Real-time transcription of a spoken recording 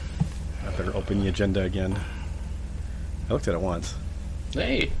I better open the agenda again. I looked at it once.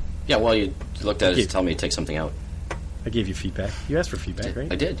 Hey. Yeah, well, you looked at it to tell me to take something out. I gave you feedback. You asked for feedback, right?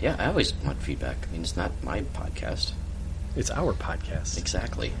 I did, yeah. I always want feedback. I mean, it's not my podcast. It's our podcast.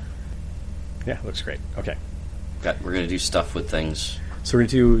 Exactly. Yeah, it looks great. Okay. We're going to do stuff with things. So we're going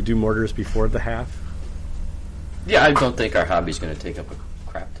to do mortars before the half? Yeah, I don't think our hobby's going to take up a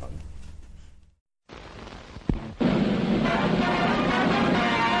crap ton.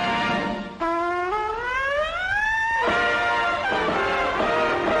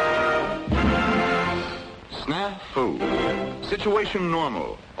 Snafu. Situation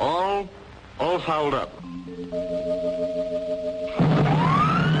normal. All fouled up.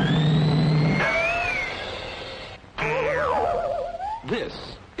 This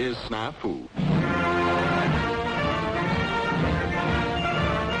is Snafu.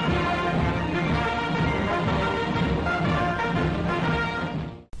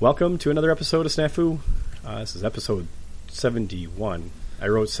 Welcome to another episode of Snafu. This is episode 71. I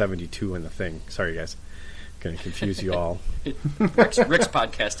wrote 72 in the thing. Sorry, guys. Going to confuse you all. Rick's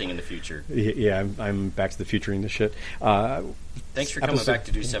podcasting in the future. Yeah, I'm back to the future in this shit. Thanks for coming back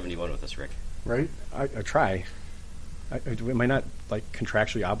to do 71 with us, Rick. Right? I try. Am I not, like,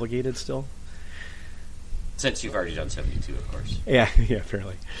 contractually obligated still? Since you've already done 72, of course. Yeah,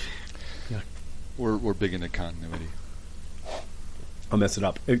 fairly. Yeah. We're big into continuity. I'll mess it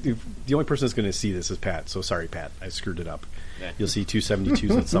up. The only person that's going to see this is Pat, so sorry, Pat. I screwed it up. Yeah. You'll see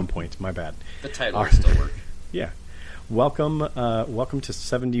 272s at some point. My bad. The title will still work. Yeah. Welcome to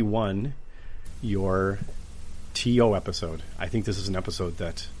 71, your TO episode. I think this is an episode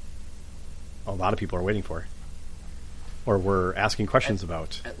that a lot of people are waiting for. Or we're asking questions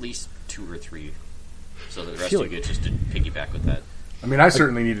about. At least 2 or 3. So the rest of you get just to piggyback with that. I mean, I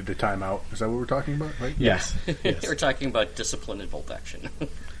certainly needed a timeout. Is that what we're talking about, right? Yes. Yes. We're talking about discipline and bolt action.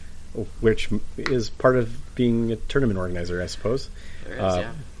 Which is part of being a tournament organizer, I suppose. There is,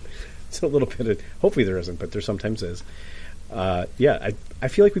 yeah. It's a little bit of... Hopefully there isn't, but there sometimes is. I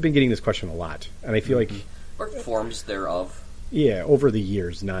feel like we've been getting this question a lot. And I feel like... Or forms thereof. Yeah, over the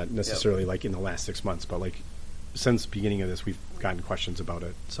years, not necessarily like in the last 6 months, but like since the beginning of this, we've gotten questions about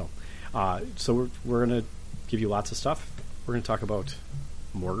it. So we're going to give you lots of stuff. We're going to talk about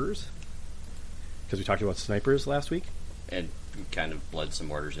mortars, because we talked about snipers last week. And we kind of bled some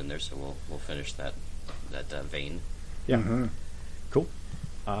mortars in there, so we'll finish that vein. Yeah. Mm-hmm. Cool.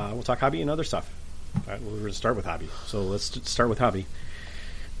 We'll talk hobby and other stuff. All right, we're going to start with hobby. So let's start with hobby.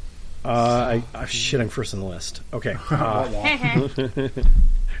 I'm first on the list. Okay.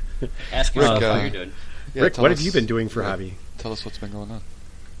 Ask yourself how you're doing. Yeah, Rick, what have you been doing for hobby? Tell us what's been going on.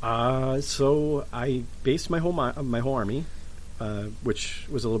 So I based my whole army, which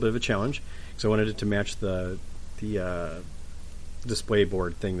was a little bit of a challenge, because I wanted it to match the display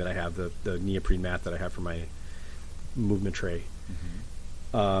board thing that I have, the neoprene mat that I have for my movement tray.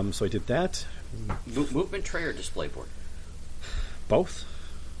 Mm-hmm. So I did that. Movement tray or display board? Both,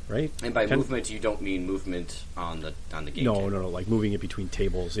 right? And by movement, you don't mean movement on the game. No, like moving it between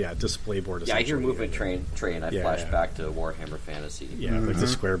tables. Yeah, display board. Yeah, I hear movement tray, and I flash back to Warhammer Fantasy. Yeah, like the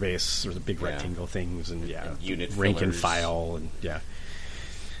square base or the big rectangle things, and and unit rank fillers. and file, and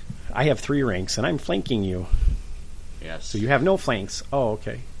I have 3 ranks, and I'm flanking you. Yes. So you have no flanks. Oh,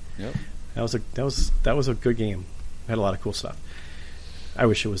 okay. Yep. That was a good game. Had a lot of cool stuff. I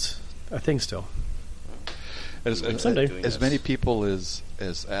wish it was a thing still. As Someday. many people as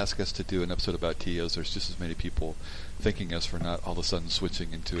ask us to do an episode about TOs, there's just as many people thanking us for not all of a sudden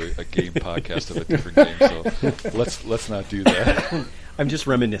switching into a game podcast of a different game. So let's not do that. I'm just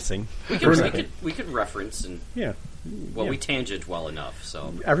reminiscing. We could reference and we tangent well enough.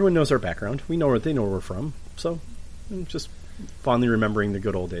 So everyone knows our background. They know where we're from. So I'm just fondly remembering the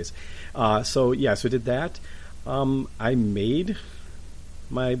good old days. So I did that. I made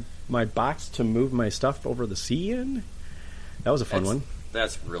my box to move my stuff over the sea in. That was a fun one.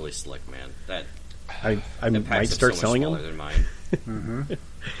 That's really slick, man. That I might start selling them. Than mine. Mm-hmm.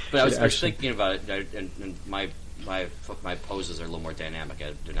 But I was thinking about it, and my poses are a little more dynamic.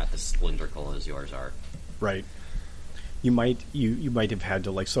 They're not as cylindrical as yours are. Right. You might have had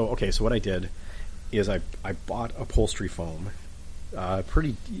to So what I did is I bought upholstery foam.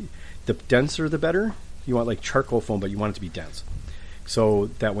 The denser the better. You want like charcoal foam, but you want it to be dense, so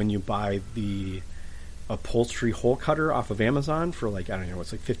that when you buy the upholstery hole cutter off of Amazon for it's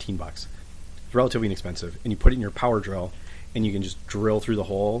like $15. It's relatively inexpensive, and you put it in your power drill, and you can just drill through the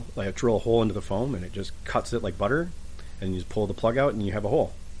hole, drill a hole into the foam, and it just cuts it like butter, and you just pull the plug out, and you have a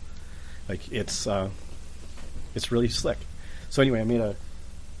hole. It's really slick. So anyway, I made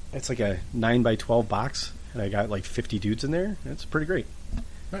it's like a 9x12 box, and I got 50 dudes in there. It's pretty great.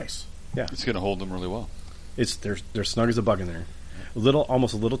 Nice. Yeah, It's going to hold them really well. it's they're snug as a bug in there.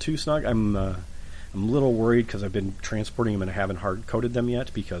 Almost a little too snug. I'm a little worried because I've been transporting them and I haven't hard coated them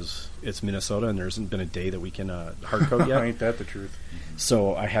yet because it's Minnesota and there hasn't been a day that we can hard coat yet. Ain't that the truth?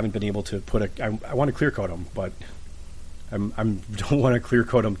 So I haven't been able to put I want to clear coat them, but don't want to clear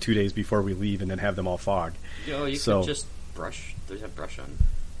coat them 2 days before we leave and then have them all fog. You know, you So- could just brush. There's a brush on.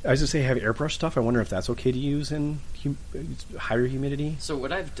 I was going to say, have airbrush stuff. I wonder if that's okay to use in higher humidity. So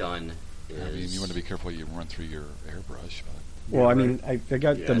what I've done is... I mean, you want to be careful you run through your airbrush. But Well, I right. mean, I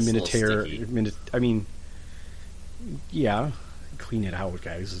got the it's a little Minutair. sticky. Yeah, clean it out,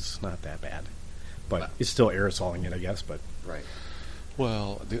 guys. It's not that bad, but Wow. it's still aerosoling it, I guess. But Right.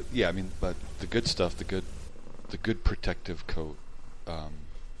 well, I mean, but the good stuff, the good protective coat,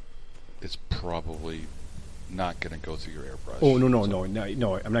 is probably not going to go through your airbrush. oh no, So- I'm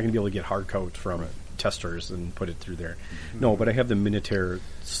not going to be able to get hard coat from Right. testers and put it through there. No, but I have the Minutair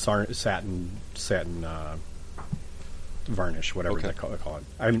satin varnish, whatever Okay. they call it.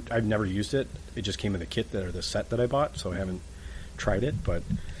 I've never used it. It just came in the kit or the set that I bought, so I haven't tried it. But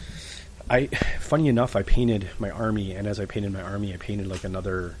funny enough, I painted my army, and as I painted my army, I painted like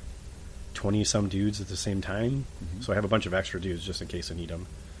another 20-some dudes at the same time. Mhm. So I have a bunch of extra dudes just in case I need them.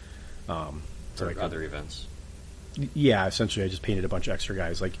 So I For could- other events. yeah, essentially, I just painted a bunch of extra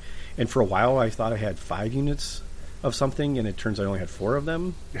guys. And for a while, I thought I had 5 units of something, and it turns out I only had 4 of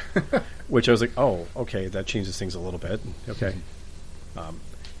them. Which I was like, oh, okay, that changes things a little bit. Okay,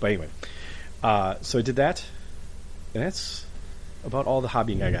 but anyway, so I did that, and that's about all the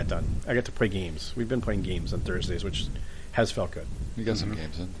hobbying I got done. I got to play games. We've been playing games on Thursdays, which has felt good. You got some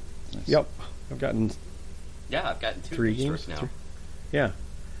games in. Nice. Yep, I've gotten Yeah, I've gotten 2 3 games games. worth now. Yeah,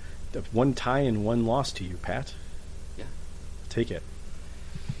 1 tie and 1 loss to you, Pat. Yeah. Take it.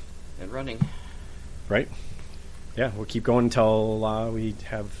 And running. Right? Yeah, we'll keep going until we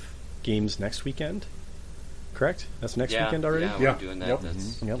have games next weekend. Correct? That's next Yeah, weekend already? Yeah, Yeah. we're doing that. Yep.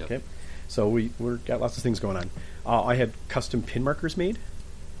 That's, Yep, okay. So we're got lots of things going on. I had custom pin markers made.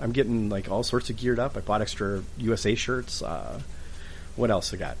 I'm getting like all sorts of geared up. I bought extra USA shirts. What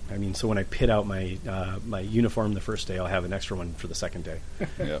else I got? I mean, so when I pit out my my uniform the first day, I'll have an extra one for the second day.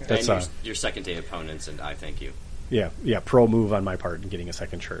 Yeah. That's and your second day opponents, and I thank you. Yeah, pro move on my part in getting a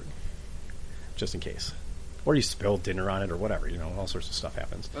second shirt, just in case. Or you spill dinner on it or whatever. All sorts of stuff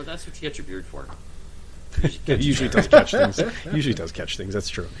happens. Well, that's what you get your beard for. It usually does catch things. Usually does catch things. That's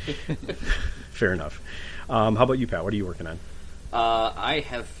true. Fair enough. How about you, Pat? What are you working on? I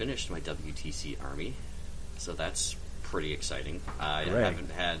have finished my WTC Army, so that's pretty exciting. I Hooray.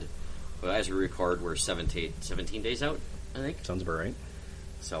 haven't had, well, as we record, we're 17 days out, I think. Sounds about right.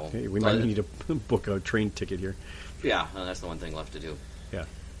 So Okay, we might need to book a train ticket here. Yeah, that's the one thing left to do. Yeah.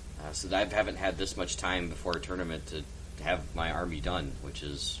 So I haven't had this much time before a tournament to have my army done, which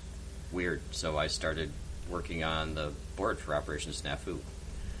is weird. So I started working on the board for Operation Snafu,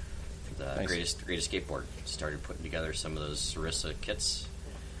 the Nice. greatest skateboard. Started putting together some of those Sarissa kits.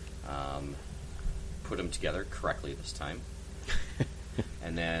 Put them together correctly this time.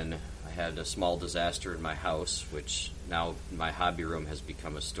 And then I had a small disaster in my house, which now my hobby room has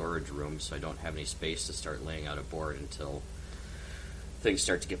become a storage room, so I don't have any space to start laying out a board until things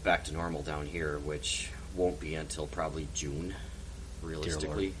start to get back to normal down here, which won't be until probably June,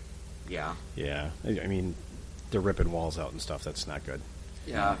 realistically. Yeah. Yeah. I mean, they're ripping walls out and stuff. That's not good.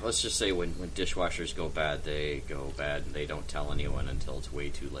 Yeah, let's just say when dishwashers go bad, they go bad, and they don't tell anyone until it's way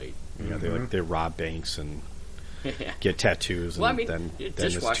too late. Yeah, they rob banks and get tattoos, and Well, I mean, then it's too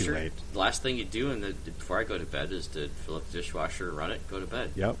dishwasher, late. the last thing you do before I go to bed is to fill up the dishwasher, run it, go to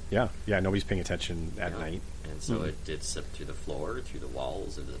bed. Yep. Yeah. Nobody's paying attention at Yeah. night. And so it did sip through the floor, through the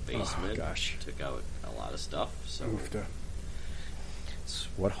walls, into the basement. gosh. Took out a lot of stuff. So Oofda. It's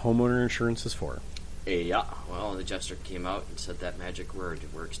what homeowner insurance is for. yeah, well, the adjuster came out and said that magic word,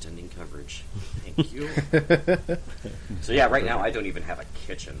 we're extending coverage. Thank you. So yeah, right now I don't even have a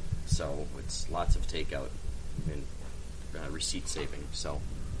kitchen, so it's lots of takeout and receipt saving. So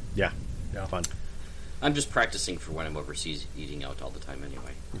Yeah. Yeah. Fun. I'm just practicing for when I'm overseas eating out all the time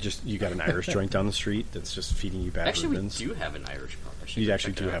anyway. You got an Irish joint down the street that's just feeding you bad Actually, Reubens. we do have an Irish pub. I should You go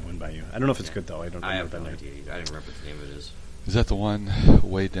actually check do it out. have one by you. I don't know if it's Yeah. good though. I have been no there. idea. I don't remember what the name of it is. Is that the one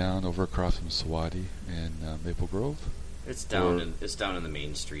way down over across from Sawadi in Maple Grove? It's down in the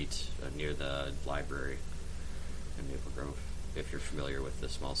main street near the library in Maple Grove. If you're familiar with the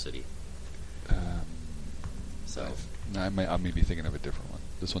small city, so I may be thinking of a different one.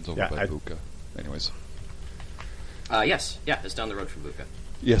 This one's over Yeah, by Buka. Anyways, yes, it's down the road from Buka.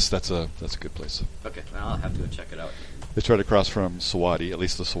 yes, that's a good place. Okay, well, I'll have to go check it out. It's right across from Sawadi, at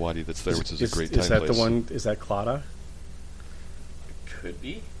least the Sawadi that's there, which is a great Thai Is that place. the one? Is that Clada? Could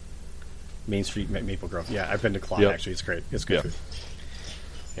be. Main Street, Maple Grove. Yeah, I've been to Claude, Yep. actually. It's great. It's good Yep. food.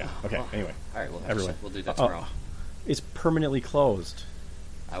 Yeah, okay, Well, anyway. All right, Everyone. we'll do that tomorrow. It's permanently closed.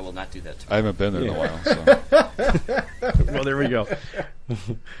 I will not do that I tomorrow. haven't been there in a Yeah. while, so Well, there we go.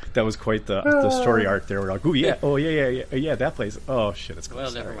 That was quite the story arc there. We're like, oh, yeah, that place. Oh, shit, it's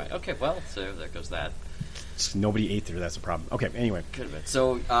closed. Well, never Sorry. mind. Okay, well, so there goes that. Nobody ate there, that's a problem. Okay, anyway. Could have been.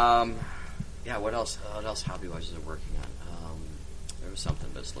 So, yeah, what else? What else hobby-wise is it working on? There was something,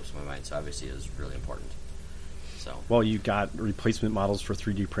 but it slips my mind. So obviously, it is really important. So, Well, you got replacement models for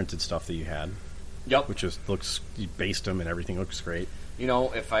 3D printed stuff that you had, yep. which is you based them and everything looks great. You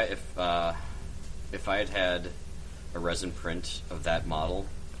know, if I had had a resin print of that model,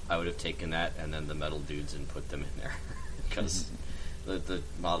 I would have taken that and then the metal dudes and put them in there because the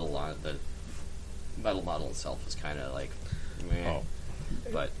metal model itself is kind of like, meh. Oh.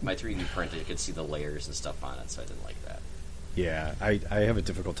 But my 3D print, you could see the layers and stuff on it, so I didn't like that. Yeah, I have a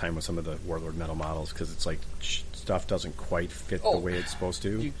difficult time with some of the Warlord metal models because it's like stuff doesn't quite fit the way it's supposed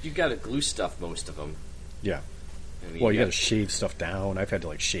to. You got to glue stuff most of them. Yeah. I mean, Well, you got to shave stuff down. I've had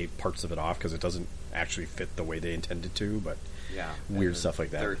to shave parts of it off because it doesn't actually fit the way they intended to. But yeah, weird and stuff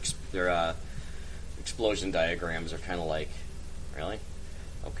like that. Their explosion diagrams are kind of like, really?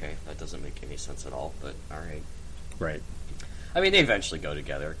 Okay, that doesn't make any sense at all. But all right. Right. I mean, they eventually go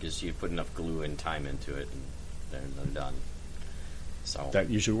together because you put enough glue and time into it, and then they're done. So That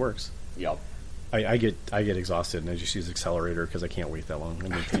usually works. yep. I get exhausted and I just use Accelerator because I can't wait that long.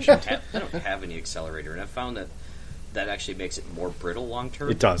 I'm impatient. I don't have any accelerator, and I found that actually makes it more brittle long term.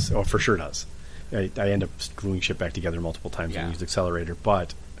 It does. Oh, for sure does. I end up gluing shit back together multiple times Yeah. and use Accelerator,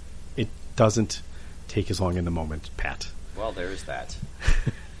 but it doesn't take as long in the moment, Pat. Well, there's that.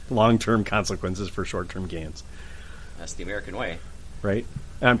 Long-term consequences for short-term gains, That's the American way. right?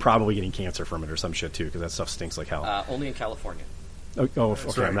 And I'm probably getting cancer from it or some shit too because that stuff stinks like hell. Only in California. Okay.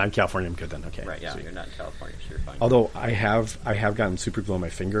 right. I'm not in California. I'm good then. Okay. Right, yeah, Sweet. you're not in California, so you're fine. Although I have gotten super glue on my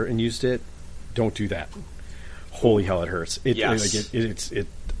finger and used it. Don't do that. Holy hell, it hurts. It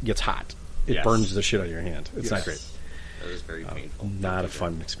gets hot. It Yes. burns the shit out of your hand. It's not great. That is very painful. Not a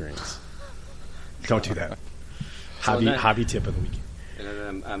fun experience. Don't do that. So then- Hobby tip of the week.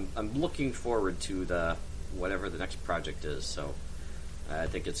 And then I'm looking forward to the whatever the next project is. So I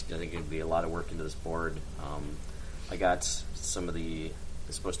think it'll be a lot of work into this board. I got some of it's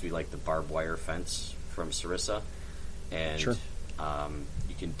supposed to be like the barbed wire fence from Sarissa, and Sure.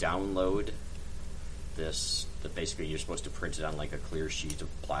 you can download this. That basically you're supposed to print it on like a clear sheet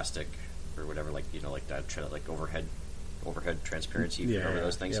of plastic or whatever, like like that, like overhead transparency. If you remember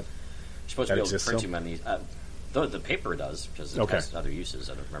those things. Yep. You're supposed That to be able to exists print still? them on these. The paper does because it Okay. has other uses.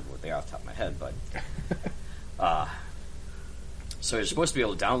 I don't remember what they are off the top of my head, but so you're supposed to be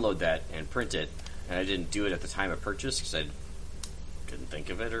able to download that and print it. And I didn't do it at the time of purchase because I couldn't think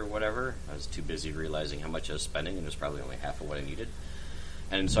of it or whatever. I was too busy realizing how much I was spending, and it was probably only half of what I needed.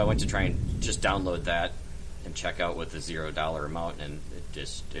 And so I went to try and just download that and check out with the $0 amount, and it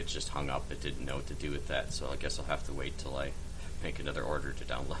just hung up. It didn't know what to do with that. So I guess I'll have to wait till I make another order to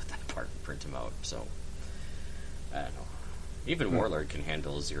download that part and print them out. So I don't know. Even Warlord can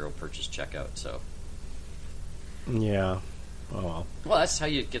handle a zero purchase checkout. So Yeah. Oh well. well, that's how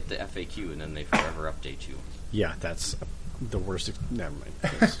you get the FAQ, and then they forever update you. Yeah, that's the worst. Never mind.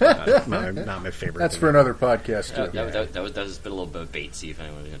 That's not my favorite. That's thing. for another podcast, too. That's been a little bit of bait. See if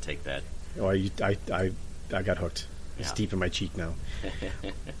anyone's going to take that. Oh, I got hooked. It's Yeah. deep in my cheek now.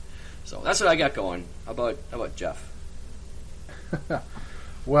 So that's what I got going. How about Jeff?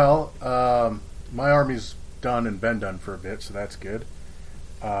 Well, my army's done and been done for a bit, so that's good.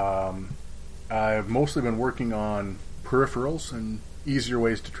 I've mostly been working on peripherals and easier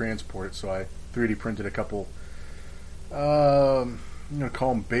ways to transport it, so I 3D printed a couple, call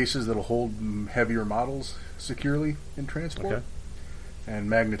them bases that'll hold heavier models securely in transport. Okay. And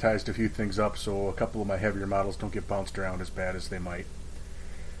magnetized a few things up so a couple of my heavier models don't get bounced around as bad as they might.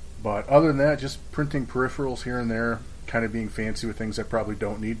 But other than that, just printing peripherals here and there, kind of being fancy with things I probably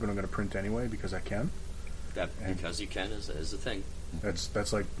don't need, but I'm going to print anyway because I can. That because you can is the thing.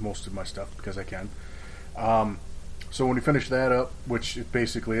 That's like most of my stuff because I can. So when we finish that up, which it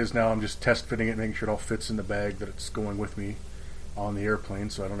basically is now, I'm just test fitting it, making sure it all fits in the bag that it's going with me on the airplane,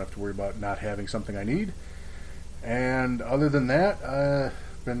 so I don't have to worry about not having something I need. And other than that, I've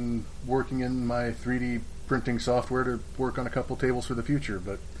been working in my 3D printing software to work on a couple tables for the future,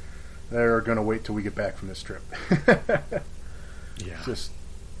 but they're going to wait till we get back from this trip. Yeah. Just,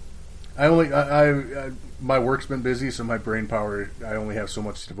 my work's been busy, so my brain power, I only have so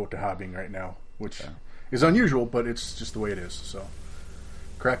much to devote to hobbying right now, which is unusual, but it's just the way it is. So,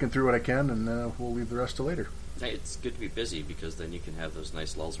 cracking through what I can, and we'll leave the rest to later. Hey, it's good to be busy because then you can have those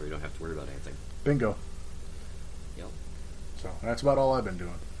nice lulls where you don't have to worry about anything. Bingo. Yep. So that's about all I've been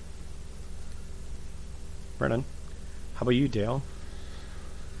doing. Brennan, how about you, Dale?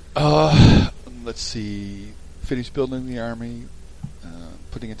 Let's see. Finished building the army,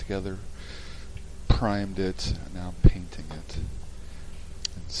 putting it together, primed it, and now I'm painting it.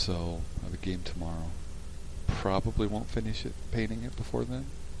 And so I have a game tomorrow. Probably won't finish it, painting it before then,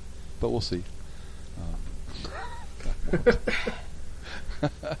 but we'll see.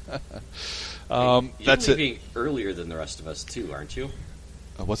 You're That's leaving it. earlier than the rest of us, too, aren't you?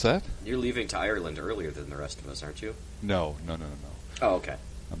 What's that? You're leaving to Ireland earlier than the rest of us, aren't you? No. Oh, okay.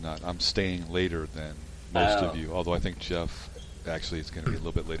 I'm not. I'm staying later than most Oh. of you. Although I think Jeff actually is going to be a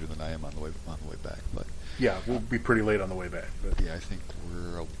little bit later than I am on the way back. But Yeah, we'll be pretty late on the way back. But yeah, I think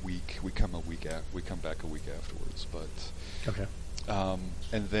we're a week. We come back a week afterwards. But Okay.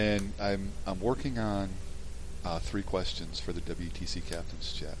 and then I'm working on 3 questions for the WTC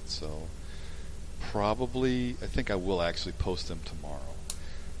Captain's Chat. So probably I think I will actually post them tomorrow,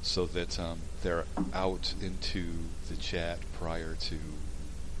 so that they're out into the chat prior to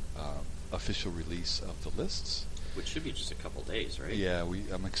official release of the lists. Which should be just a couple days, right? Yeah,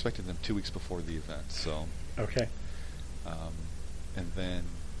 I'm expecting them 2 weeks before the event. So, Okay. and then,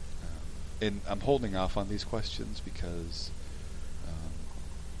 and I'm holding off on these questions because,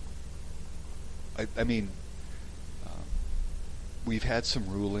 I mean, we've had some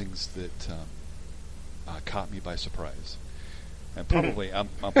rulings that caught me by surprise. And probably I'm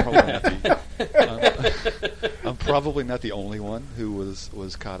probably not the I'm probably not the only one who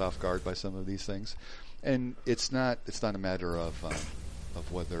was caught off guard by some of these things, and it's not a matter of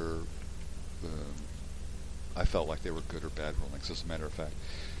whether I felt like they were good or bad rulings. As a matter of fact,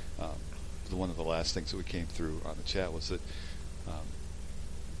 one of the last things that we came through on the chat was that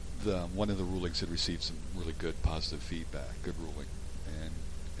one of the rulings had received some really good positive feedback, good ruling, and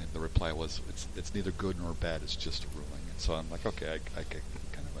the reply was it's neither good nor bad, it's just a ruling. And so I'm like, okay, I can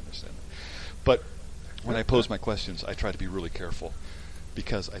kind of understand it. But when I pose my questions, I try to be really careful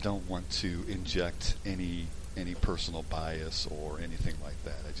because I don't want to inject any personal bias or anything like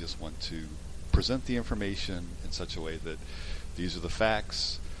that. I just want to present the information in such a way that these are the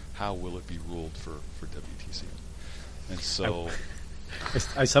facts. How will it be ruled for WTC? And so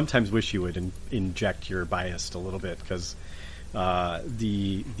I sometimes wish you would inject your bias a little bit, because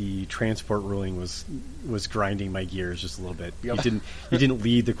the transport ruling was grinding my gears just a little bit. Yep. You didn't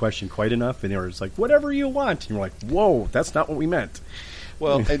lead the question quite enough, and they were just like, whatever you want. And you're like, whoa, that's not what we meant.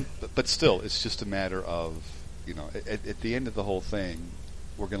 well, but still, it's just a matter of, at the end of the whole thing,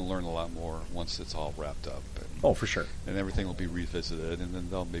 we're going to learn a lot more once it's all wrapped up. Oh, for sure. And everything will be revisited, and then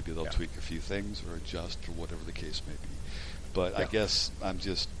they'll Yeah. tweak a few things or adjust or whatever the case may be. But I Yeah. guess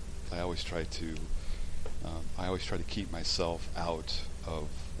I always try to keep myself out of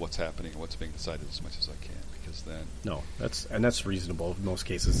what's happening and what's being decided as much as I can, because then No, that's reasonable in most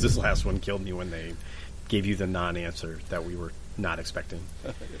cases. This last one killed me when they gave you the non-answer that we were not expecting.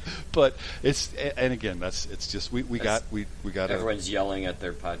 but it's just we got Everyone's yelling at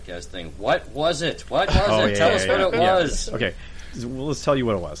their podcast thing. What was it? What was Oh, it? yeah, Tell yeah, us yeah, what it yeah. was. Okay, well, let's tell you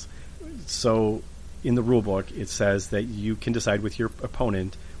what it was. So, in the rule book, it says that you can decide with your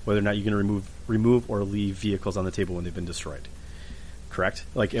opponent whether or not you're going to remove or leave vehicles on the table when they've been destroyed. Correct?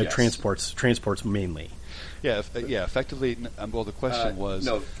 Like Yes. transports mainly. effectively. Well, the question was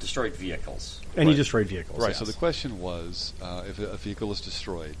no, destroyed vehicles. Any Right. destroyed vehicles. right. yes. So the question was, if a vehicle is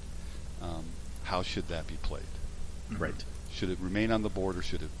destroyed, how should that be played? Right. Should it remain on the board or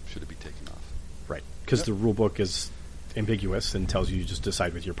should it be taken off? Right. Because the rule book is ambiguous and tells you just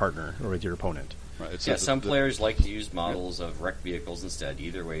decide with your partner or with your opponent. Right. It Yeah, says some that players like to use models of wrecked vehicles instead.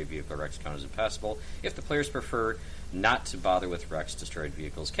 Either way, vehicle wrecks count as impassable. If the players prefer not to bother with wrecks, destroyed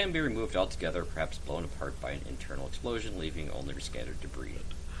vehicles can be removed altogether, perhaps blown apart by an internal explosion, leaving only scattered debris.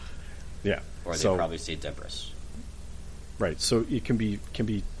 Yeah. Or they so, probably say debris. Right. So it can be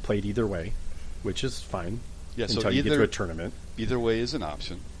played either way, which is fine Yeah, so until you get to a tournament. Either way is an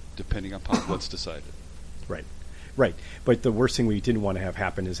option, depending upon what's decided. Right. Right. But the worst thing we didn't want to have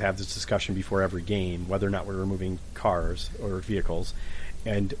happen is have this discussion before every game, whether or not we're removing cars or vehicles,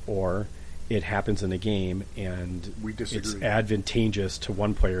 or it happens in a game and We disagree. it's advantageous to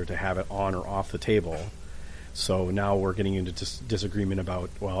one player to have it on or off the table. So now we're getting into disagreement about,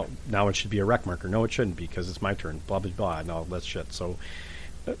 well, now it should be a wreck marker. No, it shouldn't, because it's my turn. Blah, blah, blah, and all that shit. So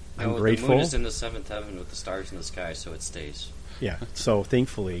I'm No, grateful. The moon is in the seventh heaven with the stars in the sky, so it stays. Yeah. So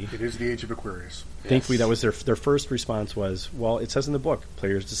thankfully, It is the age of Aquarius. Thankfully, Yes. that was their first response was, well, it says in the book,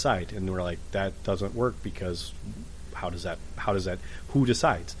 players decide. And we're like, that doesn't work, because who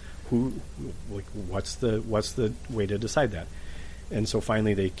decides? what's the way to decide that? And so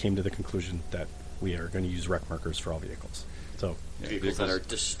finally they came to the conclusion that we are going to use wreck markers for all vehicles. So Vehicles that are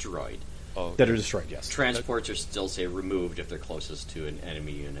destroyed. Oh, that are destroyed, yes. Transports are still, say, removed if they're closest to an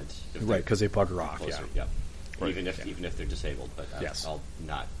enemy unit. If Right, they're because they bugger off, closer, yeah. yeah. Even if they're disabled, but Yes. I'll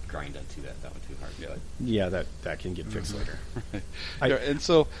not grind onto that one too hard. Yeah. But Yeah, that can get fixed later. Yeah, and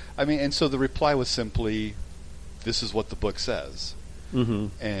so the reply was simply, "This is what the book says." Mm-hmm.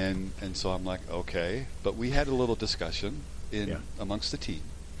 And so I'm like, okay, but we had a little discussion Yeah. amongst the team,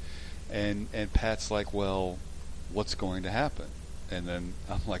 and Pat's like, well, what's going to happen? And then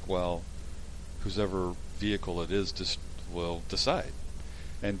I'm like, well, whoever vehicle it is will decide.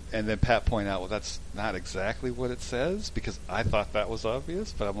 And then Pat pointed out, well, that's not exactly what it says, because I thought that was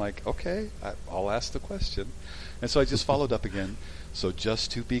obvious, but I'm like, okay, I'll ask the question. And so I just followed up again. So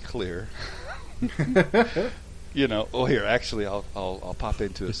just to be clear, here, actually, I'll pop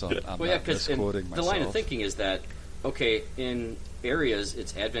into it. So I'm well, yeah, not because misquoting the myself. line of thinking is that, okay, in areas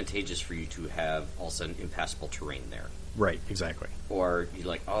it's advantageous for you to have all of a sudden impassable terrain there. Right, exactly. Or you're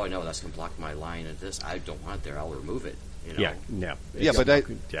like, oh no, that's going to block my line of this. I don't want it there. I'll remove it. You know? Yeah. Yeah, It's- but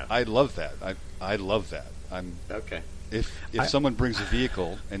I love that. I love that. Okay. If someone brings a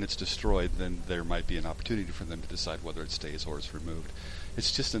vehicle and it's destroyed, then there might be an opportunity for them to decide whether it stays or is removed.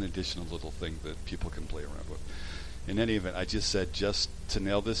 It's just an additional little thing that people can play around with. In any event, I just said, just to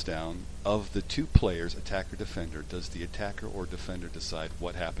nail this down, of the two players, attacker, defender, does the attacker or defender decide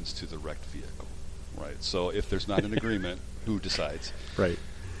what happens to the wrecked vehicle? Right. So if there's not an agreement, who decides? Right.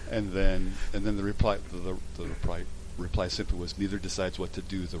 And then the reply simply was, neither decides what to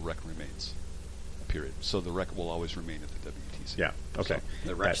do, the wreck remains. Period. So the wreck will always remain at the WTC. Yeah. Okay. So,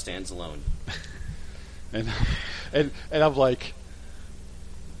 The wreck stands alone. and I'm like,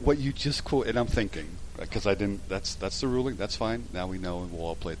 what you just quote, and I'm thinking, because I didn't. That's the ruling. That's fine. Now we know, and we'll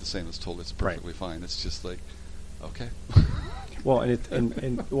all play it the same. It's totally, it's perfectly fine. It's just like, okay. Well,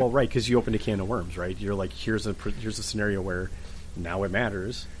 right, because you opened a can of worms, right? You're like, here's a scenario where now it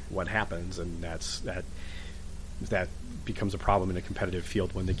matters what happens, and that becomes a problem in a competitive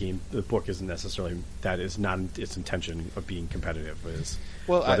field when the book isn't necessarily, that is not its intention of being competitive, is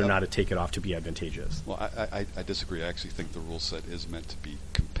whether or not to take it off to be advantageous. Well, I disagree. I actually think the rule set is meant to be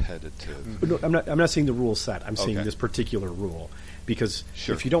competitive. No, I'm not saying the rule set. I'm saying Okay. this particular rule, because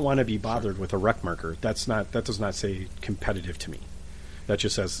Sure. if you don't want to be bothered with a wreck marker, that does not say competitive to me. That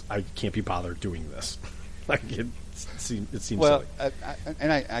just says I can't be bothered doing this. Like it seems Well, silly.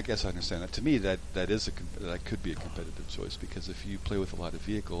 I guess I understand that. To me, that could be a competitive choice, because if you play with a lot of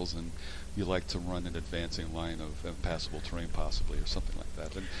vehicles and you like to run an advancing line of impassable terrain, possibly, or something like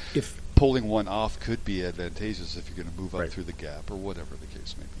that, then If pulling one off could be advantageous if you're going to move up Right. through the gap or whatever the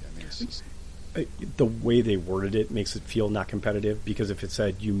case may be. I mean, it's just the way they worded it makes it feel not competitive, because if it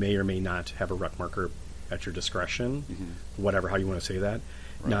said you may or may not have a rec marker at your discretion, whatever, how you want to say that,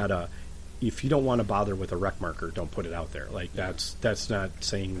 Right. not if you don't want to bother with a rec marker, don't put it out there. Like that's not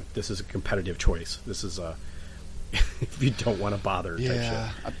saying this is a competitive choice. This is a if you don't want to bother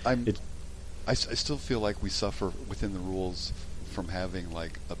type shit. I still feel like we suffer within the rules from having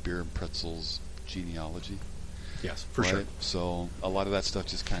like a beer and pretzels genealogy. Yes, for right? sure. So a lot of that stuff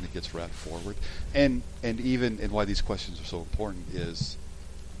just kind of gets wrapped forward, and why these questions are so important is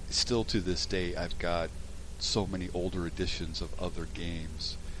still to this day I've got so many older editions of other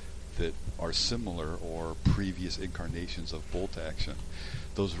games that are similar or previous incarnations of bolt action.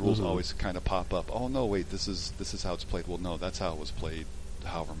 Those rules always kind of pop up. Oh no, wait, this is how it's played. Well, no, that's how it was played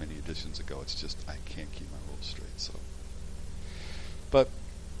however many editions ago. It's just I can't keep my rules straight.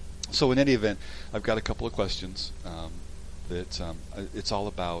 So in any event, I've got a couple of questions that it's all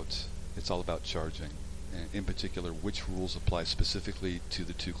about charging. And in particular, which rules apply specifically to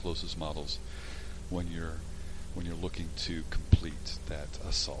the two closest models when you're looking to complete that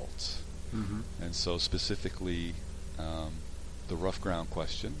assault. And so specifically, the rough ground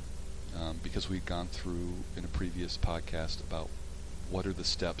question, because we've gone through in a previous podcast about what are the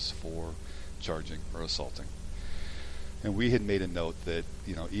steps for charging or assaulting. And we had made a note that,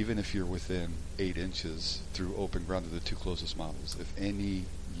 even if you're within 8 inches through open ground of the two closest models, if any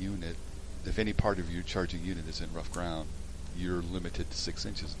part of your charging unit is in rough ground, you're limited to 6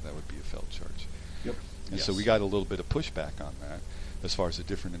 inches, and that would be a failed charge. Yep. And so we got a little bit of pushback on that as far as a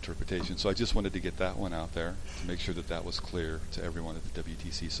different interpretation. So I just wanted to get that one out there to make sure that was clear to everyone at the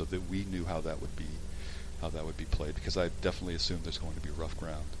WTC, so that we knew how that would be played, because I definitely assume there's going to be rough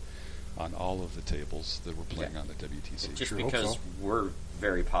ground on all of the tables that we're playing on the WTC. Just Sure hope because so. we're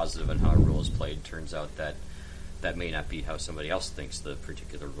very positive on how a rule is played, turns out that that may not be how somebody else thinks the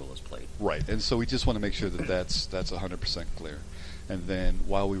particular rule is played. Right, and so we just want to make sure that that's 100% clear. And then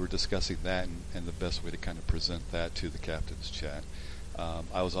while we were discussing that and the best way to kind of present that to the captain's chat,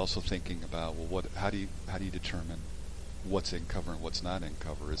 I was also thinking about, well, how do you determine what's in cover and what's not in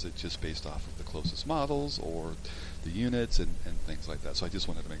cover? Is it just based off of the closest models or the units and things like that? So I just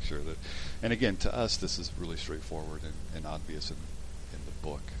wanted to make sure that, and again, to us, this is really straightforward and obvious in the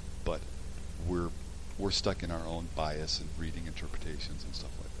book, but we're stuck in our own bias and reading interpretations and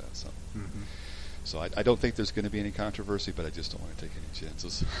stuff like that. So, so I don't think there's going to be any controversy, but I just don't want to take any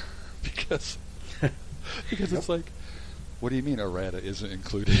chances because it's like, what do you mean errata isn't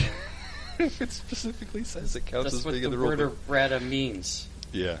included? If it specifically says it counts as being in the rule book. That's what the word errata means.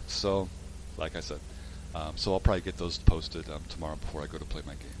 Yeah, so, like I said, so I'll probably get those posted tomorrow before I go to play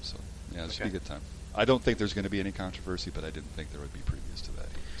my game. So, yeah, it should be a good time. I don't think there's going to be any controversy, but I didn't think there would be previous to that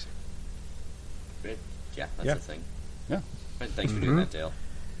either. So. Great. Yeah, that's the thing. Yeah. Thanks for doing that, Dale.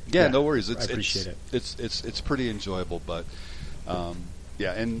 Yeah, no worries. I appreciate it. It's pretty enjoyable, but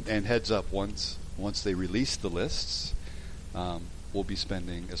yeah, and heads up, once they release the lists, we'll be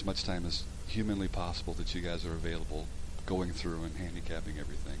spending as much time as humanly possible that you guys are available going through and handicapping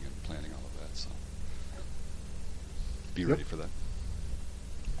everything and planning all of that. So be ready for that.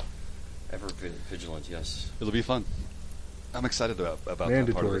 Ever vigilant, yes. It'll be fun. I'm excited about that part of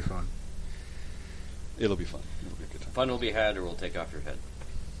Mandatory it. fun. It'll be fun. It'll be a good time. Fun will be had, or we'll take off your head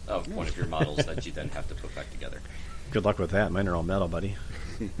of one of your models that you then have to put back together. Good luck with that. Mine are all metal, buddy.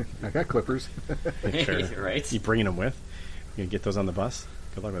 I got clippers. Sure. Right? You bringing them with? You gonna get those on the bus?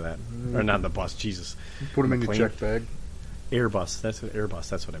 Good luck with that. Or not on the bus, Jesus. Put them in your Plane? check bag. Airbus. That's Airbus.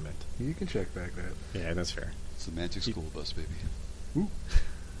 That's what I meant. You can check bag that. Yeah, that's fair. It's the Magic School Bus, baby. Ooh.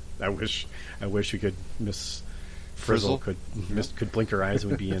 I wish you could Miss Frizzle could blink her eyes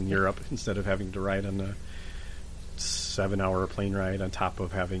and would be in Europe instead of having to ride on a 7-hour plane ride on top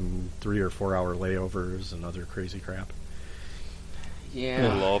of having 3 or 4 hour layovers and other crazy crap. Yeah.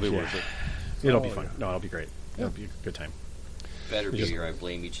 It'll all be worth it. It'll be fun. No, it'll be great. It'll be a good time. Better be here. I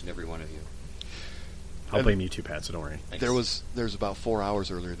blame each and every one of you. I'll blame you too, Pat, so don't worry. Thanks. There's about 4 hours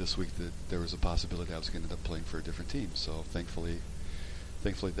earlier this week that there was a possibility I was going to end up playing for a different team. So thankfully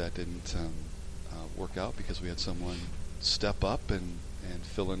that didn't work out because we had someone step up and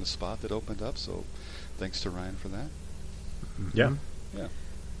fill in the spot that opened up. So thanks to Ryan for that. Yeah. Yeah.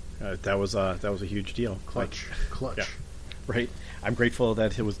 That was a huge deal. Clutch. Yeah. Right. I'm grateful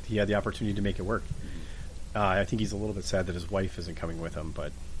that he had the opportunity to make it work. I think he's a little bit sad that his wife isn't coming with him,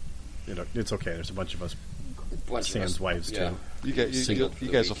 but it's okay. There's a bunch of us, Sam's wives too. You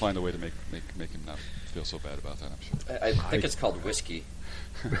guys will find a way to make him not feel so bad about that, I'm sure. I think it's called whiskey.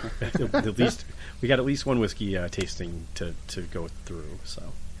 At least we got at least one whiskey tasting to go through. So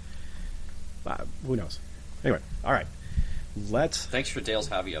who knows? Anyway, all right. Thanks for Dale's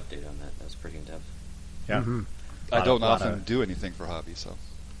hobby update on that. That was pretty in depth. Yeah. I don't often do anything for hobby, so.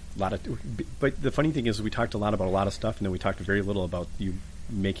 But the funny thing is, we talked a lot about a lot of stuff, and then we talked very little about you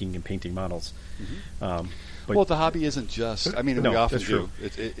making and painting models. Well, the hobby isn't just. I mean, No, we often that's do. true.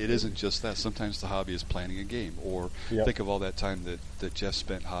 It isn't just that. Sometimes the hobby is planning a game, or think of all that time that Jeff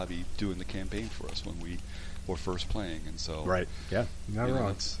spent hobby doing the campaign for us when we were first playing, and so. Right. Yeah. Not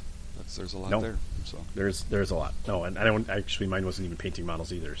wrong. There's a lot there. So there's a lot. No, and I don't actually. Mine wasn't even painting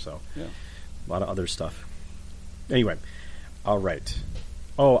models either. So yeah, a lot of other stuff. Anyway, all right.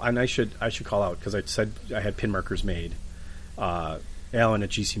 Oh, and I should call out because I said I had pin markers made. Alan at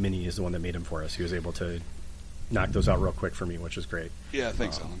GC Mini is the one that made them for us. He was able to knock those out real quick for me, which was great. Yeah,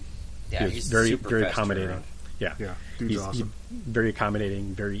 thanks, Alan. Yeah, he was he's very super very fast accommodating. turnaround. Yeah, dude's awesome. Very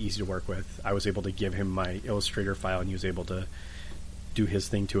accommodating, very easy to work with. I was able to give him my Illustrator file, and he was able to do his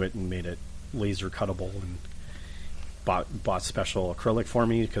thing to it and made it laser cuttable, and bought special acrylic for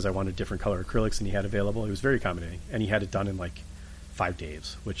me because I wanted different color acrylics than he had available. He was very accommodating, and he had it done in like 5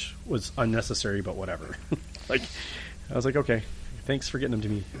 days, which was unnecessary, but whatever. Like, I was like, okay, thanks for getting them to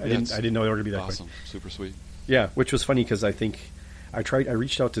me. I didn't know they were going to be that awesome. quick. Super sweet. Yeah, which was funny because I think I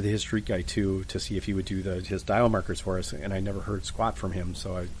reached out to his street guy too to see if he would do his dial markers for us, and I never heard squat from him.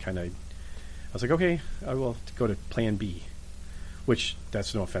 So I was like, okay, I will go to Plan B. Which,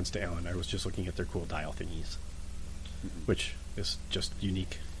 that's no offense to Alan. I was just looking at their cool dial thingies, which is just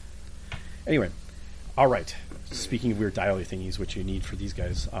unique. Anyway, all right. Speaking of weird dial thingies, which you need for these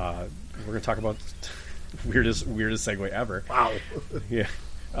guys, we're going to talk about weirdest segue ever. Wow. Yeah.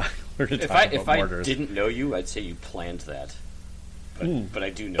 We're going to talk about mortars. If I didn't know you, I'd say you planned that. But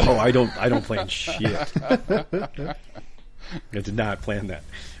I do know. Oh, I don't plan shit. I did not plan that.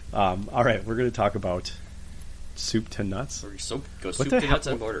 All right, we're going to talk about soup to nuts. Go soup to nuts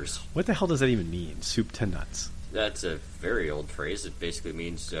on mortars. What the hell does that even mean? Soup to nuts. That's a very old phrase. It basically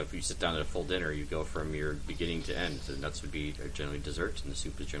means if you sit down at a full dinner, you go from your beginning to end. The nuts would be generally dessert, and the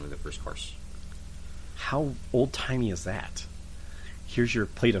soup is generally the first course. How old-timey is that? Here's your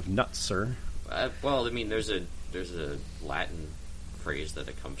plate of nuts, sir. Well, I mean, there's a Latin phrase that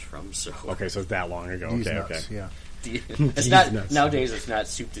it comes from. So Okay, so it's that long ago. These Okay, nuts, okay. yeah. it's These not nuts. nowadays. It's not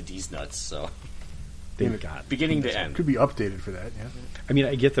soup to D's nuts. So Thank God. beginning to end. Could be updated for that, yeah. I mean,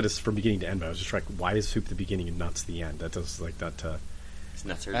 I get that it's from beginning to end, but I was just like, why is soup the beginning and nuts the end? That does like that. It's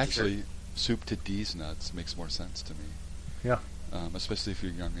nuts are Actually, dessert. soup to D's nuts makes more sense to me, Yeah. especially if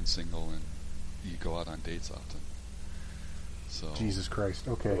you're young and single and you go out on dates often. So Jesus Christ.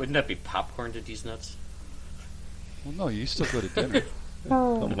 Okay. Wouldn't that be popcorn to D's nuts? Well, no, you still go to dinner.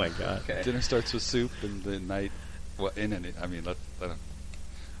 Oh my God. Okay. Dinner starts with soup, and the night. Well, I mean, I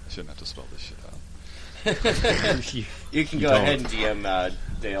shouldn't have to spell this shit out. You can You go don't. ahead and DM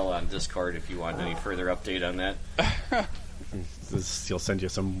Dale on Discord if you want any further update on that. He'll send you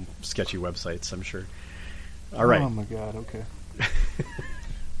some sketchy websites, I'm sure. All right. Oh my God, okay.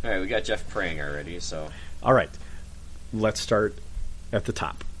 All right, we got Jeff praying already, so All right. Let's start at the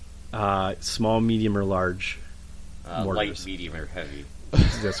top. Small, medium, or large mortars. light, medium, or heavy.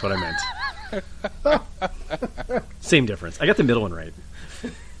 That's what I meant. Same difference. I got the middle one right.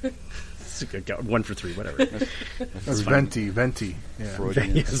 It's a good 1 for 3, whatever. That's venti. Yeah.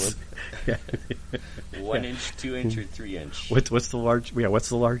 Freudian Yes. slip. Yeah. 1 inch, 2 inch, or 3 inch. What's the large? Yeah, what's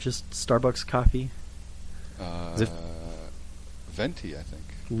the largest Starbucks coffee? Is it- Venti, I think.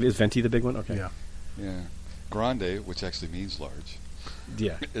 Is venti the big one? Okay. Yeah. Yeah. Grande, which actually means large,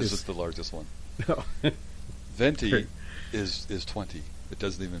 Yeah. is the largest one. Oh. Venti Sure. is 20. It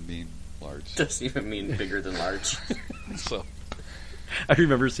doesn't even mean large. Doesn't even mean bigger than large. So I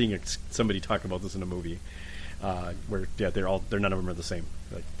remember seeing somebody talk about this in a movie, where they're none of them are the same.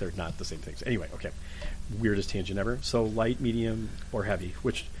 Like they're not the same things. Anyway, okay. Weirdest tangent ever. So light, medium, or heavy?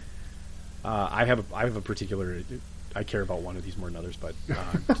 Which I have a particular. I care about one of these more than others, but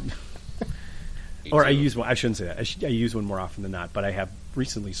or I use one. I shouldn't say that. I use one more often than not. But I have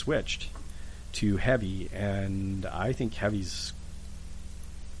recently switched to heavy, and I think heavy's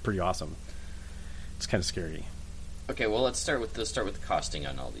pretty awesome. It's kind of scary. Okay, well, let's start with the costing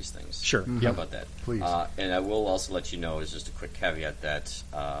on all these things. Sure. How Yep. about that? Please. And I will also let you know, as just a quick caveat, that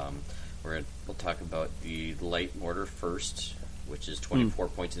we'll talk about the light mortar first, which is 24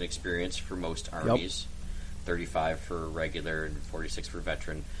 points in experience for most armies, 35 for regular, and 46 for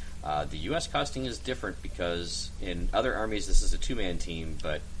veteran. The U.S. costing is different because in other armies this is a 2-man team,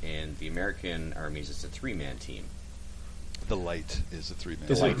 but in the American armies it's a 3-man team. the light is a 3-man.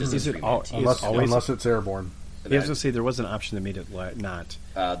 Is light it, is is a it three-man all, team. is always? Unless it's airborne. I was going to say there was an option that made it not.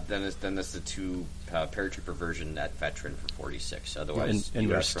 Then that's the 2 paratrooper version at veteran for 46. Otherwise, And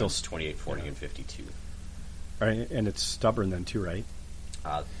they're US still runs 28, 40, and 52. Right, and it's stubborn then too, right?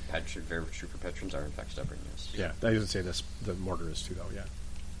 Paratrooper veterans are in fact stubborn. Yes. Yeah, I would say this. The mortar is too, though. Yeah.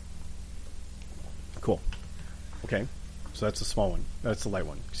 Cool. Okay, so that's the small one. That's the light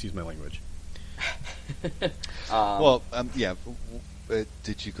one. Excuse my language. Well, yeah.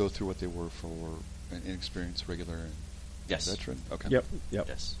 Did you go through what they were for an inexperienced, regular, and Yes. veteran? Okay. Yep.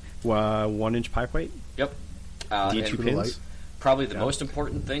 Yes. 1 inch pipe weight. Yep. D2 And pins. light. probably the Yeah. most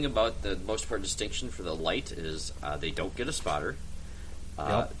important thing about the most important distinction for the light is they don't get a spotter.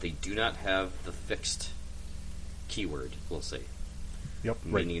 Yep. They do not have the fixed keyword. We'll say. Yep.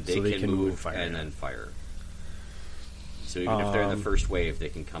 Right, Meaning so they they can can move fire, and yeah. then fire. So even if they're in the first wave, they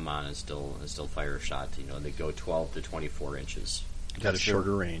can come on and still fire a shot. They go 12 to 24 inches. Got a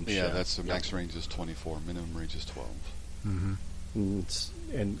shorter range. Yeah, that's the max range is 24. Minimum range is 12.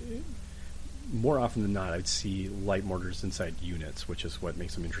 And more often than not, I'd see light mortars inside units, which is what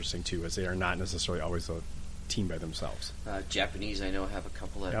makes them interesting too, as they are not necessarily always a team by themselves. Japanese, I know, have a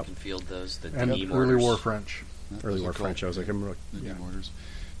couple that Yep. can field those. The And DE early mortars. war French. Yeah, Early those war are called French. I was like, I'm the mortars.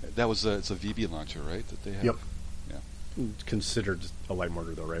 That was it's a VB launcher, right? That they have. Yep. Yeah. considered a light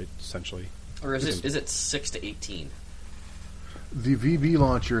mortar, though, right? Essentially. Or is it 6 to 18? The VB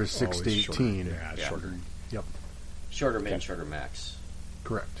launcher is 6 to Always shorter. 18. Yeah, Yeah. shorter. Yep. Shorter min, Okay. shorter max.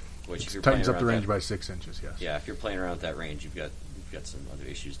 Correct. Which if It you're tightens playing up the around range that, by 6 inches, yes. Yeah, if you're playing around with that range, you've got some other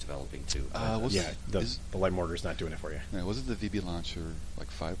issues developing too. Was Yeah, it, the light mortar's not doing it for you. yeah, was it the VB launcher like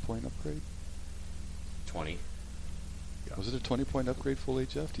 5-point upgrade? 20. Was it a 20-point upgrade full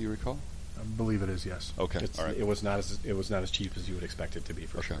HF? Do you recall? I believe it is, yes. Okay. It's, All right. It was not as cheap as you would expect it to be,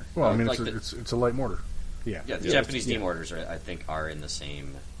 for Okay. sure. Well, I mean, Like it's a light mortar. Yeah, Yeah, the Japanese D mortars I think are in the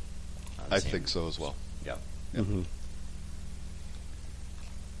same. I think so as well. Yeah. Yep. Mm-hmm.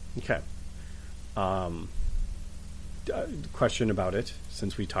 Okay. Question about it,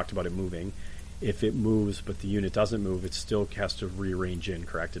 since we talked about it moving. if it moves but the unit doesn't move, it still has to rearrange in,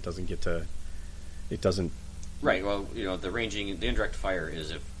 correct? It doesn't get to... It doesn't... Right, well, the indirect fire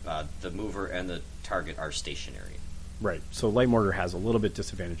is if the mover and the target are stationary. Right. So light mortar has a little bit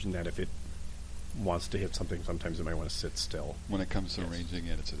disadvantage in that if it wants to hit something, sometimes it might want to sit still. When it comes to ranging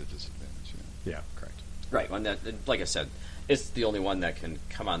in, it's at a disadvantage. Yeah. Yeah, correct. Right, when that, like I said, it's the only one that can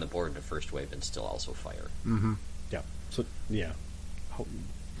come on the board in the first wave and still also fire. Mm-hmm. Yeah. So, yeah.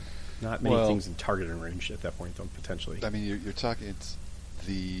 Not many Well- things in targeting range at that point, though, potentially. I mean, you're talking. It's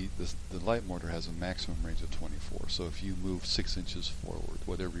the light mortar has a maximum range of 24. So if you move 6 inches forward,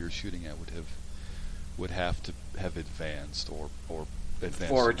 whatever you're shooting at would have to have advanced or advanced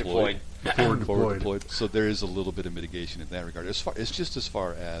Forward deployed. Forward deployed. So there is a little bit of mitigation in that regard. It's just as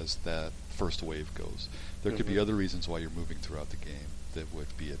far as that first wave goes. There could be other reasons why you're moving throughout the game that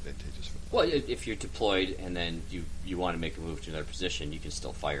would be advantageous for them. Well, if you're deployed and then you want to make a move to another position, you can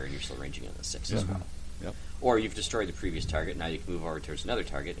still fire and you're still ranging in the 6 as well. Yep. Or you've destroyed the previous target, now you can move over towards another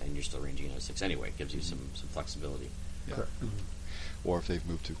target and you're still ranging in a 6 anyway. It gives you some flexibility. Yeah. Or if they've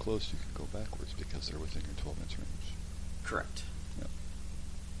moved too close, you can go backwards because they're within your 12-inch range. Correct. Yep.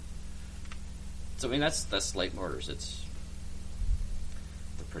 So I mean that's light mortars.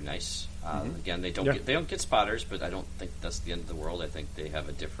 They're pretty nice. Again, they don't get spotters, but I don't think that's the end of the world. I think they have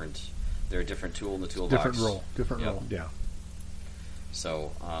they're a different tool in the toolbox. Different Yep. role. Yeah.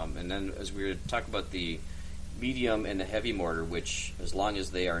 So, and then as we were talking about the medium and the heavy mortar, which as long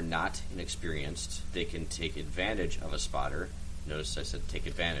as they are not inexperienced, they can take advantage of a spotter. Notice I said take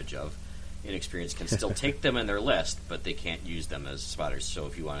advantage of. Inexperienced can still take them in their list, but they can't use them as spotters. So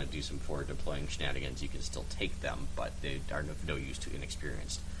if you want to do some forward deploying shenanigans, you can still take them, but they are of no use to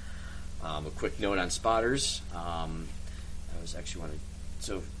inexperienced. A quick note on spotters. I was actually wanting.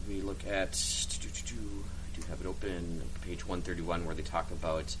 So if we look at. I do have it open, page 131, where they talk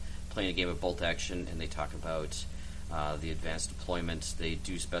about playing a game of bolt action, and they talk about the advanced deployment. They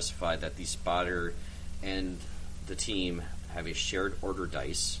do specify that the spotter and the team have a shared order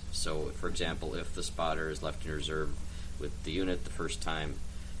dice. So, for example, if the spotter is left in reserve with the unit the first time,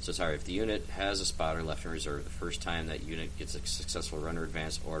 if the unit has a spotter left in reserve the first time that unit gets a successful run or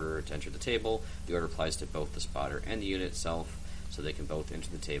advance order to enter the table, the order applies to both the spotter and the unit itself, so they can both enter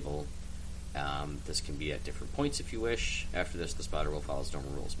the table. This can be at different points if you wish. After this, the spotter will follow its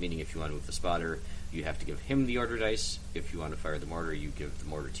normal rules, meaning if you want to move the spotter, you have to give him the order dice. If you want to fire the mortar, you give the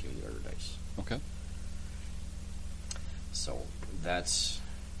mortar team the order dice. Okay. So that's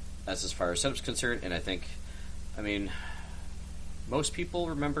as far as setup's concerned, and I mean, most people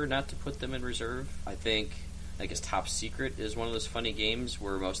remember not to put them in reserve. I guess Top Secret is one of those funny games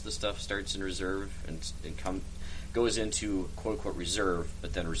where most of the stuff starts in reserve and goes into quote-unquote reserve,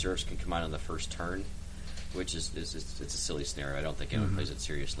 but then reserves can come out on the first turn, which is it's a silly scenario. I don't think anyone plays it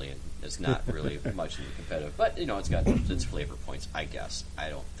seriously, and it's not really much in the competitive. But, it's got its flavor points, I guess. I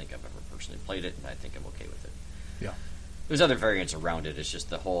don't think I've ever personally played it, and I think I'm okay with it. Yeah. There's other variants around it. It's just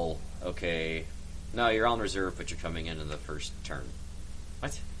the whole, no, you're on reserve, but you're coming in the first turn.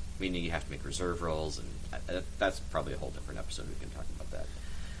 What? Meaning you have to make reserve rolls, and that's probably a whole different episode. We can talk about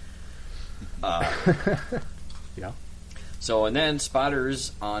that. Yeah. So, and then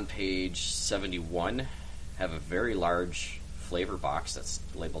spotters on page 71 have a very large flavor box that's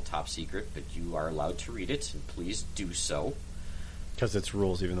labeled Top Secret, but you are allowed to read it, and please do so. Because it's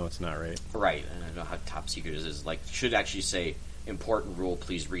rules, even though it's not, right? Right, and I don't know how Top Secret is. Should actually say, important rule,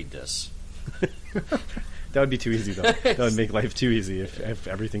 please read this. That would be too easy, though. That would make life too easy if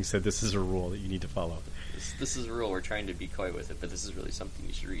everything said this is a rule that you need to follow. This is a rule. We're trying to be coy with it, but this is really something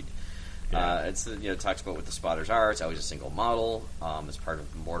you should read. Yeah. It talks about what the spotters are. It's always a single model. It's part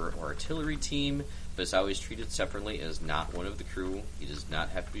of the mortar or artillery team, but it's always treated separately as not one of the crew. He does not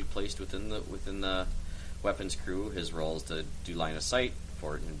have to be placed within the weapons crew. His role is to do line of sight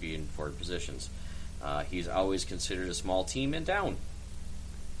forward and be in forward positions. He's always considered a small team and down.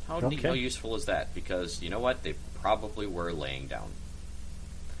 How useful is that? Because you know what? They probably were laying down.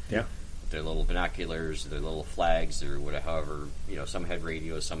 Yeah. Their little binoculars, their little flags, or whatever. Some had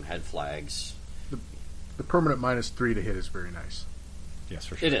radios, some had flags. The permanent -3 to hit is very nice. Yes,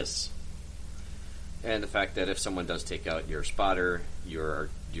 for sure. It is. And the fact that if someone does take out your spotter, your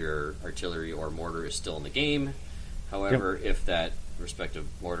artillery or mortar is still in the game. However, if that respective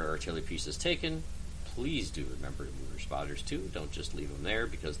mortar or artillery piece is taken, please do remember to move your spotters too. Don't just leave them there,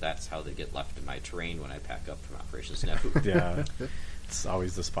 because that's how they get left in my terrain when I pack up from Operation Snafu. Yeah. It's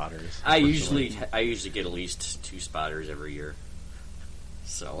always the spotters. I usually get at least 2 spotters every year.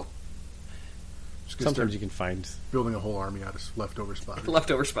 So sometimes you can find building a whole army out of leftover spotters.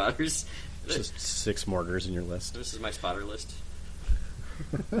 Leftover spotters. just 6 mortars in your list. This is my spotter list.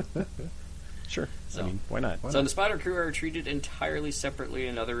 Sure. So- I mean, why not? So the spotter crew are treated entirely separately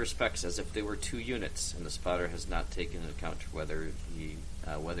in other respects, as if they were two units, and the spotter has not taken into account whether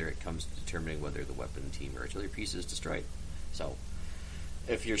it comes to determining whether the weapon, team, or artillery piece is destroyed. So,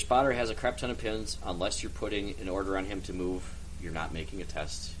 if your spotter has a crap ton of pins, unless you're putting an order on him to move, you're not making a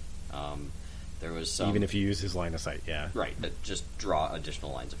test. There was some, Even if you use his line of sight, yeah. right, that just draw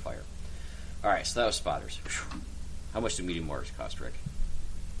additional lines of fire. All right, so that was spotters. Whew. How much do medium mortars cost, Rick?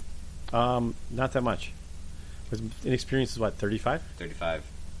 Not that much. Was inexperience is what, 35? 35,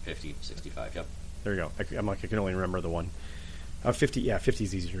 50, 65. Yep. There you go. I can only remember the one. 50. Yeah, 50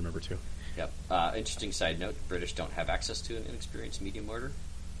 is easy to remember too. Yep. Interesting side note: British don't have access to an inexperienced medium mortar.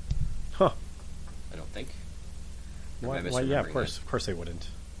 Huh? I don't think. Or am I Why? Yeah, of misremembering course. that? Of course they wouldn't.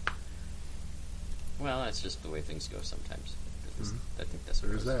 Well, that's just the way things go sometimes. I think that's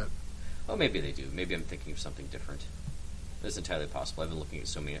what There's it is. that. Oh, maybe they do. Maybe I'm thinking of something different. It's entirely possible. I've been looking at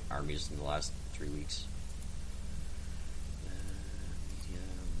so many armies in the last 3 weeks.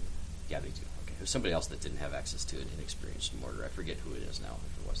 Yeah, they do. Okay. There's somebody else that didn't have access to an inexperienced mortar. I forget who it is now,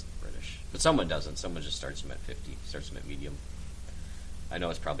 if it wasn't the British. But someone doesn't. Someone just starts them at 50, starts them at medium. I know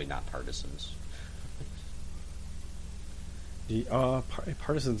it's probably not partisans. The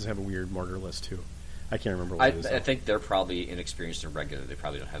partisans have a weird mortar list too. I can't remember what it is. I think they're probably inexperienced and regular. They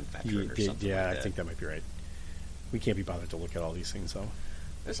probably don't have veteran or something yeah, like that. I think that might be right. We can't be bothered to look at all these things, though.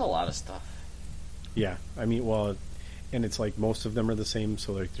 There's a lot of stuff. Yeah, I mean, well, and it's like most of them are the same.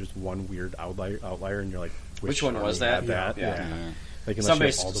 So like, there's one weird outlier, and you're like, Which one was army that? had that? Yeah. Yeah. Like, unless you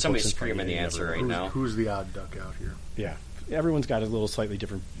have all the Somebody's books in front of screaming you, the you answer never- right now. Who's the odd duck out here? Yeah, everyone's got a little slightly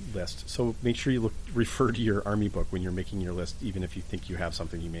different list. So make sure you refer to your army book when you're making your list, even if you think you have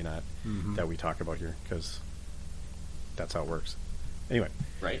something you may not that we talk about here, because that's how it works. Anyway,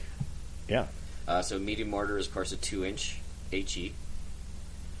 Right? yeah, So medium mortar is, of course, a 2-inch HE.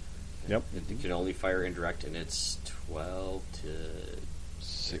 yep. It can only fire indirect, and it's 12 to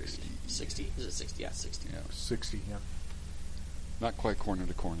 60. 60? Is it 60? Yeah, 60. Yeah. 60, yeah. Not quite corner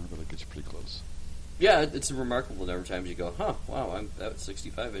to corner, but it gets you pretty close. Yeah, it's a remarkable number of times you go, huh, wow, I'm at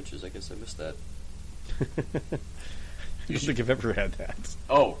 65 inches. I guess I missed that. I don't think I've ever had that.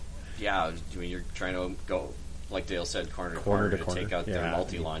 Oh, yeah, when you're trying to go, like Dale said, corner to corner to corner, take out their yeah.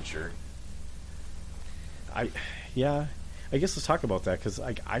 multi-launcher. I guess let's talk about that, because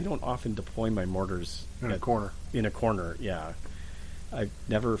I don't often deploy my mortars In a corner. In a corner, yeah. I've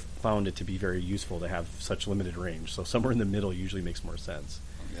never found it to be very useful to have such limited range. So somewhere in the middle usually makes more sense.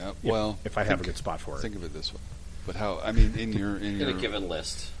 Yeah. If- Well, if I have a good spot for it. Think of it this way. But how? I mean, in your In a given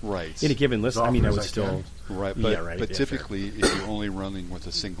list. right. In a given list, As I mean, I often would as I still... Right, Yeah, but, right, but yeah, typically, if you're only running with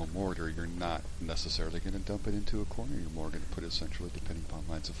a single mortar, you're not necessarily going to dump it into a corner. You're more going to put it centrally, depending upon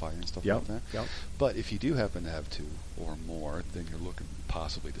lines of fire and stuff Yep, like that. yep. But if you do happen to have two or more, then you're looking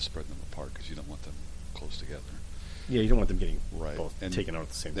possibly to spread them apart because you don't want them close together. Yeah, you don't want them getting Right. both taken out at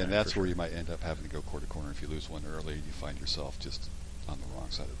the same time. Then that's for where sure. you might end up having to go corner to corner. If you lose one early, you find yourself just on the wrong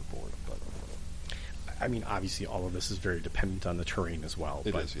side of the board. But I mean, obviously, all of this is very dependent on the terrain as well.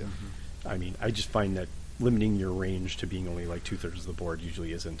 it but, is, yeah. I mean, I just find that limiting your range to being only like 2/3 of the board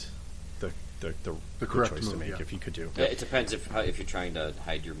usually isn't the correct choice to move, make yeah. if you could do. It depends if you're trying to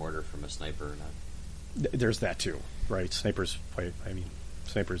hide your mortar from a sniper or not. There's that too, right? Snipers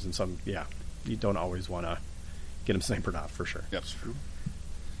in some, yeah, you don't always want to get them snipered off for sure. Yep. True.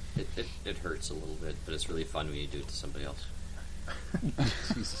 It hurts a little bit, but it's really fun when you do it to somebody else.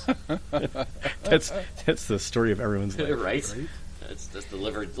 Jesus. That's the story of everyone's life. right? Right? That's the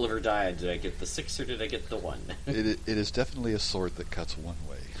liver died. Did I get the 6 or did I get the 1? It is definitely a sword that cuts one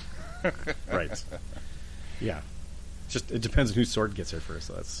way. Right. Yeah. Just it depends on whose sword gets there first.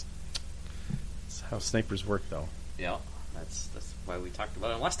 So that's how snipers work, though. Yeah, that's why we talked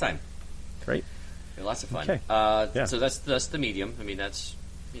about it last time. Right? We had lots of fun. Okay. Yeah. So that's the medium. I mean, that's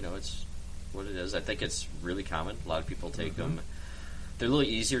it's what it is. I think it's really common. A lot of people take them. They're a little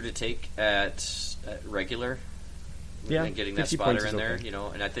easier to take at regular. Yeah, than getting that 50 spotter points is in there.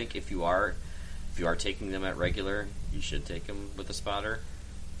 okay. And I think if you are taking them at regular, you should take them with a spotter.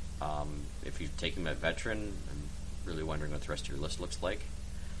 If you take them at veteran, I'm really wondering what the rest of your list looks like.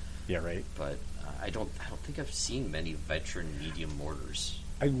 Yeah, right. But I don't think I've seen many veteran medium mortars.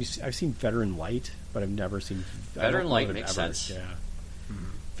 I've seen veteran light, but I've never seen I don't Veteran know light that I've makes ever- sense. Yeah.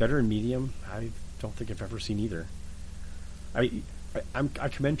 Veteran medium, I don't think I've ever seen either. I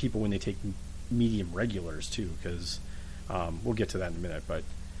commend people when they take medium regulars too, because we'll get to that in a minute. But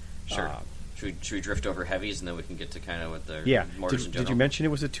Sure. Should we drift over heavies and then we can get to kind of what the yeah, mortars in did general? you mention it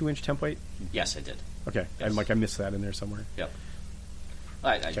was a 2-inch template? Yes, I did. Okay, Yes. I missed that in there somewhere. Yep.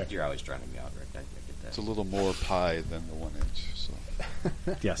 Okay. You're always drowning me out, Rick. I get that. It's a little more pie than the 1 inch. So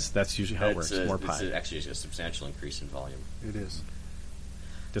Yes, that's usually how it works. More pie. It's actually a substantial increase in volume. It is.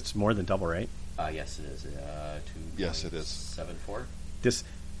 That's more than double, right? Yes, it is. Yes, it is. 7.4. This,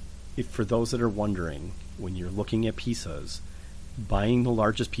 for those that are wondering, when you're looking at pizzas, buying the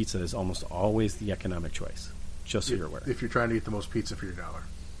largest pizza is almost always the economic choice. Just so you're aware. If you're trying to eat the most pizza for your dollar.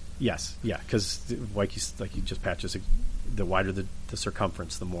 Yes, yeah, because like you just patched, the wider the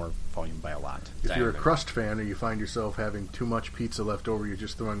circumference, the more volume by a lot. If you're a Diameter. crust fan and you find yourself having too much pizza left over, you're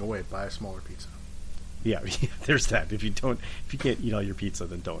just throwing away. Buy a smaller pizza. Yeah, there's that. If you can't eat all your pizza,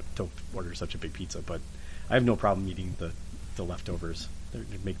 then don't order such a big pizza. But I have no problem eating the leftovers. They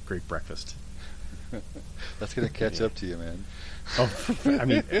make great breakfast. That's going to catch up to you, man. Oh, I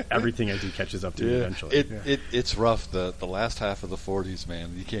mean, everything I do catches up to me eventually. It's rough. The last half of the 40s,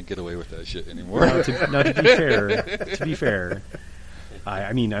 man. You can't get away with that shit anymore. Now, to be fair,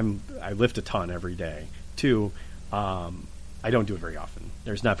 I mean, I lift a ton every day. Two, I don't do it very often.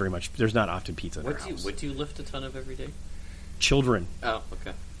 There's not often pizza in our house. What do you lift a ton of every day? Children. Oh,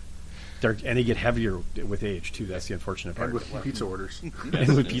 okay. And they get heavier with age too. That's the unfortunate part. And with pizza orders.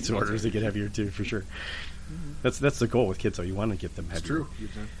 And with pizza orders, they get heavier too, for sure. That's the goal with kids, though. You want to get them heavier. It's true. You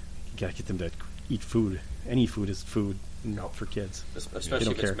got to get them to eat food. Any food is food for kids.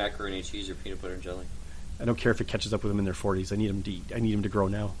 Especially if it's macaroni and cheese or peanut butter and jelly. I don't care if it catches up with them in their 40s. I need them to eat. I need them to grow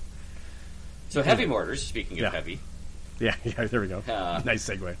now. So heavy mortars, speaking of heavy. Yeah, there we go. Nice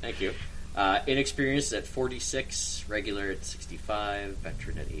segue. Thank you. Inexperienced at 46, regular at 65,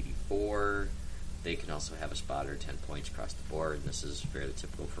 veteran at 84. They can also have a spotter, 10 points across the board. And this is fairly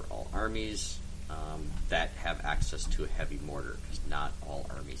typical for all armies that have access to a heavy mortar, because not all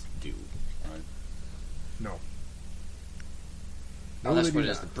armies do. Right. No. Oh, that's what it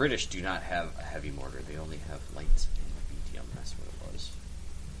is. The British do not have a heavy mortar. They only have light and medium. That's what it was.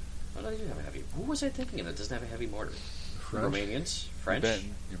 Oh, no, they do have a heavy. Who was I thinking of that doesn't have a heavy mortar? French? Romanians? French?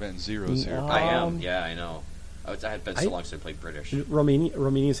 You're betting zeros here. I am. Yeah, I know. I had been so long since I played British.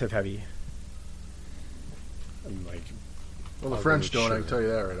 Romanians have heavy. I'm like, Well, the French don't. I can tell you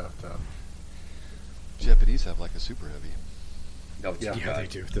that right off the top. Japanese have like a super heavy. No, yeah, they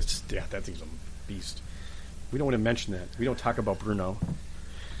do. That thing's a beast. We don't want to mention that. We don't talk about Bruno.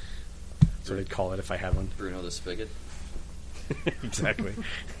 That's what I'd call it if I had one. Bruno the Spigot. Exactly.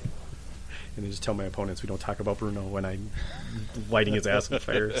 And they just tell my opponents we don't talk about Bruno when I'm lighting his ass on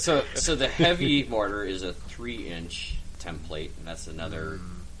fire. So the heavy mortar is a 3-inch template, and that's another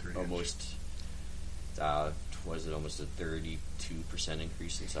almost almost a 32%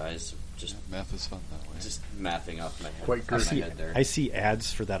 increase in size. Just math is fun that way. Just mathing off my head. Quite good. Head there. I see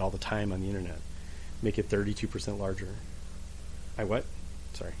ads for that all the time on the internet. Make it 32% larger. I what?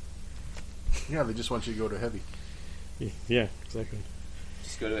 Sorry. Yeah, they just want you to go to heavy. Yeah, exactly.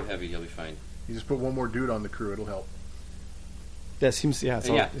 Just go to a heavy, you'll be fine. You just put one more dude on the crew, it'll help. That seems,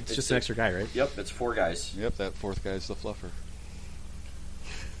 it's just an extra guy, right? Yep, it's 4 guys. Yep, that fourth guy's the fluffer.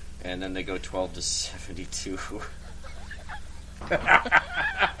 And then they go 12 to 72.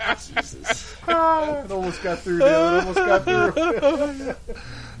 Jesus. It almost got through, Dale. It almost got through.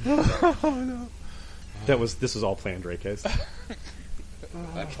 Oh, no. This was all planned, right, guys?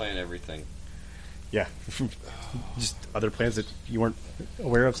 I plan everything. Yeah. Just other plans that you weren't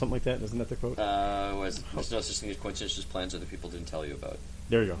aware of, something like that? Isn't that the quote? There's no such thing as coincidence, just plans other people didn't tell you about.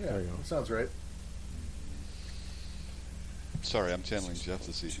 There you go. Yeah, There you go. sounds right. Sorry, I'm channeling Jeff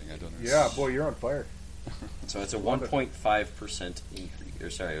this evening. I don't know. Yeah, boy, you're on fire. So it's a 1.5% increase. Or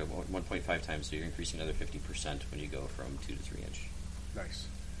sorry, 1.5 times. So you're increasing another 50% when you go from 2 to 3 inch. Nice.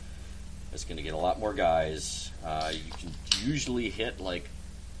 It's going to get a lot more guys. You can usually hit you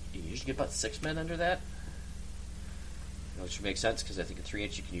usually get about 6 men under that. Which makes sense because I think at 3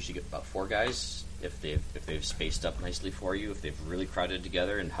 inch you can usually get about 4 guys if they've spaced up nicely for you. If they've really crowded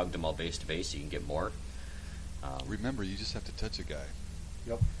together and hugged them all base to base, you can get more. Remember, you just have to touch a guy.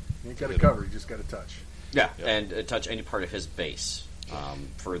 Yep. You ain't got to cover, you just got to touch. Yeah, Yep. and touch any part of his base.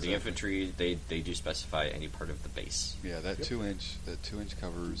 For the infantry, they do specify any part of the base. Yeah, that 2-inch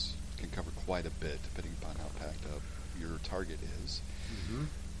covers can cover quite a bit depending upon how packed up your target is. Mm-hmm.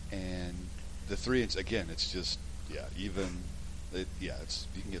 And the 3-inch again, it's just even. It's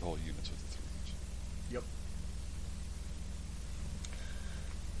you can get whole units with the 3-inch.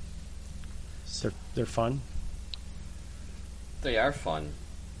 Yep. They're fun. They are fun.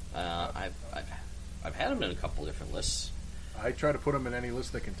 I've had them in a couple different lists. I try to put them in any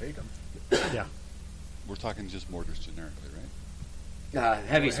list that can take them. Yeah. We're talking just mortars generically, right?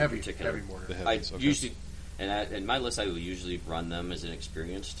 Heavies heavy, in particular. heavy mortar. The I heavies, okay. usually, in my list, I will usually run them as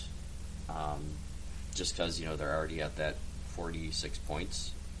inexperienced, just because they're already at that 46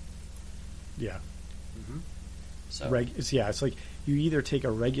 points. Yeah. Mm-hmm. So It's like you either take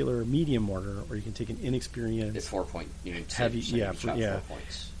a regular medium mortar or you can take an inexperienced It's 4 point. You can heavy. say you Yeah, can chop 4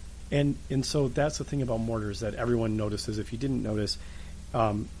 points. And so that's the thing about mortars that everyone notices. If you didn't notice,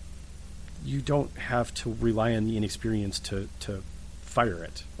 you don't have to rely on the inexperience to fire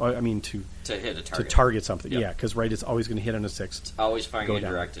it. I mean to hit a to target. target something. Yep. Yeah, because it's always going to hit on a 6. It's always firing Go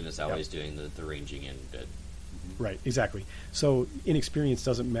indirect, down. and it's always doing the ranging in bit. Right, exactly. So inexperience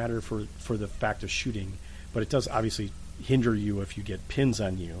doesn't matter for the fact of shooting, but it does obviously hinder you if you get pins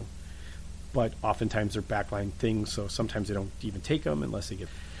on you. But oftentimes they're backline things, so sometimes they don't even take them unless they get.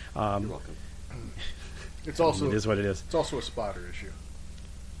 You're welcome. It's also It is what it is. It's also a spotter issue.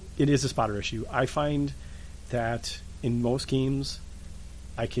 It is a spotter issue. I find that in most games,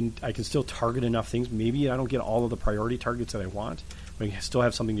 I can still target enough things. Maybe I don't get all of the priority targets that I want, but I still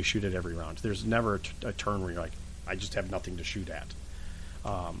have something to shoot at every round. There's never a turn where you're like, I just have nothing to shoot at.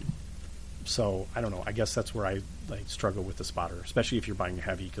 So I don't know. I guess that's where I struggle with the spotter, especially if you're buying a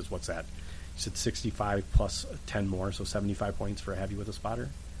heavy. Because what's that? You said 65 plus 10 more, so 75 points for a heavy with a spotter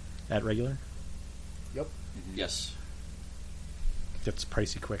at regular. Yep. Yes. That's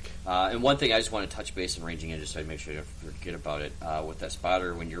pricey quick. And one thing I just want to touch base on ranging in, just so I make sure I don't forget about it. With that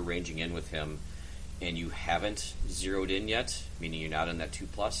spotter, when you're ranging in with him and you haven't zeroed in yet, meaning you're not in that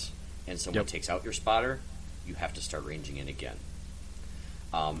 2+, and someone takes out your spotter, you have to start ranging in again.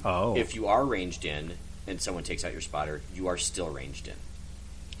 If you are ranged in and someone takes out your spotter, you are still ranged in.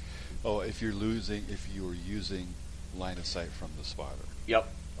 Oh, if you're using line of sight from the spotter. Yep.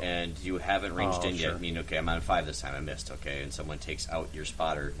 And you haven't ranged in sure. yet. I mean, okay, I'm on 5 this time. I missed, okay? And someone takes out your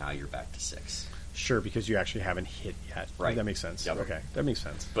spotter, now you're back to 6. Sure, because you actually haven't hit yet. Right. That makes sense. Yep. Okay, that makes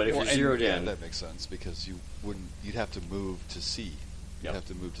sense. But if you're zeroed in... that makes sense, because you'd have to move to see. You'd have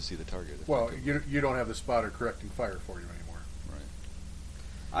to move to see the target. Well, you don't have the spotter correcting fire for you anymore.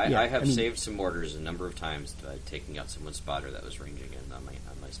 Right. I have saved some mortars a number of times by taking out someone's spotter that was ranging in on my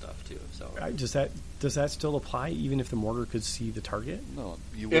stuff too. So Does that still apply even if the mortar could see the target? No,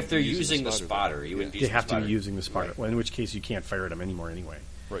 if they're using the spotter, you would be. They have to be using the spotter. Right. Well, in which case you can't fire at them anymore anyway.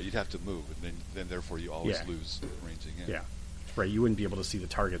 Right, you'd have to move, and then therefore you always lose ranging in. Yeah, right. You wouldn't be able to see the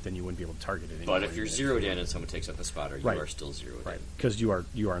target, then you wouldn't be able to target it anymore. But if you're zeroed in and someone takes out the spotter, you are still zeroed in. Because you are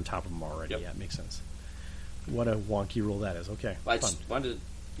on top of them already. Yep. Yeah, it makes sense. What a wonky rule that is. Okay, I fun. just wanted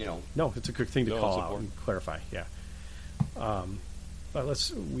to, No, it's a good thing to call it's out important. and clarify. Yeah.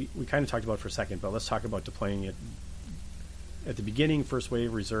 But we kind of talked about it for a second, but let's talk about deploying it at the beginning, first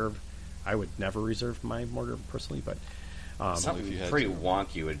wave, reserve. I would never reserve my mortar personally, but something if you had pretty to.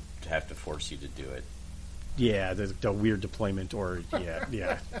 wonky would have to force you to do it. yeah, the weird deployment or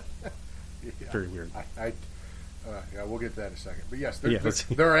Yeah. very weird. Yeah, we'll get to that in a second. But yes, let's-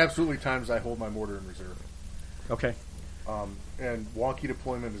 there are absolutely times I hold my mortar in reserve. Okay. And wonky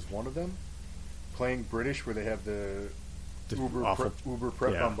deployment is one of them. Playing British, where they have the awful- Uber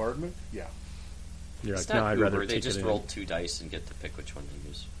prep yeah. bombardment. Yeah. You're It's like, no, not I'd Uber. rather They take just it in. rolled 2 dice and get to pick which one to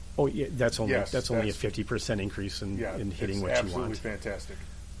use. Oh, yeah, that's only Yes, that's only a that's- 50% increase in hitting it's what you absolutely want. fantastic.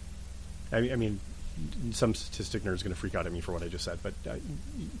 I mean, some statistic nerd is going to freak out at me for what I just said, but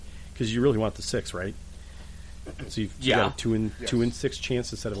because you really want the 6, right? So you've got a 2 in 6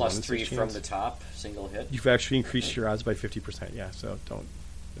 chance instead of Plus 1 in 3 6 from chance. the top, single hit. You've actually increased your odds by 50%. Yeah, so don't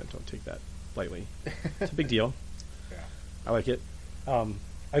take that lightly. It's a big deal. Yeah. I like it. I'm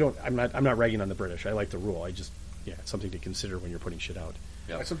not ragging on the British. I like the rule. It's something to consider when you're putting shit out.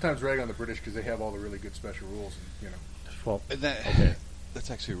 Yep. I sometimes rag on the British because they have all the really good special rules. And, Well, And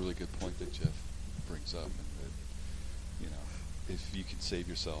that's actually a really good point that Jeff brings up. And that, if you can save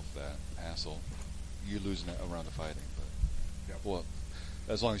yourself that hassle, you're losing it around the fighting. But Yep.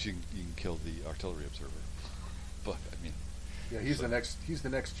 as long as you can kill the artillery observer. But I mean, yeah, he's the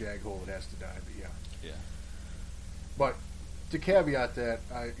next jag hole that has to die. But yeah. But to caveat that,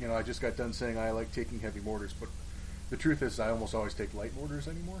 I just got done saying I like taking heavy mortars, but the truth is I almost always take light mortars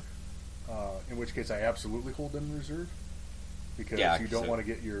anymore. In which case I absolutely hold them in reserve because you don't want to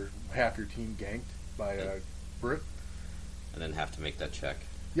get half your team ganked by a Brit. And then have to make that check.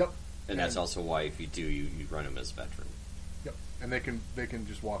 Yep. And that's also why if you do, you run him as veteran. Yep. And they can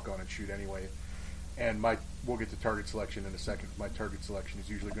just walk on and shoot anyway. And we'll get to target selection in a second. My target selection is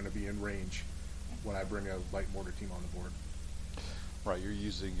usually going to be in range when I bring a light mortar team on the board. Right, you're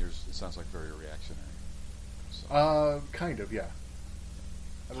using yours. It sounds like very reactionary. So. Kind of, yeah.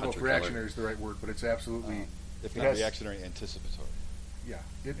 I don't know if Hunter reactionary is the right word, but it's absolutely. If it not has- reactionary, anticipatory. Yeah,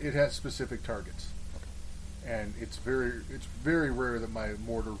 it has specific targets, and it's very rare that my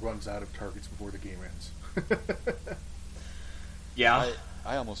mortar runs out of targets before the game ends. Yeah.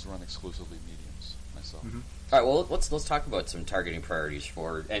 I almost run exclusively mediums myself. Mm-hmm. All right. Well, let's talk about some targeting priorities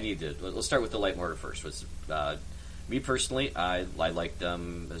for any of the. Let's start with the light mortar first. Me personally, I like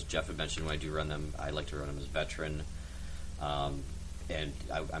them, as Jeff had mentioned, when I do run them, I like to run them as veteran. And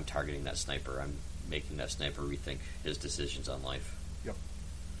I'm targeting that sniper. I'm making that sniper rethink his decisions on life. Yep.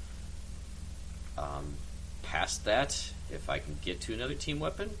 Past that, if I can get to another team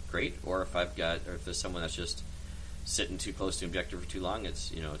weapon, great. Or if there's someone that's just sitting too close to objective for too long,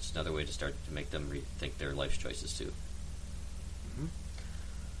 it's another way to start to make them rethink their life choices too. Mm-hmm.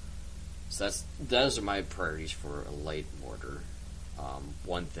 So those are my priorities for a light mortar.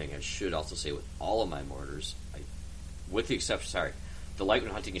 One thing I should also say with all of my mortars, with the exception, the light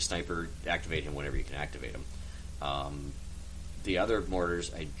when hunting a sniper, activate him whenever you can activate him. The other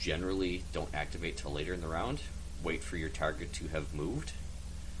mortars, I generally don't activate till later in the round. Wait for your target to have moved,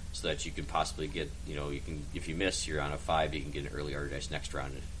 so that you can possibly get, if you miss, you're on a 5. You can get an early order dice next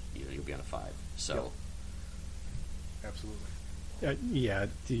round, and you'll be on a 5. So, yep. Absolutely. Yeah,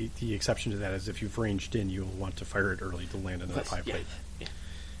 the exception to that is if you've ranged in, you'll want to fire it early to land another 5 plate. Yeah.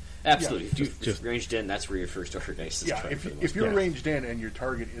 Absolutely. Yeah, if you've ranged in, that's where your first order dice is. Yeah, if you're ranged in and your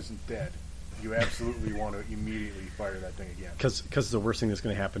target isn't dead, you absolutely want to immediately fire that thing again. Because the worst thing that's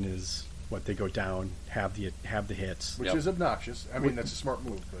going to happen is they go down, have the hits, which is obnoxious. I mean, that's a smart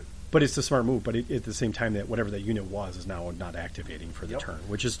move, but it's a smart move. But at the same time, that whatever that unit was is now not activating for the turn,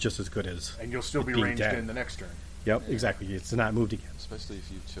 which is just as good as. And you'll still be ranged dead. in the next turn. Yep, exactly. It's not moved again. Especially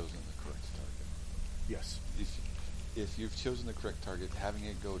if you've chosen the correct target. Yes. If you've chosen the correct target, having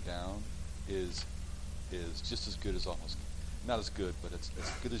it go down is just as good as almost, not as good, but it's as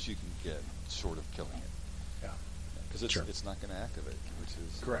good as you can get, short of killing it. Yeah. Because it's not going to activate, which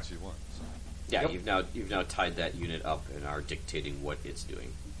is correct. what you want. So. Yeah, you've now tied that unit up and are dictating what it's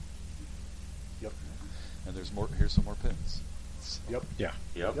doing. Yep. And here's some more pins. So. Yep. Yeah.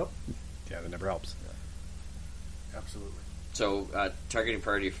 Yep. Yeah, that never helps. Yeah. Absolutely. So, targeting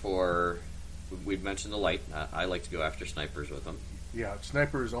priority for, we've mentioned the light. I like to go after snipers with them. Yeah,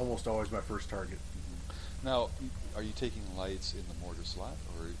 sniper is almost always my first target. Mm-hmm. Now, are you taking lights in the mortar slot,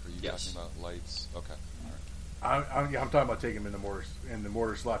 or are you talking about lights? Okay. All right. I'm talking about taking them in the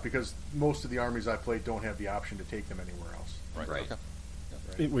mortar slot because most of the armies I played don't have the option to take them anywhere else. Right. Okay.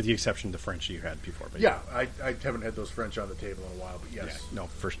 Right. With the exception of the French you had before. But yeah, I haven't had those French on the table in a while, but yes. Yeah, no,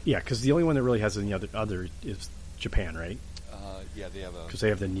 because the only one that really has any other is Japan, right? Yeah, they have because they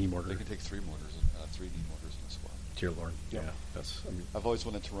have the knee mortar. They can take 3 mortars, 3 knee mortars in a squad. Dear Lord, yeah. That's. I've always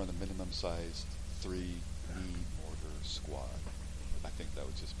wanted to run a minimum sized 3 knee mortar squad. I think that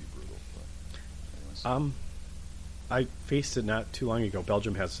would just be brutal. But anyways. I faced it not too long ago.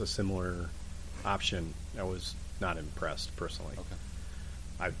 Belgium has a similar option. I was not impressed personally.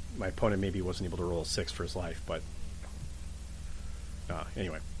 Okay. My opponent maybe wasn't able to roll a 6 for his life, but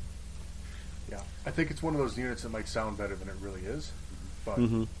anyway. Yeah, I think it's one of those units that might sound better than it really is, but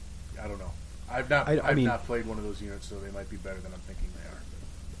I don't know. I've not played one of those units, so they might be better than I'm thinking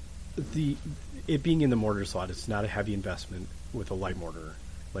they are. It being in the mortar slot, it's not a heavy investment with a light mortar.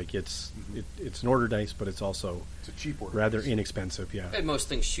 Like it's an order dice, but it's also a cheap order rather dice. Inexpensive. Yeah, And most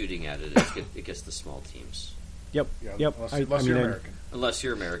things shooting at it, it gets the small teams. Yep. Yeah, Yep. Unless you're American. Unless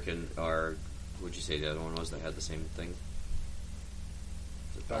you're American, or would you say the other one was that had the same thing?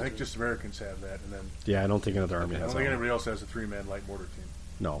 I think just Americans have that, and then yeah, I don't think another army I has don't that. think anybody else has a 3-man light mortar team.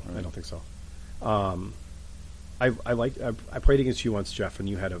 No, I don't think so. I played against you once, Jeff, and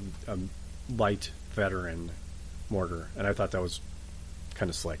you had a light veteran mortar, and I thought that was kind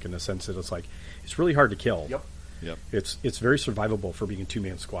of slick in the sense that it's really hard to kill. Yep. It's very survivable for being a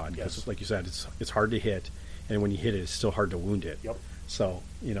 2-man squad because, Yes. like you said, it's hard to hit, and when you hit it, it's still hard to wound it. Yep. So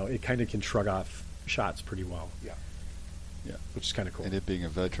it kind of can shrug off shots pretty well. Yeah. Yeah, which is kind of cool. And it being a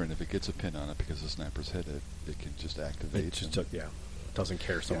veteran, if it gets a pin on it because the snipers hit it, it can just activate. It just doesn't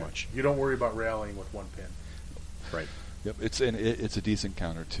care so much. You don't worry about rallying with 1 pin. Right. Yep. It's a decent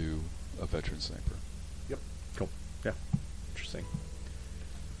counter to a veteran sniper. Yep. Cool. Yeah. Interesting.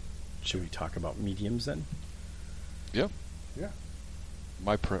 Should we talk about mediums then? Yep. Yeah.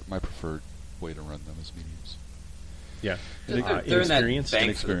 My preferred way to run them is mediums. Yeah. They're in that inexperienced.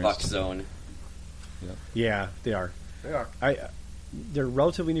 bang for the buck zone. Yep. Yeah, they are. They are. They're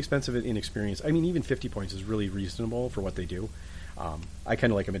relatively inexpensive at inexperienced. I mean, even 50 points is really reasonable for what they do. I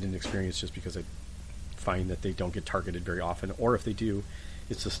kind of like them at inexperienced just because I find that they don't get targeted very often, or if they do,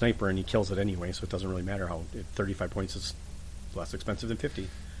 it's the sniper and he kills it anyway, so it doesn't really matter how 35 points is less expensive than 50.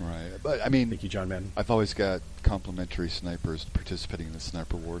 Right. But I mean, Thank you, John Madden. I've always got complimentary snipers participating in the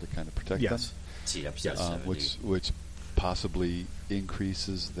sniper war to kind of protect them. See episode 70. Which possibly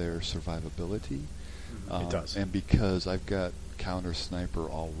increases their survivability. It does. And because I've got counter sniper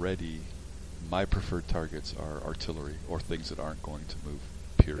already, my preferred targets are artillery or things that aren't going to move,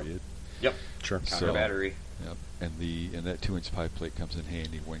 period. Yep. Sure. Counter So- battery. Yep. And that 2-inch pie plate comes in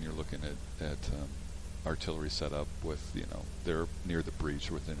handy when you're looking at artillery setup with, they're near the breech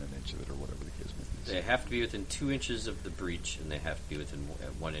or within an inch of it or whatever the case may be. They have to be within 2 inches of the breech, and they have to be within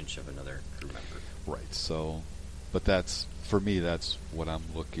 1 inch of another crew member. Right. So, but that's, for me, that's what I'm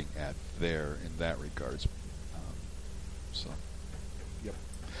looking at there in that regards. So. Yep.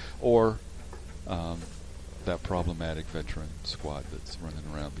 Or that problematic veteran squad that's running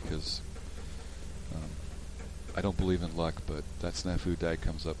around because I don't believe in luck, but that snafu die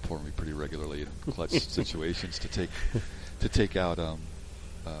comes up for me pretty regularly in clutch situations to take out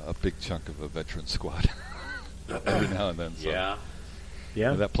a big chunk of a veteran squad every now and then. So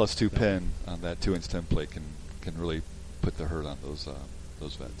Yeah. that +2 pin on that 2-inch template can really put the hurt on those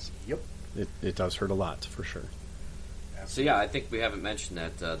vets. Yep. It does hurt a lot, for sure. So yeah, I think we haven't mentioned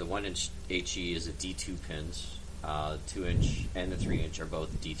that the 1 inch HE is a D2 pins. 2 inch and the 3 inch are both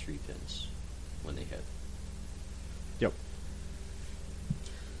D3 pins when they hit. Yep.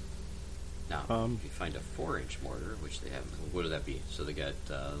 Now, if you find a 4 inch mortar, which they have, what would that be? So they got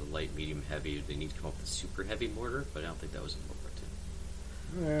light, medium, heavy. They need to come up with a super heavy mortar, but I don't think that was in World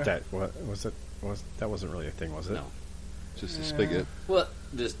War II. That wasn't really a thing, was it? No. Just a spigot. Well,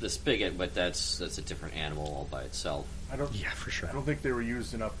 the spigot, but that's a different animal all by itself. Yeah, for sure. I don't think they were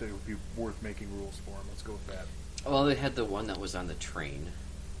used enough that it would be worth making rules for them. Let's go with that. Well, they had the one that was on the train.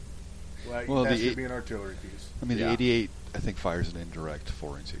 Well, that the should be an artillery piece. I mean, Yeah. the 88, I think, fires an indirect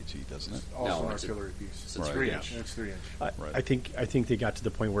 4-inch HE, doesn't it? It's also No, an it's a- artillery piece. it's It's Right. 3 yeah. inch. It's 3 inch. Right. I think they got to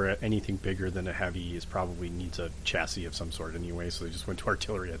the point where anything bigger than a heavy is probably needs a chassis of some sort anyway, so they just went to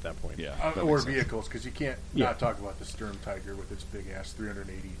artillery at that point. Yeah. Or that makes sense. vehicles, because you can't Yeah. not talk about the Sturm Tiger with its big ass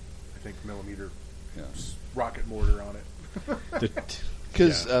 380, I think, millimeter Yeah. rocket mortar on it.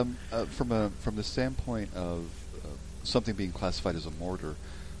 Because Yeah. from the standpoint of something being classified as a mortar,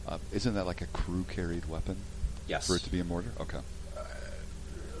 isn't that like a crew carried weapon Yes. for it to be a mortar? Okay.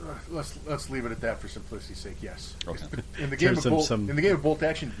 Let's leave it at that for simplicity's sake. Yes. Okay. In the game There's of some- in the game of bolt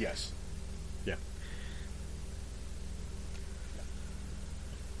action, yes. Yeah.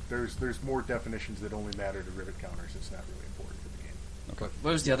 There's more definitions that only matter to rivet counters. It's not really important for the game.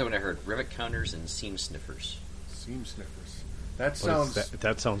 What was the other one I heard? Rivet counters and seam sniffers. Seam sniffers. That What is sounds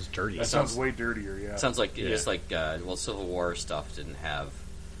that sounds dirty. that sounds way dirtier. Yeah. Sounds like Yeah. just like Civil War stuff didn't have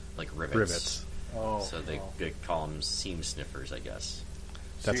like rivets. Rivets. Oh, So they call them seam sniffers, I guess.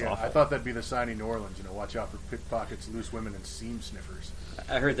 That's See, awful. I thought that'd be the sign in New Orleans. Watch out for pickpockets, loose women, and seam sniffers.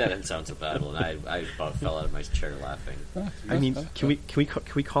 I heard that in Sounds of Battle, and I about fell out of my chair laughing. I mean, can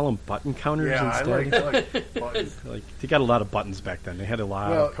we call them button counters Yeah, instead? I like buttons. Like they got a lot of buttons back then. They had a lot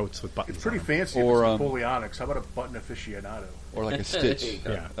Well, of coats with buttons. It's pretty on them. fancy. Or, Or Napoleonics. How about a button aficionado? Or like a stitch, There you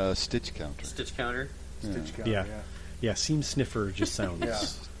go. Yeah. a stitch counter. Stitch counter. Stitch count. Yeah. Yeah. Yeah, seam sniffer just sounds Yeah.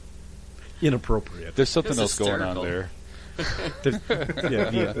 inappropriate. There's something It's else going on hysterical. there.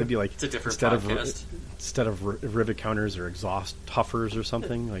 It'd be like It's a different instead podcast. of rivet counters or exhaust huffers or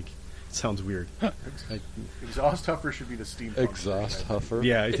something. Like it sounds weird. Like, Exhaust huffer should be the steam pump. Exhaust huffer.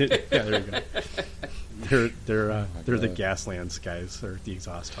 yeah, there you go. They're the God. Gaslands guys, or the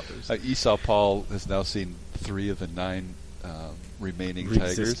exhaust huffers. Esau Paul has now seen 3 of the 9 remaining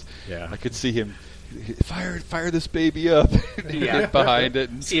Resist- tigers. yeah. I could see him fire this baby up. Yeah. Get behind it.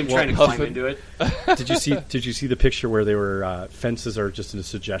 And See him walk trying to climb huffing. into it. Did you see the picture where they were fences are just a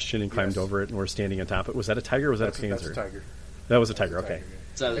suggestion and climbed Yes. over it and were standing on top of it? Was that a tiger or was that That's a that's panzer? a tiger. That was a tiger. That's a Okay. tiger, yeah.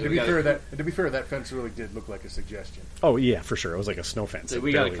 So And we got to be fair, that fence really did look like a suggestion. Oh yeah, for sure. It was like a snow fence. So It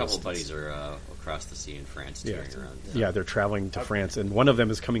we got a barely couple was- buddies are across the sea in France Yeah, touring around. yeah, they're traveling to France, and one of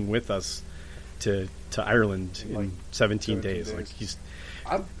them is coming with us to Ireland in Like 17 17 days. days. Like he's.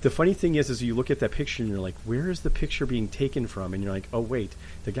 I'm, The funny thing is you look at that picture and you're like, where is the picture being taken from? And you're like, oh wait,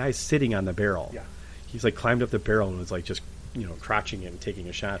 the guy's sitting on the barrel. Yeah. He's like climbed up the barrel and was like just crotching it and taking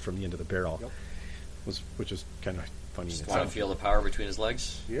a shot from the end of the barrel. Yep. Which is kind of funny. in Just want to itself. feel the power between his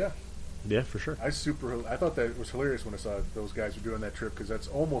legs. yeah. Yeah, for sure. I thought that it was hilarious when I saw those guys were doing that trip because that's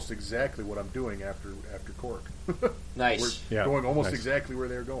almost exactly what I'm doing after Cork. Nice. We're Yeah, going almost nice. exactly where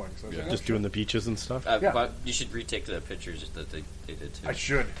they're going. So I was Yeah. like, Just oh, doing the beaches and stuff. Yeah. But you should retake the pictures that they did too. I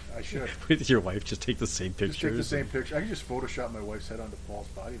should. With your wife, just take the same Just pictures. take the same picture. I can just Photoshop my wife's head onto Paul's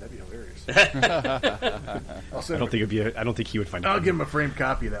body. That'd be hilarious. I'll send I don't him think I don't think he would find it. I'll funny. give him a framed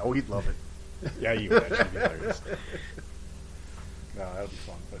copy of that. Oh, he'd love it. Yeah, you would actually be hilarious. No, that'd be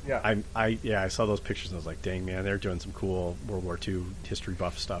fun. But yeah, I saw those pictures and I was like, dang man, they're doing some cool World War II history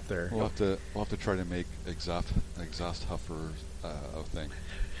buff stuff there. We'll have to try to make exhaust huffer a thing.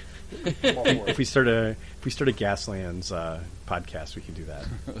 I'm all for If it. we start a Gaslands podcast, we can do that.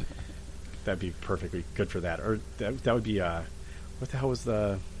 That'd be perfectly good for that. Or that would be what the hell was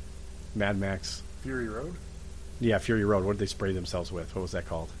the Mad Max. Fury Road. Yeah, Fury Road. What did they spray themselves with? What was that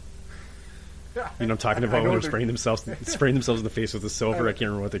called? You know what I'm talking I about? know When they're they're- spraying themselves in the face with the silver. I can't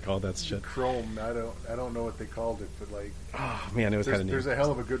remember what they called that shit. Chrome. I don't know what they called it, but like Oh man, it was kind of there's neat. a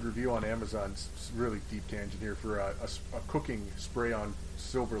hell of a good review on Amazon. It's really deep tangent here for a cooking spray on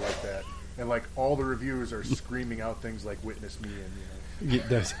silver like that, and like all the reviews are screaming out things like "Witness me" and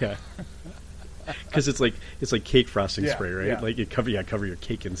Yeah. Because it's like cake frosting Yeah, spray, right? yeah. Like you cover your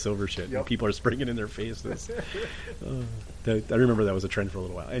cake in silver shit, and Yep. people are spraying it in their faces. I remember that was a trend for a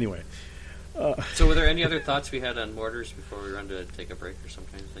little while. Anyway, So, were there any other thoughts we had on mortars before we run to take a break or some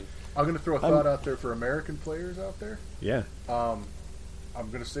kind of thing? I'm going to throw a thought out there for American players out there. yeah, I'm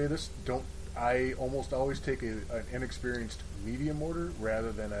going to say this: I almost always take an inexperienced medium mortar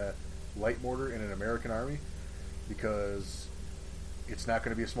rather than a light mortar in an American army, because it's not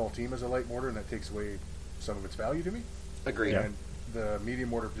going to be a small team as a light mortar, and that takes away some of its value to me. Agreed. Yeah. And the medium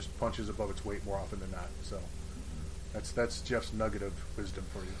mortar just punches above its weight more often than not. So that's Jeff's nugget of wisdom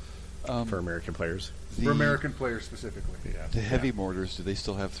for you. for American players. For American players specifically. Yeah, The heavy mortars, do they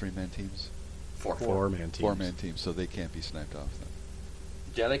still have 3-man teams? four-man teams. 4-man teams, so they can't be sniped off then.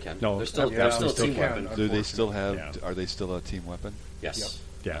 Yeah, they can. No, they're still, yeah, they're still a still team can. weapon. Do they still have? Yeah. Are they still a team weapon? Yes.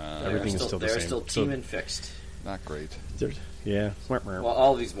 Yeah, They're everything is still the They're same. still So team and fixed. Not great. yeah. Well,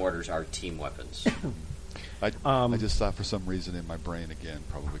 all of these mortars are team weapons. I just thought for some reason in my brain, again,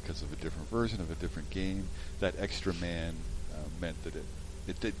 probably because of a different version of a different game, that extra man meant that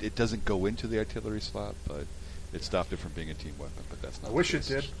it doesn't go into the artillery slot, but it stopped it from being a team weapon. But that's not. I the wish it case.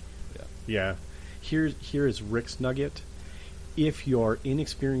 did. Yeah. Yeah. Here is Rick's nugget. If your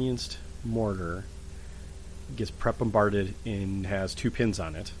inexperienced mortar gets prep bombarded and has 2 pins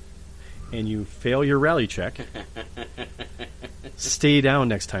on it, and you fail your rally check, stay down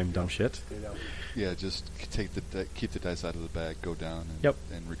next time, dumb shit. Yeah, just keep the dice out of the bag, go down, and, Yep.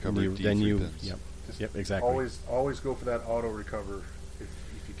 and recover And D3 then you, pins. yep, Just yep, exactly. Always go for that auto recover if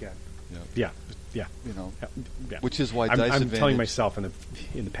you can. Yep. Yeah. You know, Yeah. which is why I'm dice telling advantage. myself in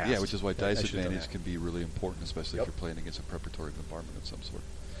the past. Yeah, which is why that I dice should've done advantage that. can be really important, especially Yep. if you're playing against a preparatory bombardment of some sort.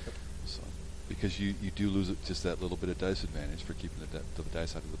 So, because you do lose just that little bit of dice advantage for keeping the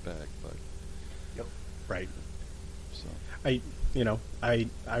dice out of the bag, but Yep. Right. so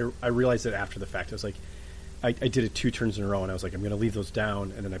I realized it after the fact. I was like, I did it 2 turns in a row, and I was like, I'm going to leave those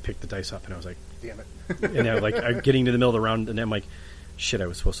down, and then I picked the dice up, and I was like, Damn it. and I like I'm getting to the middle of the round, and I'm like, shit, I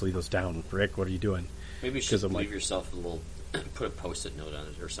was supposed to leave those down. Rick, what are you doing? Maybe you 'Cause should I'm leave like- yourself a little, put a post-it note on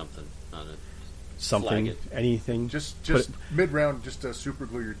it or something on it. Something, Flag it. anything. Just Put it- mid round, just super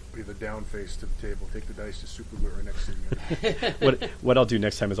glue the down face to the table. Take the dice, just super glue it right next to you. what I'll do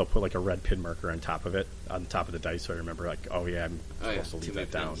next time is I'll put like a red pin marker on top of it, on top of the dice, so I remember like, oh yeah, I'm supposed to leave too many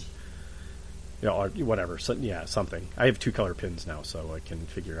that down. pins. Or whatever. So, yeah, something. I have 2 color pins now, so I can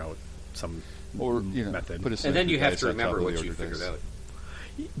figure out some or method. put a And then you have dice to on top remember of what the you order figured dice. out.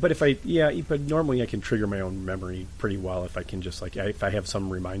 But normally I can trigger my own memory pretty well if I can just if I have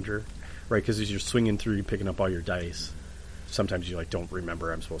some reminder, right? Because as you're swinging through, you're picking up all your dice. Sometimes you don't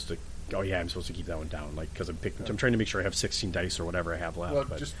remember. I'm supposed to keep that one down, because I'm trying to make sure I have 16 dice or whatever I have left. Well,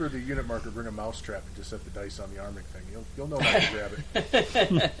 but just for the unit marker, bring a mouse trap and just set the dice on the arming thing. You'll know how to grab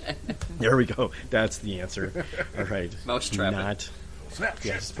it. there we go. That's the answer. All right, Mousetrap it. Not. Snap.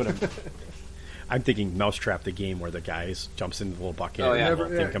 Yes, put a. I'm thinking Mousetrap, the game where the guys jumps into the little bucket Oh, and yeah. the Never,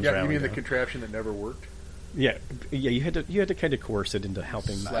 little thing comes you around. mean the contraption that never worked? Yeah. You had to kind of course it into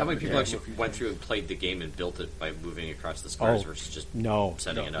helping. Slap How many the people game actually if you went can. through and played the game and built it by moving across the squares versus just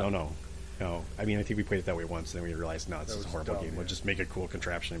setting it up? No. I mean, I think we played it that way once, and then we realized, no, this That is a was horrible dumb, game. We'll yeah. just make a cool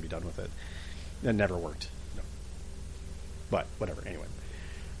contraption and be done with it. That never worked. No. But whatever. Anyway,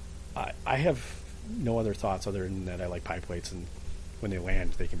 I have no other thoughts other than that I like pie plates, and when they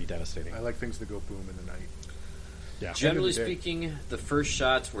land, they can be devastating. I like things that go boom in the night. Yeah. Generally End of the day. speaking, the first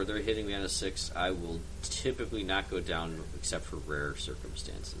shots where they're hitting me on a 6, I will typically not go down except for rare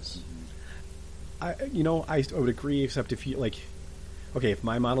circumstances. I would agree, except if you okay, if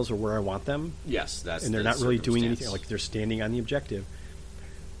my models are where I want them, Yes, that's and they're the not really doing circumstance. anything, like they're standing on the objective.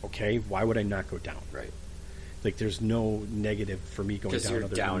 Okay, why would I not go down? Right. There's no negative for me going Because down. you're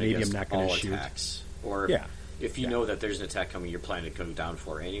Other down than maybe against I'm not going all to shoot. attacks. Or Yeah. if you Yeah. know that there's an attack coming, you're planning to go down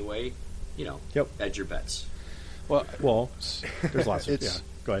for anyway, Yep. edge your bets. Well, there's lots of It's-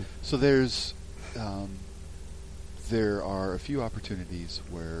 Go ahead. So there are a few opportunities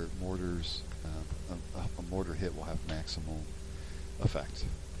where mortars, a mortar hit will have maximal effect.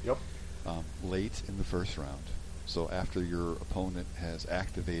 Yep. Late in the first round, so after your opponent has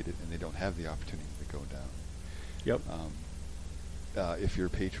activated and they don't have the opportunity to go down. Yep. If you're a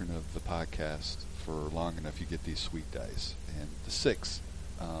patron of the podcast for long enough, you get these sweet dice, and the 6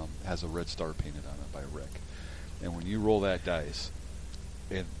 has a red star painted on it by Rick. And when you roll that dice,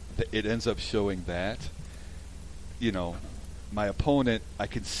 and it ends up showing that, my opponent, I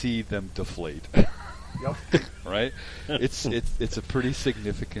can see them deflate. Yep. Right? It's a pretty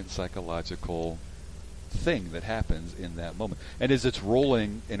significant psychological thing that happens in that moment. And as it's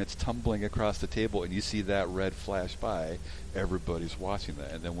rolling and it's tumbling across the table and you see that red flash by, everybody's watching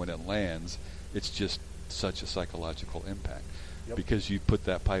that. And then when it lands, it's just such a psychological impact. Yep. Because you put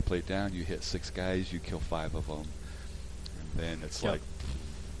that pie plate down, you hit 6 guys, you kill 5 of them. And then it's Yep. like,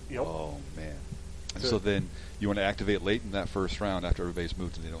 Yep. oh, man. And Good. so then you want to activate late in that first round after everybody's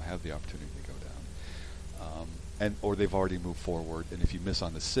moved and they don't have the opportunity to go down. Or they've already moved forward, and if you miss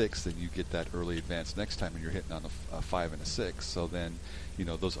on the 6, then you get that early advance next time, and you're hitting on a 5 and a 6. So then,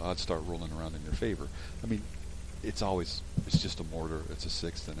 those odds start rolling around in your favor. I mean, it's just a mortar. It's a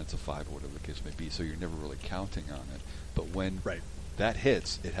 6, then it's a 5, or whatever the case may be. So you're never really counting on it. But when that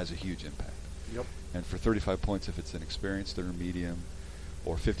hits, it has a huge impact. Yep. And for 35 points, if it's an experienced or medium,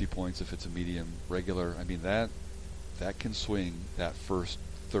 or 50 points if it's a medium regular, I mean that can swing that first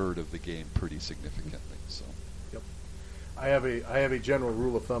third of the game pretty significantly. So. Yep. I have a general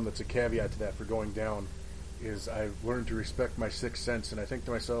rule of thumb that's a caveat to that for going down, is I've learned to respect my 6th sense, and I think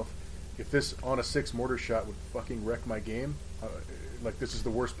to myself, if this on a 6 mortar shot would fucking wreck my game, like this is the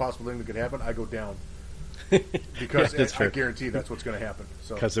worst possible thing that could happen, I go down. Because I guarantee that's what's going to happen.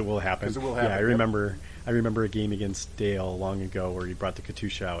 Because it will happen. Because it will happen. Yeah, I remember a game against Dale long ago where he brought the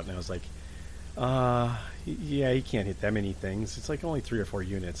Katusha out, and I was like, yeah, he can't hit that many things. It's like only 3 or 4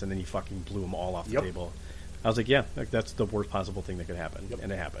 units, and then he fucking blew them all off the table. I was like, yeah, that's the worst possible thing that could happen,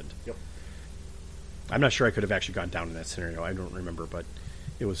 and it happened. Yep. I'm not sure I could have actually gone down in that scenario. I don't remember, but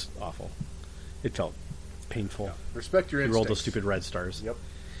it was awful. It felt painful. Yeah. Respect your You instincts. rolled those stupid red stars. Yep.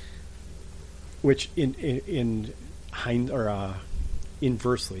 Which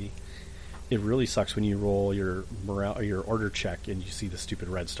inversely, it really sucks when you roll your order check and you see the stupid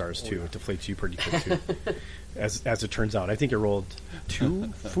red stars too. Yeah. It deflates you pretty quick too. as it turns out, I think it rolled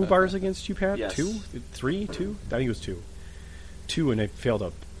 2 foo bars against you, Pat. Yes. 2, 3, 2. I think it was 2. 2, and it failed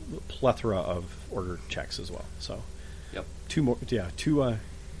a plethora of order checks as well. So, Yep. 2 more. Yeah, 2.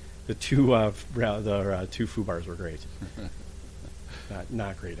 The 2 foo bars were great.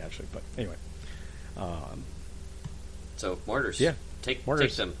 Not great actually, but anyway. So mortars. Yeah, Take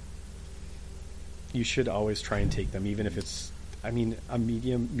mortars. them. You should always try and take them, even if it's. I mean, a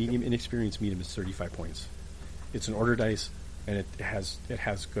medium inexperienced medium is 35 points. It's an order dice, and it has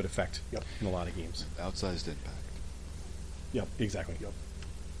good effect in a lot of games. Outsized impact. Yep, exactly. Yep.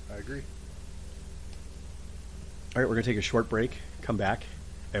 I agree. All right, we're gonna take a short break. Come back,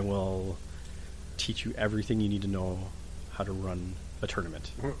 and we'll teach you everything you need to know how to run a tournament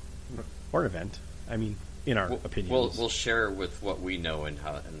or an event. I mean, in our opinions. We'll share with what we know and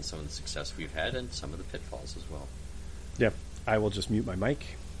some of the success we've had and some of the pitfalls as well. Yep. I will just mute my mic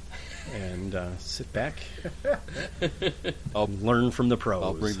and sit back. I'll learn from the pros.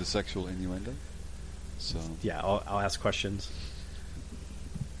 I'll bring the sexual innuendo. So Yeah, I'll ask questions.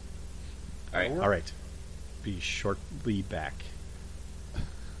 All right. All right. Be shortly back.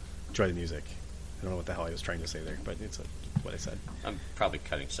 Enjoy the music. I don't know what the hell I was trying to say there, but it's what I said. I'm probably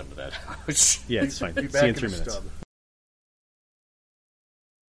cutting some of that out. Yeah, it's fine. Be See back you in in 3 a minutes. stub.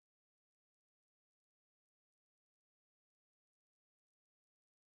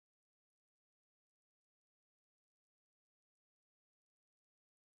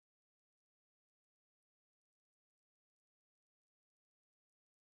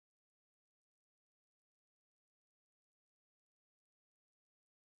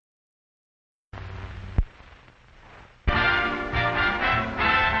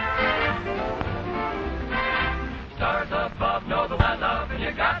 Stars above know the I love, and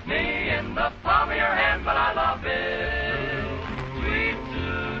you got me in the palm of your hand, but I love it. Sweet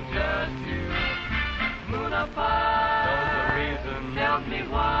Sue, just you. Moon of fire. Know the reason. Tell me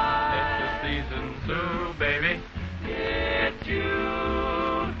why. It's the season, Sue, baby. It's you.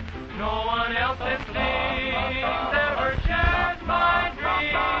 No one else it seems ever shares my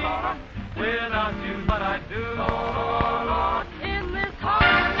dream. Without you, what I do. In this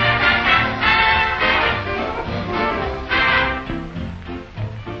heart.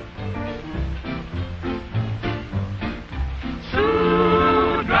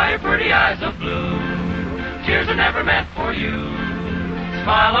 Sue, dry your pretty eyes of blue. Tears are never meant for you.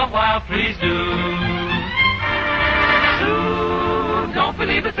 Smile a while, please do. Sue, don't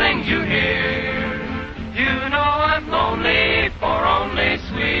believe the things you hear. You know I'm lonely for only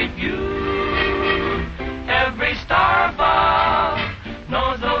sweet you. Every star above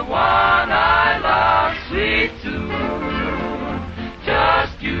knows the one I love, sweet Sue.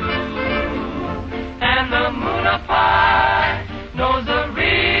 Just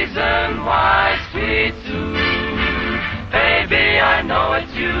Sweet Sue, baby, I know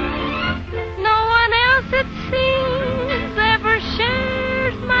it's you. No one else, it seems, ever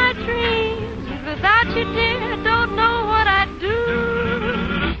shares my dreams. Without you, dear, don't know what I'd do.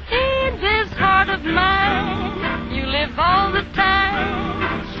 In this heart of mine, you live all the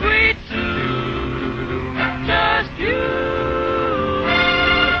time. Sweet Sue, just you.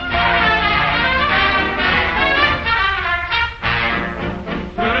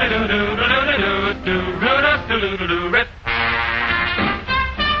 Rip.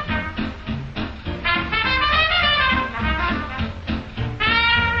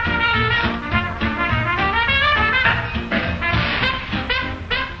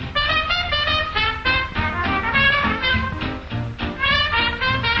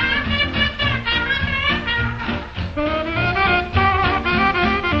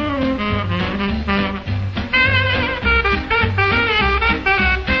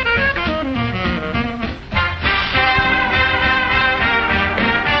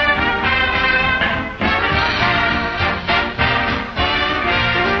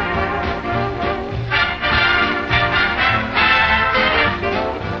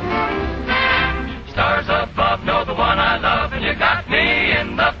 Stars above know the one I love, and you got me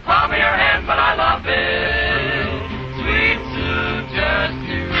in the palm of your hand, but I love it. Sweet Sue, just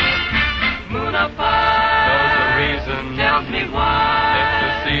you. Moon apart knows the reason, tells me why. It's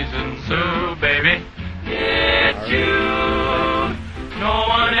the season, Sue, baby. It's you. No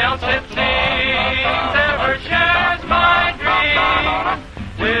one else, it seems, ever shares my dreams.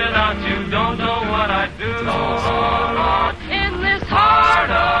 Without you, don't know what I'd do. In this heart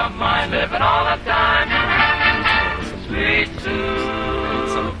of mine, living all the time. Sweet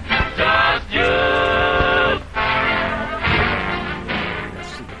Sue, just you.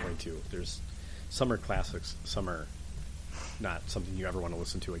 That's a good point too. There's some are classics, some are not something you ever want to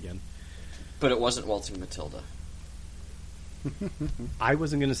listen to again. But it wasn't Waltzing Matilda. I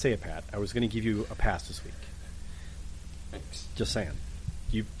wasn't going to say it, Pat. I was going to give you a pass this week. Thanks. Just saying.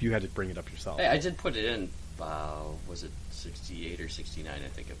 You had to bring it up yourself. Hey, I did put it in, was it 68 or 69? I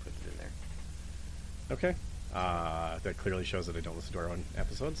think I put it in there. Okay. That clearly shows that I don't listen to our own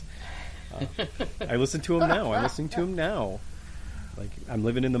episodes. I listen to them now. I'm listening to them now. Like, I'm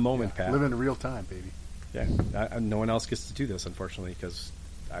living in the moment, Pat. Live in real time, baby. Yeah. No one else gets to do this, unfortunately, because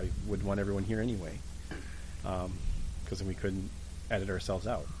I would want everyone here anyway. Because then we couldn't edit ourselves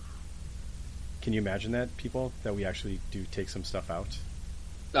out. Can you imagine that, people? That we actually do take some stuff out?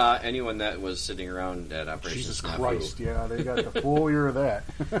 Anyone that was sitting around at Operation Jesus Snafu. Christ! Yeah, they got the full year of that.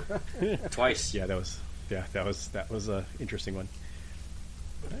 Twice. Yeah, that was a interesting one.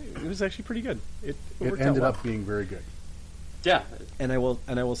 It was actually pretty good. It It worked ended out well. up being very good. Yeah. And I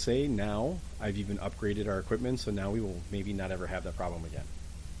will say now I've even upgraded our equipment, so now we will maybe not ever have that problem again.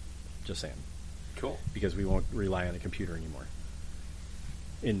 Just saying, Cool. because we won't rely on a computer anymore.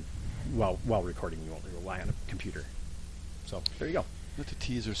 While recording, you won't rely on a computer. So there you go. Not to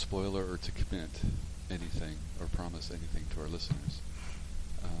tease or spoiler or to commit anything or promise anything to our listeners.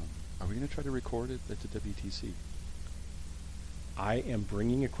 Are we going to try to record it at the WTC? I am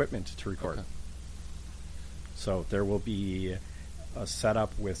bringing equipment to record. Okay. So there will be a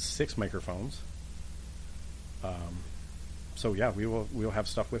setup with 6 microphones. So yeah, we will have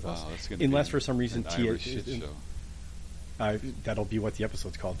stuff with us. Wow, that's gonna Unless be for some reason an Irish shit show. That'll be what the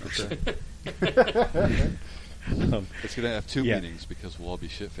episode's called for sure. It's going to have 2 Yeah. meanings because we'll all be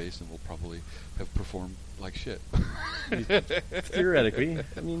shit-faced and we'll probably have performed like shit. Theoretically,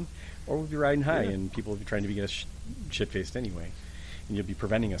 I mean, or we'll be riding high and people will be trying to get us shit-faced anyway, and you'll be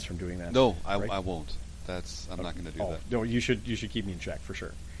preventing us from doing that. No, right? I won't. I'm not going to do that. No, you should keep me in check for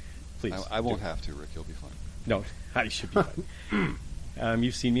sure. Please. I won't do. have to, Rick. You'll be fine. No, I should be fine.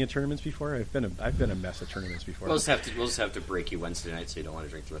 You've seen me at tournaments before. I've been a mess at tournaments before. We'll just have to break you Wednesday night so you don't want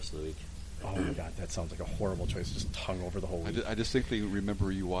to drink the rest of the week. Oh my god, that sounds like a horrible choice. Just hung over the whole week. I distinctly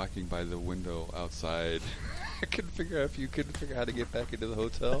remember you walking by the window outside. I couldn't figure out if you couldn't figure out how to get back into the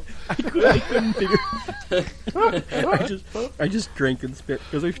hotel. I couldn't figure. I just drank and spit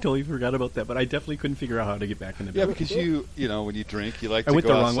because I totally forgot about that. But I definitely couldn't figure out how to get back in the Yeah, building. because you know, when you drink, you like I to went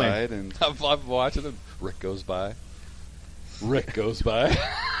go the wrong way. outside, and I'm watching him. Rick goes by. Oh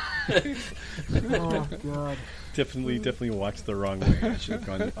God! Definitely walked the wrong way. I should have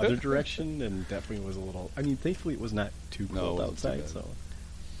gone the other direction, and definitely was a little. I mean, thankfully it was not too No, cold it wasn't too outside. bad. So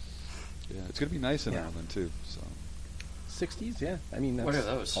Yeah, it's going to be nice in Yeah. Ireland too. So 60s, yeah. I mean, that's What are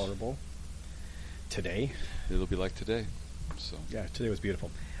those? tolerable. Today, it'll be like today. So yeah, today was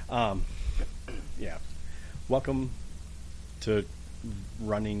beautiful. Yeah, welcome to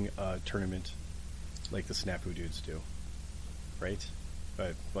running a tournament like the Snafu dudes do, right?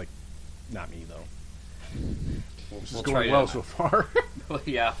 But like, not me though. This We'll is try going to- well so far. Well,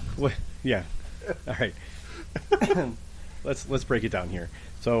 yeah. What? Yeah. All right. Let's break it down here.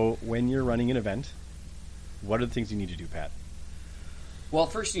 So, when you're running an event, what are the things you need to do, Pat? Well,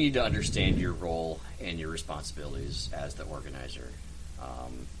 first you need to understand your role and your responsibilities as the organizer.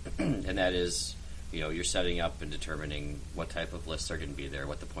 And that is, you're setting up and determining what type of lists are going to be there,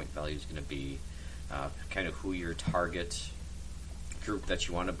 what the point value is going to be, kind of who your target group that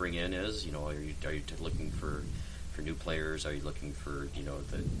you want to bring in is. Are you looking for new players? Are you looking for,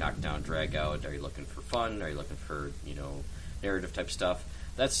 the knockdown, drag out? Are you looking for fun? Are you looking for, narrative type stuff?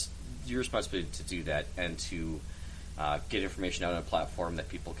 That's your responsibility to do that and to get information out on a platform that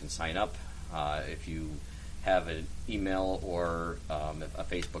people can sign up. If you have an email or a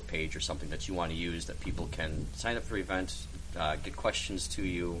Facebook page or something that you want to use that people can sign up for events, get questions to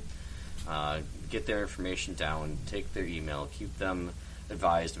you, get their information down, take their email, keep them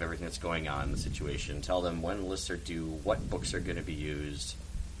advised of everything that's going on in the situation, tell them when lists are due, what books are going to be used.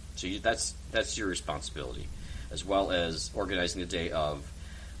 So that's your responsibility, as well as organizing the day of,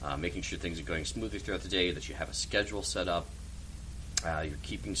 making sure things are going smoothly throughout the day, that you have a schedule set up, you're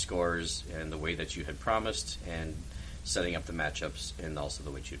keeping scores in the way that you had promised, and setting up the matchups in also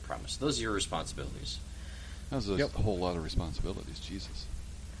the way you had promised. Those are your responsibilities. That's a whole lot of responsibilities. Jesus.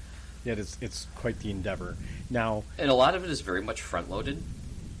 Yeah, it's quite the endeavor. Now, And a lot of it is very much front-loaded.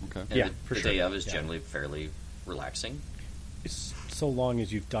 Okay. And Yeah, the, for the sure. day of is Yeah. generally fairly relaxing. it's so long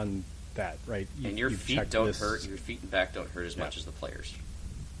as you've done that, right? And your you've feet checked don't lists. hurt. Your feet and back don't hurt as much as the players.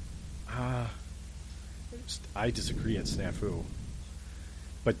 I disagree at Snafu,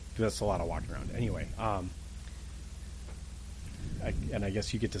 but that's a lot of walking around. Anyway, I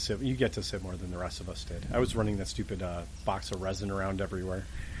guess you get to sit more than the rest of us did. I was running that stupid box of resin around everywhere.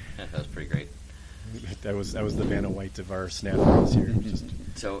 That was pretty great. That was the Vanna White of our Snafu this year, just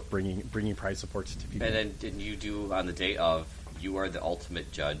So, bringing prize supports to people. and then did you do on the day of? You are the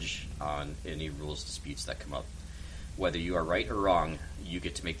ultimate judge on any rules disputes that come up. Whether you are right or wrong, you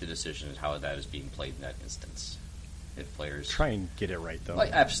get to make the decision on how that is being played in that instance. If players Try and get it right, though. Well,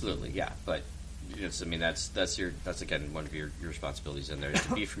 absolutely, yeah. But I mean, that's again one of your responsibilities in there is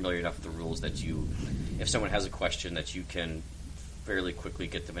to be familiar enough with the rules that you, if someone has a question, that you can fairly quickly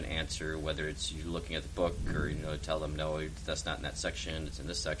get them an answer. Whether it's you looking at the book or tell them no, that's not in that section, it's in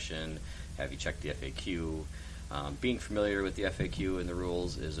this section. Have you checked the FAQ? Being familiar with the FAQ and the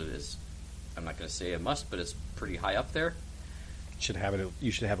rules is I'm not going to say a must, but it's pretty high up there. You should have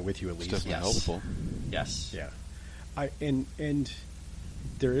it with you at It's least. definitely Yes. helpful. Yes. Yeah, and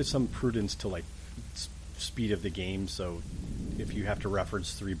there is some prudence to speed of the game. So if you have to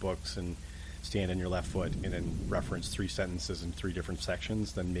reference 3 books and stand on your left foot and then reference 3 sentences in 3 different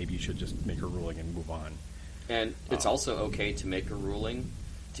sections, then maybe you should just make a ruling and move on. And it's also okay to make a ruling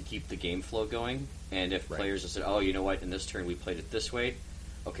to keep the game flow going. And if Right. players have said, oh, you know what, in this turn we played it this way,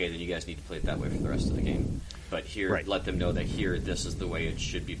 okay, then you guys need to play it that way for the rest of the game. But here, Right. let them know that here, this is the way it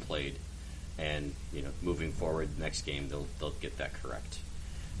should be played. And, moving forward, next game, they'll get that correct.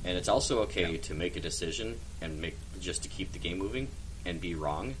 And it's also okay to make a decision and just to keep the game moving and be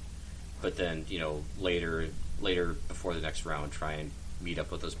wrong. But then, later before the next round, try and meet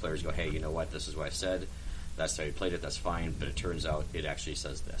up with those players and go, hey, you know what, this is what I said. That's how you played it, that's fine. But it turns out it actually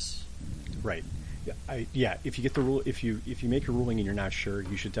says this. Right. If you get the rule, if you make a ruling and you're not sure,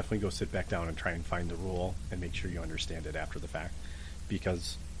 you should definitely go sit back down and try and find the rule and make sure you understand it after the fact,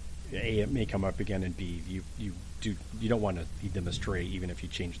 because A, it may come up again, and B, you don't want to lead them astray even if you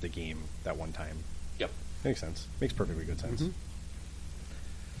change the game that one time. Yep. Makes sense. Makes perfectly good sense.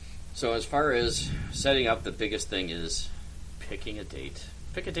 So as far as setting up, the biggest thing is picking a date.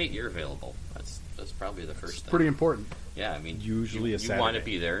 Pick a date you're available. That's probably the first thing. Pretty important. Yeah, I mean, Usually a you want to Saturday.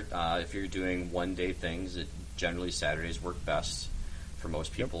 be there. If you're doing one-day things, generally Saturdays work best for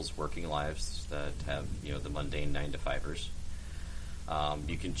most people's working lives that have the mundane 9-to-5ers.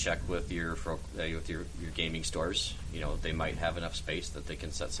 You can check with your gaming stores. They might have enough space that they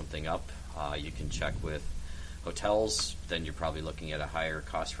can set something up. You can check with hotels. Then you're probably looking at a higher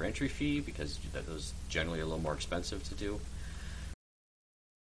cost for entry fee because those generally are a little more expensive to do.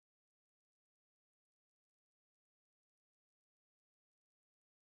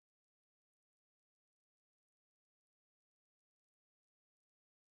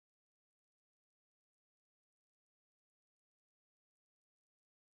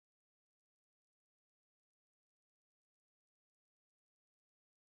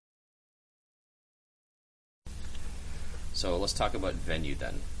 So let's talk about venue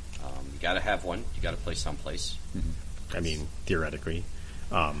then. You got to have one. You got to play someplace. I mean, theoretically,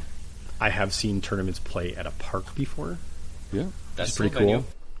 I have seen tournaments play at a park before. Yeah. That's It's pretty still venue. cool.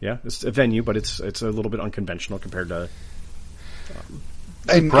 Yeah, it's a venue, but it's a little bit unconventional compared to.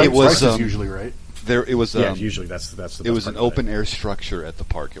 And Price, it was price is usually right. there. It was Usually that's the. it best was part an about open it. air structure at the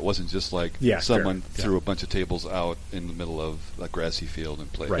park. It wasn't just like someone threw a bunch of tables out in the middle of a grassy field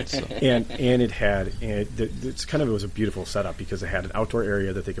and played. Right, So. and it was a beautiful setup because it had an outdoor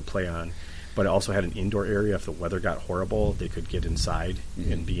area that they could play on, but it also had an indoor area. If the weather got horrible, they could get inside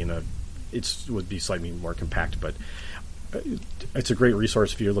and be in a. It would be slightly more compact, but it's a great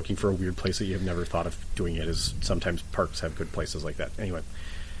resource if you're looking for a weird place that you have never thought of doing it. Is sometimes parks have good places like that. Anyway,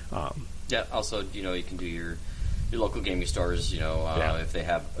 Yeah. Also, you can do your local gaming stores. If they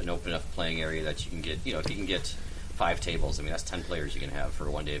have an open enough playing area that you can get, if you can get 5 tables, I mean that's 10 players you can have for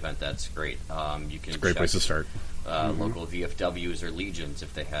a one-day event. That's great. You can. it's a great place to start. Local VFWs or Legions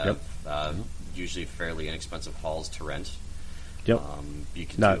if they have usually fairly inexpensive halls to rent. Yep. You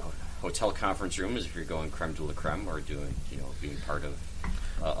can do hotel conference rooms if you're going creme de la creme or doing, being part of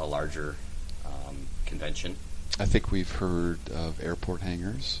a larger convention. I think we've heard of airport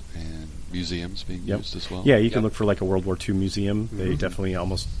hangars and museums being used as well. Yeah, you can look for like a World War II museum. They definitely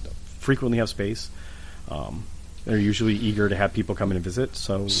almost frequently have space. They're usually eager to have people come in and visit,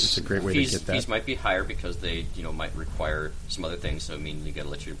 so it's a great way to get that. Fees might be higher because they, might require some other things. So, you got to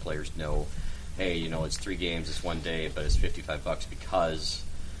let your players know, hey, it's 3 games, it's one day, but it's $55 because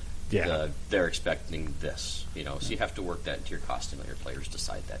they're expecting this. So you have to work that into your cost and let your players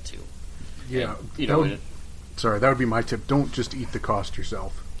decide that too. Yeah, And, that would be my tip. Don't just eat the cost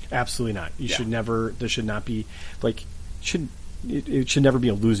yourself. Absolutely not. You should never. There should not be it should never be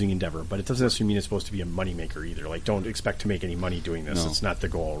a losing endeavor. But it doesn't necessarily mean it's supposed to be a moneymaker either. Like, don't expect to make any money doing this. No. It's not the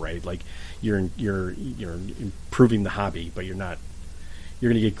goal, right? Like, you're improving the hobby, but you're not.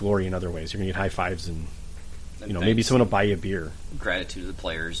 You're going to get glory in other ways. You're going to get high fives and maybe someone will buy you a beer. Gratitude to the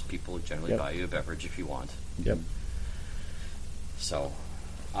players. People generally buy you a beverage if you want. Yep. So,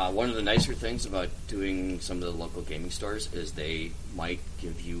 one of the nicer things about doing some of the local gaming stores is they might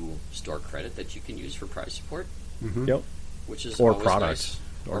give you store credit that you can use for prize support. Yep. Which is Or always product. nice.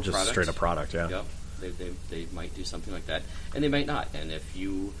 Or just straight up product, yeah. Yep. They might do something like that. And they might not. And if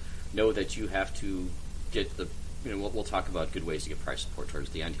you know that you have to get the... we'll talk about good ways to get price support towards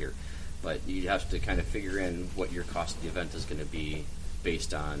the end here. But you have to kind of figure in what your cost of the event is going to be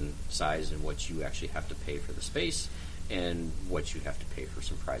based on size and what you actually have to pay for the space and what you have to pay for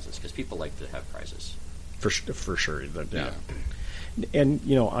some prizes. Because people like to have prizes. For sure. And,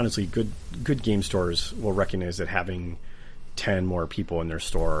 honestly, good game stores will recognize that having 10 more people in their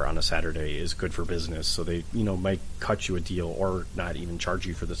store on a Saturday is good for business. So they, might cut you a deal or not even charge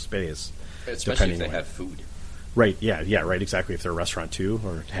you for the space. Especially if they have food. Right, right, exactly. If they're a restaurant too,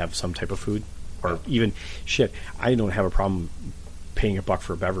 or have some type of food. Or even, I don't have a problem paying $1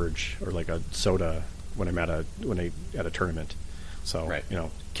 for a beverage or like a soda when I'm at a tournament. So,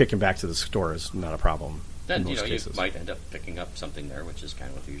 kicking back to the store is not a problem. Then, in most you cases. might end up picking up something there, which is kind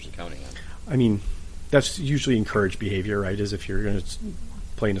of what they're usually counting on. I mean, that's usually encouraged behavior, right? Is if you're going to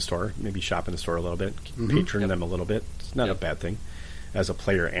play in a store, maybe shop in the store a little bit, patron them a little bit. It's not a bad thing. As a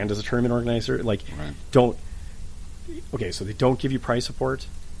player and as a tournament organizer, don't... Okay, so they don't give you price support.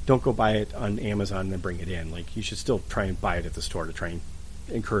 Don't go buy it on Amazon and then bring it in. Like, you should still try and buy it at the store to try and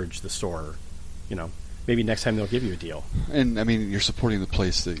encourage the store. Maybe next time they'll give you a deal. And, I mean, you're supporting the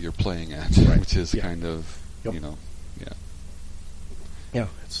place that you're playing at, which is kind of, Yeah,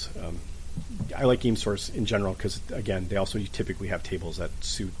 it's... I like game stores in general because, again, they also typically have tables that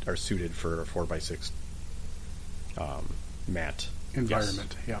are suited for a 4x6 mat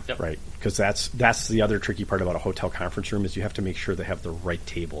Environment, Yep. right? Because that's the other tricky part about a hotel conference room is you have to make sure they have the right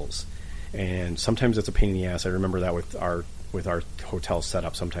tables, and sometimes it's a pain in the ass. I remember that with our hotel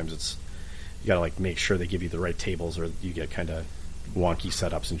setup. Sometimes it's you got to make sure they give you the right tables, or you get kind of wonky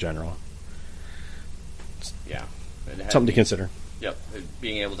setups in general. Yeah, Something to consider. Yep,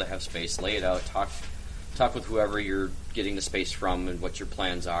 being able to have space, lay it out, talk with whoever you're getting the space from, and what your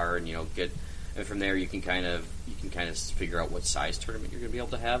plans are, and and from there you can kind of figure out what size tournament you're going to be able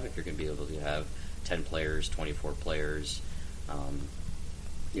to have. If you're going to be able to have 10 players, 24 players,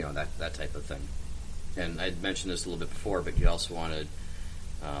 that type of thing. And I'd mentioned this a little bit before, but you also want to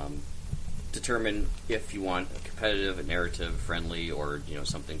determine if you want a competitive, a narrative, friendly, or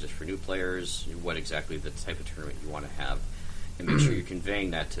something just for new players. What exactly the type of tournament you want to have. And make sure you're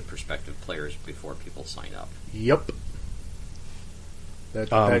conveying that to prospective players before people sign up. Yep.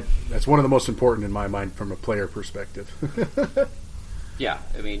 That's one of the most important in my mind from a player perspective. Yeah,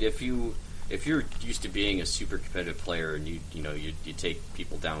 I mean, if you're used to being a super competitive player and you take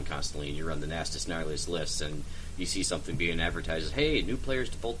people down constantly and you run the nastiest, gnarliest lists and you see something being advertised as, hey, new players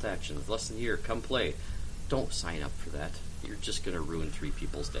to Bolt Action, less than a year, come play. Don't sign up for that. you're just going to ruin 3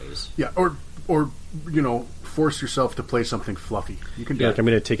 people's days. Yeah, or force yourself to play something fluffy. You can do Like it. I'm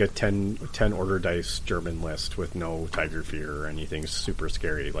going to take a 10 order dice German list with no Tiger Fear or anything super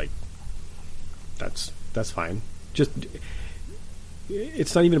scary. Like that's fine. Just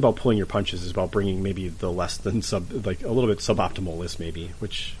it's not even about pulling your punches. It's about bringing maybe the less than a little bit suboptimal list, maybe,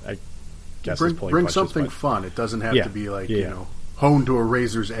 which I guess is pulling Bring punches, something but- fun. It doesn't have Yeah. to be like Yeah. honed to a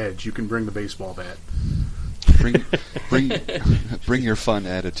razor's edge. You can bring the baseball bat. Bring your fun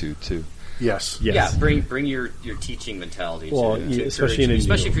attitude too. Yes. Yes. Yeah, bring your teaching mentality. Well, to yeah, encourage-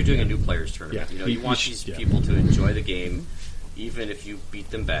 especially if you're doing a new players tournament. Yeah. You You want should- these yeah. people to enjoy the game, even if you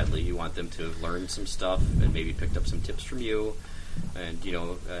beat them badly. You want them to have learned some stuff and maybe picked up some tips from you. And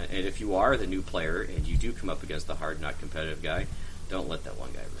and if you are the new player and you do come up against the hard, not competitive guy, don't let that one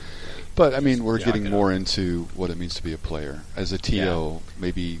guy ruin the day. But I mean, we're Yeah, getting I more know. into what it means to be a player as a TO.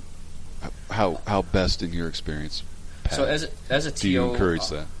 Maybe how best in your experience, Pat, So as a TO, do you encourage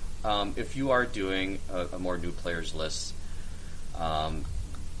that? If you are doing a more new players list, and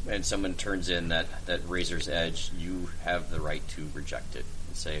someone turns in that Razor's Edge, you have the right to reject it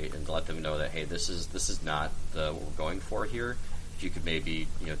and say and let them know that, hey, this is not what we're going for here. If you could maybe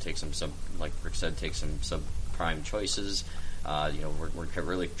take some like Rick said, take some prime choices. We're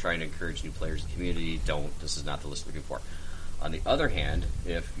really trying to encourage new players in the community. This is not the list we're looking for. On the other hand,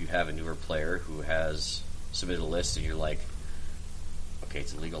 if you have a newer player who has submitted a list and you're like, okay,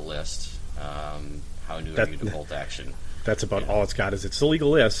 it's a legal list. How new are you to Bolt Action? That's about Yeah. all it's got. Is it's a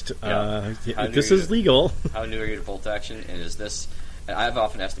legal list. Yeah. How new This are is you? legal. How new are you to Bolt Action? And is this? And I've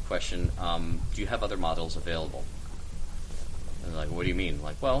often asked the question: do you have other models available? And they're like, what do you mean?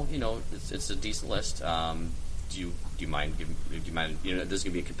 Like, well, it's a decent list. Do you mind? Do you mind? This is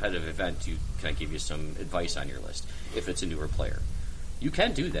going to be a competitive event. Can I give you some advice on your list if it's a newer player? You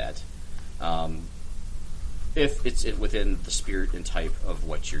can do that. If it's within the spirit and type of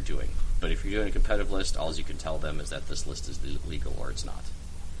what you're doing. But if you're doing a competitive list, all you can tell them is that this list is legal or it's not.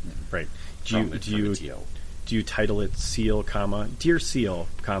 Right. From a TO. Do you title it Seal, Dear Seal,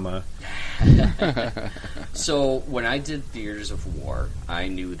 So when I did Theaters of War, I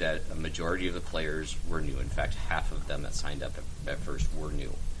knew that a majority of the players were new. In fact, half of them that signed up at first were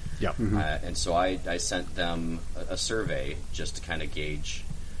new. Yeah. And so I sent them a survey just to kind of gauge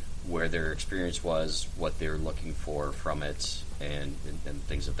where their experience was, what they were looking for from it, and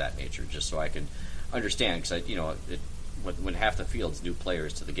things of that nature, just so I could understand. Because when half the field's new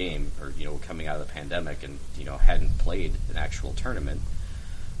players to the game, or coming out of the pandemic and hadn't played an actual tournament,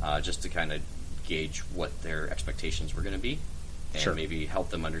 just to kind of gauge what their expectations were going to be, and Sure. maybe help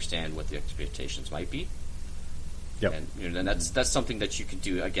them understand what the expectations might be. Yep. And and that's something that you could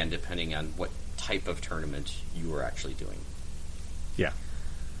do, again, depending on what type of tournament you are actually doing. Yeah.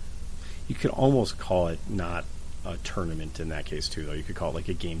 You could almost call it not a tournament in that case too, though. You could call it like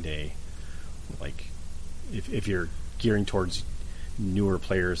a game day. Like if you're gearing towards newer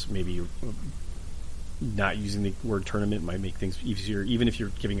players, maybe not using the word tournament might make things easier. Even if you're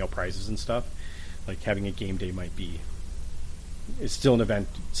giving out prizes and stuff, like having a game day might be. It's still an event.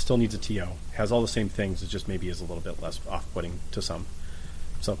 Still needs a TO. Has all the same things. It just maybe is a little bit less off-putting to some.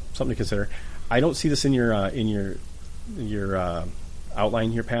 So something to consider. I don't see this in your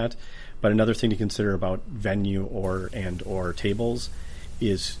outline here, Pat. But another thing to consider about venue or tables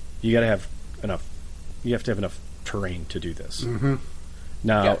is you got to have enough. You have to have enough terrain to do this. Mm-hmm.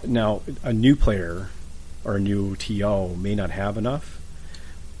 Now, a new player or a new TO may not have enough,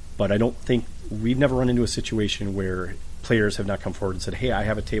 but I don't think we've never run into a situation where players have not come forward and said, "Hey, I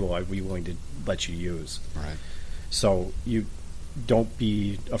have a table I'd be willing to let you use." Right. So you don't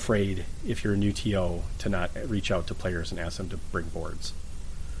be afraid if you're a new TO to not reach out to players and ask them to bring boards.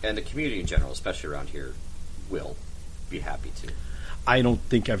 And the community in general, especially around here, will be happy to. I don't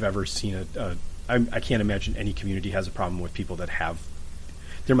think I've ever seen I can't imagine any community has a problem with people that have.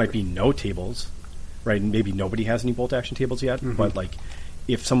 There might be no tables, right? Maybe nobody has any bolt action tables yet, but like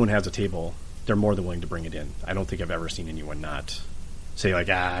if someone has a table, they're more than willing to bring it in. I don't think I've ever seen anyone not say like,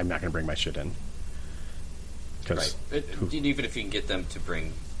 I'm not going to bring my shit in. Right. Even if you can get them to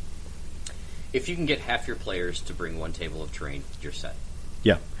bring, if you can get half your players to bring one table of terrain, you're set.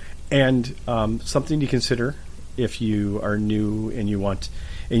 Yeah, and something to consider if you are new and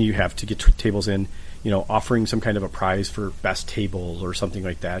you have to get tables in. Offering some kind of a prize for best table or something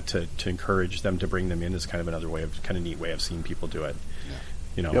like that to encourage them to bring them in is kind of neat way of seeing people do it.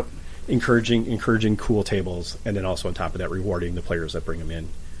 Yeah. Yep. Encouraging cool tables, and then also on top of that, rewarding the players that bring them in.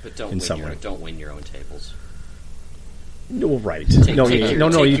 But don't win your own tables. No, right? Take No, yours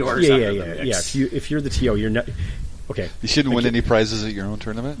yeah. out of the mix. If you're the TO, you're not. Okay. You shouldn't win any prizes at your own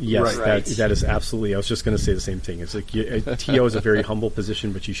tournament? Yes, Right. that is absolutely. I was just going to say the same thing. It's like TO is a very humble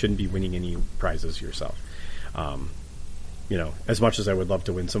position, but you shouldn't be winning any prizes yourself. As much as I would love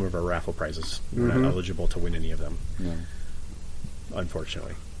to win some of our raffle prizes, we're not eligible to win any of them, No.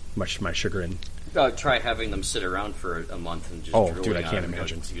 unfortunately. Much to my chagrin. Try having them sit around for a month and just Oh, drooling dude, I on can't it and go,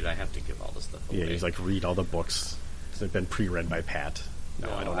 imagine. dude, I have to give all this stuff away. Yeah, he's like read all the books. They've been pre-read by Pat.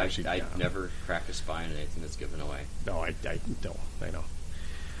 No, I don't actually. I never crack a spine in anything that's given away. No, I don't. I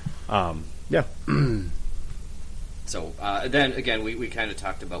know. Yeah. So then again, we kind of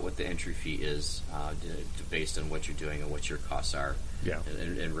talked about what the entry fee is based on what you're doing and what your costs are. Yeah.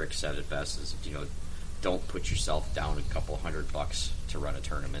 And Rick said it best: is don't put yourself down a couple $100 to run a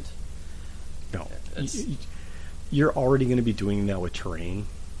tournament. No. It's- You're already going to be doing that with terrain.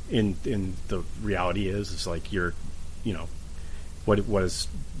 In the reality is like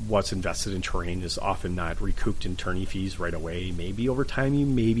what's invested in terrain is often not recouped in tourney fees right away. Maybe over time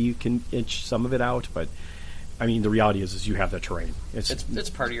you can inch some of it out, but I mean the reality is you have that terrain. It's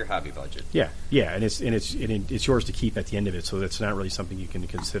part of your hobby budget. Yeah, and it's yours to keep at the end of it. So that's not really something you can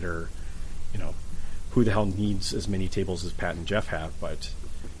consider. Who the hell needs as many tables as Pat and Jeff have? But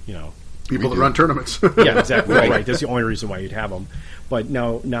People that run tournaments. yeah, exactly. Right. That's the only reason why you'd have them. But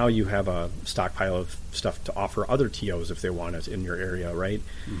now you have a stockpile of stuff to offer other TOs if they want it in your area, right?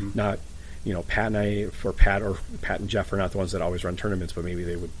 Mm-hmm. Not, Pat and Jeff are not the ones that always run tournaments, but maybe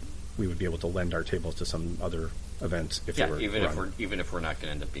we would be able to lend our tables to some other events if they Yeah, were even run. if we're not going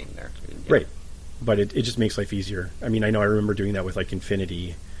to end up being there. Right. But it just makes life easier. I mean, I know I remember doing that with like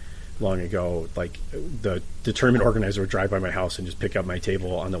Infinity long ago. Like the tournament organizer would drive by my house and just pick up my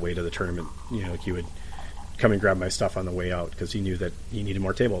table on the way to the tournament. Like he would come and grab my stuff on the way out because he knew that he needed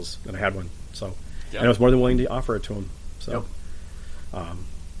more tables and I had one. So and I was more than willing to offer it to him. So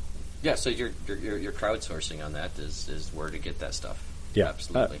Yeah, so your crowdsourcing on that is where to get that stuff. yeah,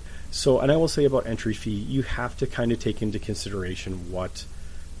 Absolutely. And I will say about entry fee, you have to kind of take into consideration what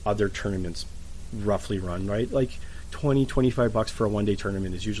other tournaments roughly run, right? Like $20-25 for a one-day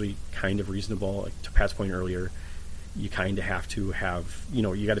tournament is usually kind of reasonable. Like to Pat's point earlier, you kind of have to have,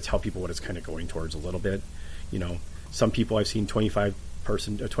 you got to tell people what it's kind of going towards a little bit. Some people I've seen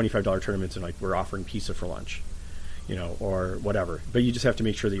 $25 tournaments and like we're offering pizza for lunch, or whatever. But you just have to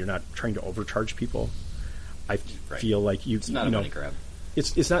make sure that you're not trying to overcharge people. I feel like it's not a money grab.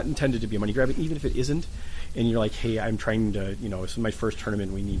 It's not intended to be a money grab, and even if it isn't, and you're like, hey, I'm trying to, this is my first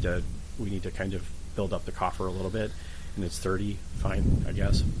tournament. We need to kind of build up the coffer a little bit, and it's 30, fine, I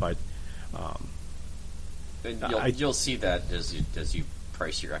guess. But And you'll see that as you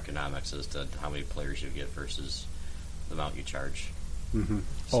price your economics as to how many players you get versus the amount you charge. Mm-hmm.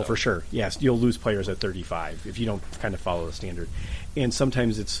 Oh, for sure. Yes, you'll lose players at 35 if you don't kind of follow the standard. And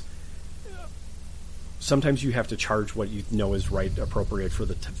sometimes you have to charge what you know is right, appropriate for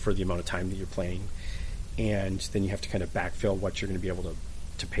the amount of time that you're playing, and then you have to kind of backfill what you're going to be able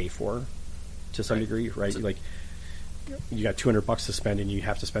to pay for to some degree, right? Like you got $200 to spend, and you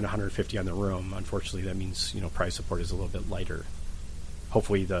have to spend $150 on the room. Unfortunately, that means prize support is a little bit lighter.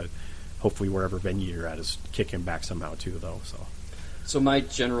 Hopefully wherever venue you're at is kicking back somehow too, though. So my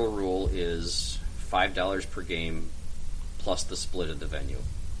general rule is $5 per game plus the split of the venue.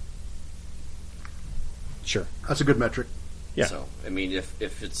 Sure, That's a good metric. yeah, So I mean, if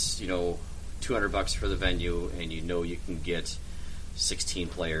it's $200 for the venue and you can get 16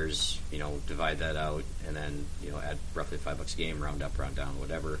 players, divide that out and then add roughly $5 a game, round up, round down,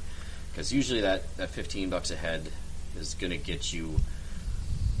 whatever. Because usually that $15 a head is going to get you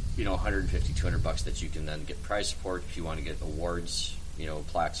 $150, $200 that you can then get prize support. If you want to get awards,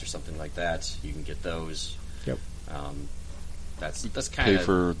 plaques or something like that, you can get those. yep. That's kind Pay of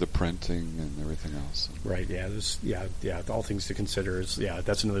for the printing and everything else. Right. Yeah. All things to consider is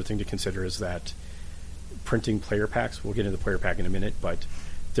that's another thing to consider is that printing player packs. We'll get into the player pack in a minute, but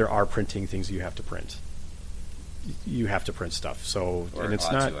there are printing things you have to print. You have to print stuff. So or and it's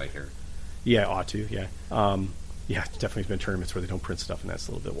ought not. to, I hear. Yeah, ought to. Yeah. Yeah. Definitely been tournaments where they don't print stuff, and that's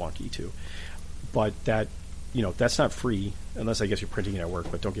a little bit wonky too. But that that's not free unless I guess you're printing it at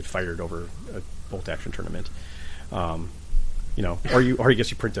work. But don't get fired over a bolt action tournament. Or I guess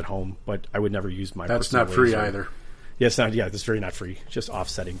you print at home, but I would never use my. That's personal not free laser. either. Yeah, it's not. Yeah, it's very not free. Just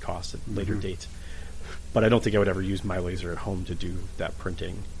offsetting costs at a later date. But I don't think I would ever use my laser at home to do that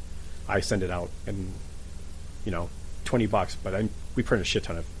printing. I send it out, and $20. But we print a shit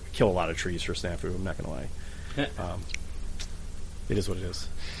ton kill a lot of trees for Snafu. I'm not going to lie. It is what it is.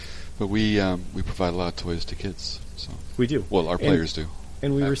 But we provide a lot of toys to kids. So We do. well, our players do.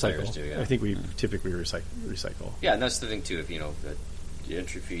 And we Our recycle. players do, yeah. I think we typically recycle. Yeah, and that's the thing too. If the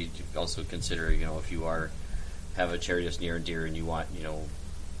entry fee, you also consider if you are have a charity that's near and dear, and you want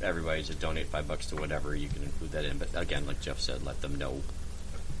everybody to donate $5 to whatever, you can include that in. But again, like Jeff said, let them know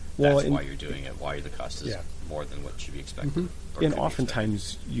that's why you're doing it, why the cost is more than what should be expected. Mm-hmm. And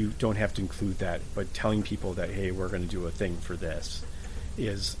oftentimes you don't have to include that, but telling people that, hey, we're going to do a thing for this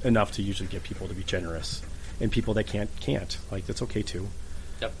is enough to usually get people to be generous. And people that can't. Like, that's okay too.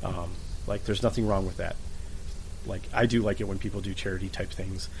 Yep. Like, there's nothing wrong with that. Like, I do like it when people do charity type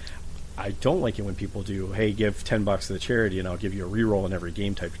things. I don't like it when people do, hey, give $10 to the charity and I'll give you a reroll in every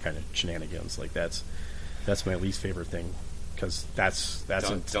game type kind of shenanigans. Like, that's my least favorite thing, because that's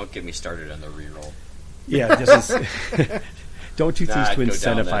don't get me started on the reroll. Yeah, don't do things to go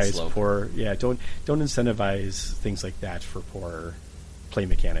down that incentivize slope. poor. Yeah, don't incentivize things like that for poor play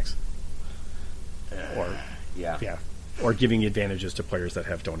mechanics. Or or giving advantages to players that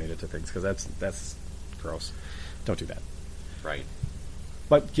have donated to things, because that's gross. Don't do that. Right.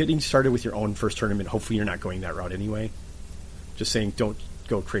 But getting started with your own first tournament, hopefully you're not going that route anyway. Just saying, don't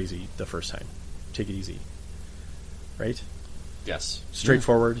go crazy the first time. Take it easy. Right? Yes.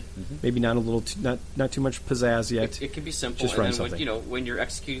 Straightforward. Mm-hmm. Maybe not a little, not too much pizzazz yet. It can be simple. Just and run then something. When you're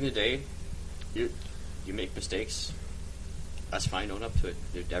executing the day, you make mistakes. That's fine. Own up to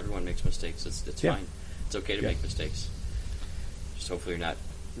it. Everyone makes mistakes. It's fine. It's okay to make mistakes. Just hopefully you're not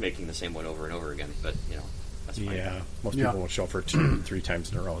making the same one over and over again. But that's fine. Yeah, most people won't show up for 2-3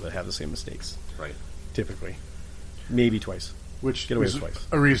 times in a row that have the same mistakes. Right. Typically, maybe twice. Which Get away is with twice.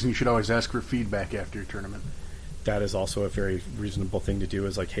 a reason you should always ask for feedback after your tournament. That is also a very reasonable thing to do.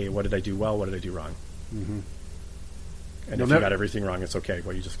 Is like, hey, what did I do well? What did I do wrong? Mm-hmm. And if you got everything wrong, it's okay.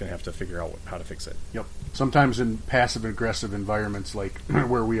 Well, you're just going to have to figure out how to fix it. Yep. Sometimes in passive-aggressive environments like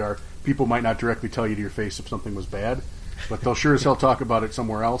where we are, people might not directly tell you to your face if something was bad, but they'll sure as hell talk about it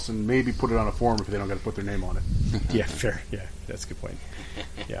somewhere else and maybe put it on a forum if they don't got to put their name on it. Yeah, fair. Yeah, that's a good point.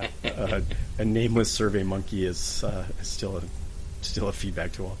 Yeah, a nameless survey monkey is still a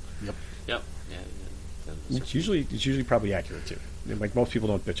feedback tool. Yep. Yep. Yeah. It's usually probably accurate too. Like, most people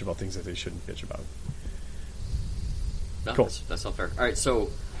don't bitch about things that they shouldn't bitch about. No, Cool. That's not fair. All right,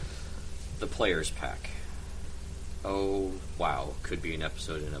 so the players pack. Oh wow, could be an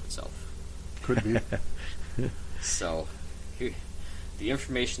episode in and of itself. Could be. So, here, the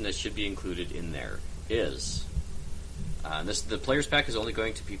information that should be included in there is the players pack is only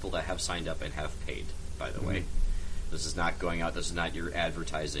going to people that have signed up and have paid. By the way, this is not going out. This is not your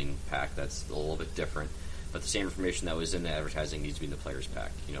advertising pack. That's a little bit different. But the same information that was in the advertising needs to be in the players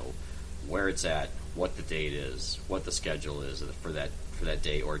pack. Where it's at, what the date is, what the schedule is for that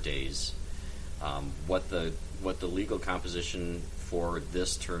day or days, what the legal composition for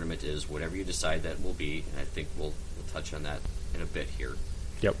this tournament is, whatever you decide that will be, and I think we'll touch on that in a bit here.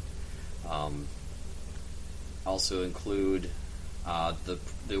 Yep. Also include the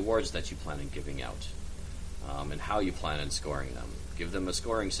awards that you plan on giving out, and how you plan on scoring them. Give them a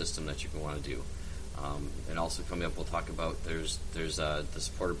scoring system that you can want to do. And also coming up, we'll talk about there's the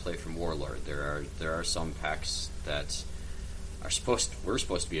supporter play from Warlord. There are some packs that were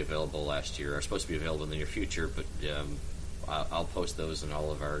supposed to be available last year, are supposed to be available in the near future, but I'll post those in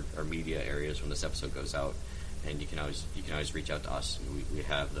all of our media areas when this episode goes out, and you can always reach out to us, and we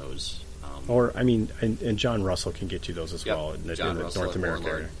have those. And John Russell can get you those as well in the North America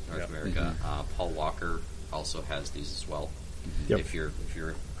area. North America. Paul Walker also has these as well. Yep. If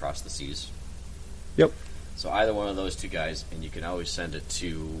you're across the seas. Yep. So either one of those two guys, and you can always send it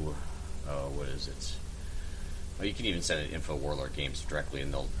to, what is it? Well, you can even send it to Info Warlord Games directly,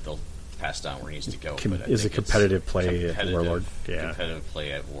 and they'll pass it on where it needs to go. Is it competitive play at Warlord? Yeah. Competitive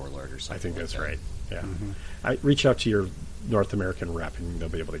play at Warlord or something. I think that's like that. right. Yeah. Mm-hmm. I reach out to your North American rep, and they'll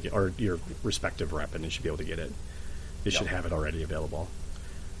be able to get, or your respective rep, and they should be able to get it. They should have it already available.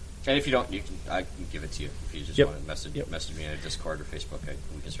 And if you don't, I can give it to you. If you just want to message me on Discord or Facebook,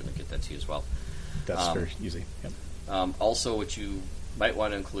 we can certainly get that to you as well. That's very easy. Yep. Also, what you might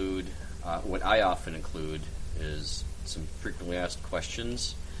want to include, what I often include, is some frequently asked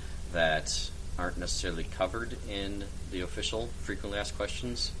questions that aren't necessarily covered in the official frequently asked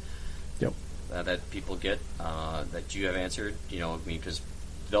questions. Yep. That people get that you have answered. Because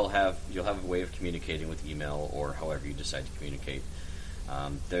you'll have a way of communicating with email or however you decide to communicate.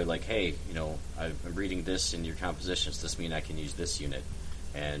 They're like, hey, I'm reading this in your compositions. Does this mean I can use this unit?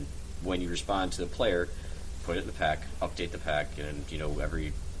 And when you respond to the player, put it in the pack, update the pack, and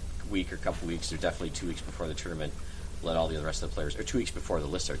every week or couple weeks, or definitely 2 weeks before the tournament, let all the rest of the players, or 2 weeks before the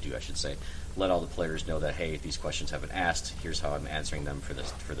lists are due, I should say, let all the players know that, hey, these questions have been asked. Here's how I'm answering them for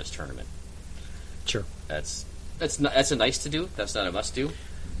this tournament. Sure. That's a nice to do. That's not a must do.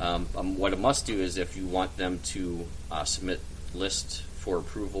 What a must do is if you want them to submit list for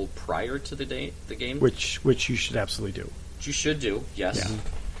approval prior to the game. Which you should absolutely do. Which you should do, yes.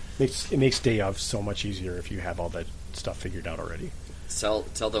 Yeah. It makes day of so much easier if you have all that stuff figured out already.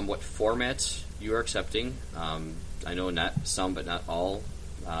 Tell them what format you are accepting. I know not some, but not all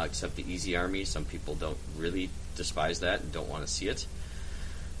accept the Easy Army. Some people don't really despise that and don't want to see it.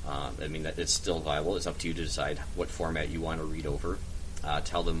 I mean, it's still viable. It's up to you to decide what format you want to read over.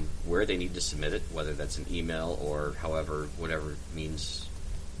 Tell them where they need to submit it, whether that's an email or whatever means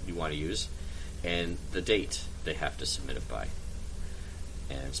you want to use, and the date they have to submit it by.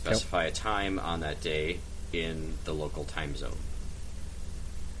 And specify a time on that day in the local time zone.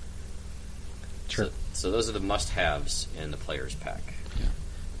 Sure. So those are the must-haves in the player's pack.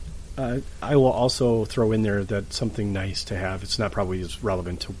 I will also throw in there that something nice to have, it's not probably as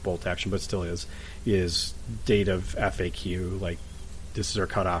relevant to Bolt Action, but still is date of FAQ, like this is our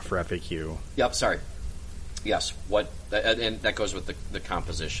cutoff for FAQ. Yep, sorry. Yes, and that goes with the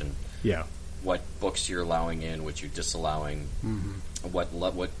composition. Yeah. What books you're allowing in, what you're disallowing, what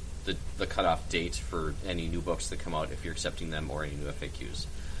the cutoff date for any new books that come out, if you're accepting them, or any new FAQs.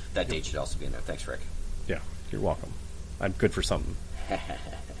 That date should also be in there. Thanks, Rick. Yeah, you're welcome. I'm good for something.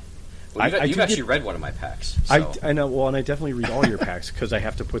 Well, you've actually read one of my packs. So. I know. Well, and I definitely read all your packs because I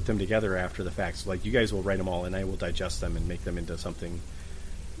have to put them together after the fact. So, like, you guys will write them all, and I will digest them and make them into something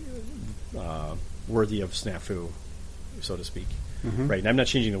worthy of snafu, so to speak. Mm-hmm. Right? And I'm not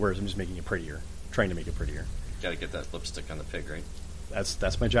changing the words. I'm just making it prettier. Trying to make it prettier. Got to get that lipstick on the pig, right?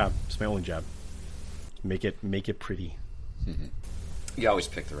 That's my job. It's my only job. Make it pretty. Mm-hmm. You always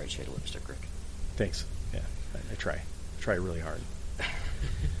pick the right shade of lipstick, Rick. Thanks. Yeah, I try. Try really hard.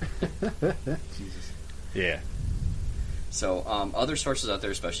 Jesus. Yeah. So other sources out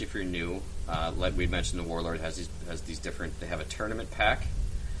there, especially if you're new, like we mentioned, the Warlord has these different. They have a tournament pack,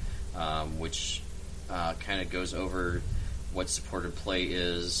 which kind of goes over what supported play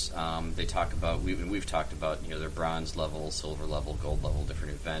is. They talk about we've talked about their bronze level, silver level, gold level,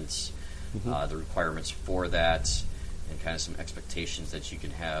 different events, the requirements for that, and kind of some expectations that you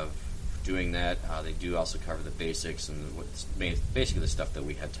can have doing that. They do also cover the basics and what's basically the stuff that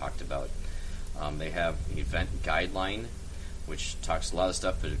we had talked about. They have an event guideline, which talks a lot of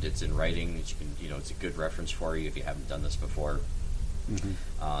stuff, but it's in writing. That you can, it's a good reference for you if you haven't done this before.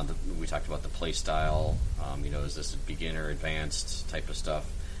 Mm-hmm. We talked about the play style. Is this a beginner, advanced type of stuff?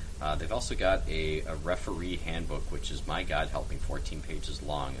 They've also got a referee handbook, which is, my God, help me, 14 pages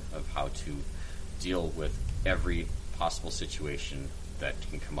long of how to deal with every possible situation that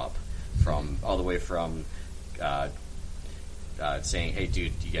can come up. All the way from saying, hey,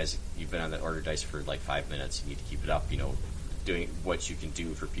 dude, you've been on that order dice for like 5 minutes. You need to keep it up. Doing what you can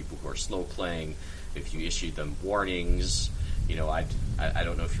do for people who are slow playing. If you issue them warnings, I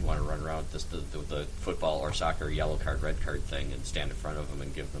don't know if you want to run around with the football or soccer yellow card, red card thing and stand in front of them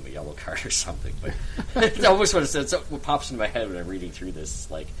and give them a yellow card or something. But it's almost what it says. What pops into my head when I'm reading through this,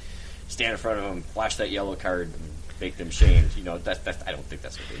 like, stand in front of them, flash that yellow card, and make them shamed. I don't think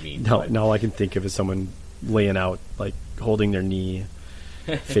that's what they mean. No, all I can think of is someone laying out, like, holding their knee,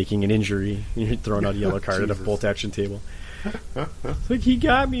 faking an injury, you're throwing out a yellow card at a bolt action table. It's like, he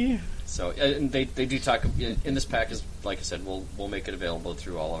got me. So, and they do talk in this pack. Is, like I said, we'll make it available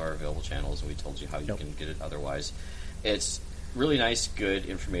through all of our available channels, and we told you how you can get it otherwise. It's really nice, good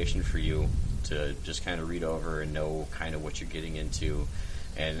information for you to just kind of read over and know kind of what you're getting into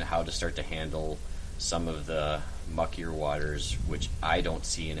and how to start to handle some of the muckier waters, which I don't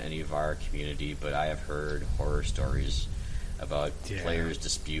see in any of our community, but I have heard horror stories about players'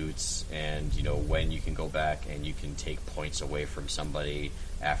 disputes and, when you can go back and you can take points away from somebody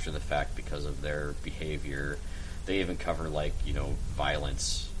after the fact because of their behavior. They even cover,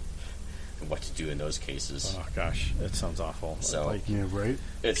 violence and what to do in those cases. Oh, gosh, that sounds awful. So, yeah, right?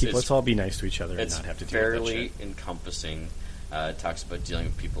 Let's all be nice to each other and not have to deal with that shit. It's fairly encompassing. It talks about dealing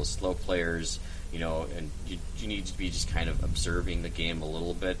with people, slow players, and you need to be just kind of observing the game a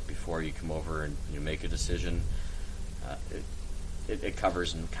little bit before you come over and make a decision. It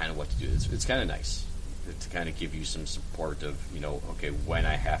covers and kind of what to do. It's kind of nice to kind of give you some support of, okay, when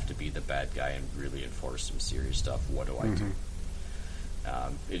I have to be the bad guy and really enforce some serious stuff, what do I do?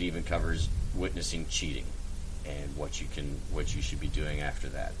 It even covers witnessing cheating and what you should be doing after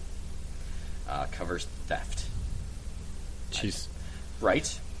that. Covers theft. Jeez.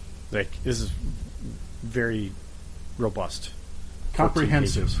 Right? Like, this is very robust.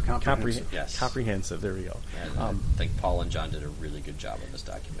 Comprehensive. Yes. Comprehensive. There we go. And I think Paul and John did a really good job on this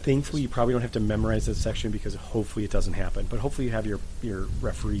document. Thankfully, you probably don't have to memorize that section because hopefully it doesn't happen. But hopefully you have your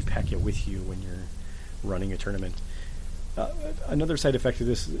referee packet with you when you're running a tournament. another side effect of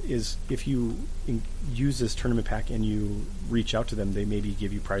this is if you use this tournament pack and you reach out to them, they maybe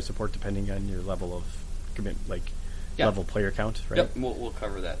give you prize support depending on your level of commit, like level player count, right? Yep, we'll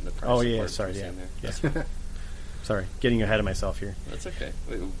cover that in the prize Oh support. yeah, sorry, yeah, There. yeah. Sorry, getting ahead of myself here. That's okay.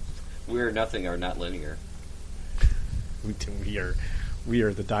 We're nothing are not linear. We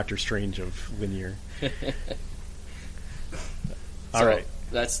are the Doctor Strange of linear. All So right.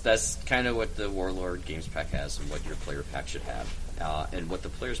 That's kind of what the Warlord Games Pack has and what your player pack should have. And what the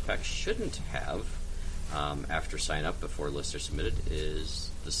Players Pack shouldn't have after sign up before lists are submitted is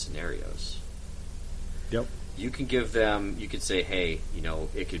the scenarios. Yep. You can give them, you could say, hey,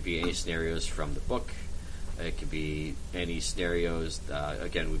 it could be any scenarios from the book. It could be any scenarios.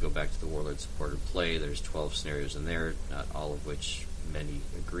 Again, we go back to the Warlord Supported Play. There's 12 scenarios in there, not all of which many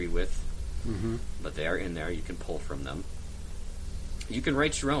agree with. Mm-hmm. But they are in there. You can pull from them. You can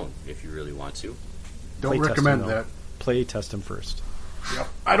write your own if you really want to. Don't Play recommend test them, that. though. Play test them first. Yep.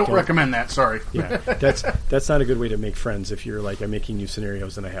 I don't recommend that. Sorry. Yeah, that's not a good way to make friends. If you're like, I'm making new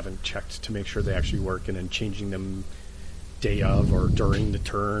scenarios and I haven't checked to make sure they actually work, and then changing them day of or during the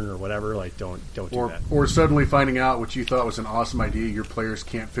turn or whatever, like don't do that. Or suddenly finding out what you thought was an awesome idea your players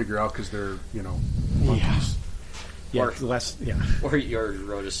can't figure out because they're monkeys. Yeah, Or you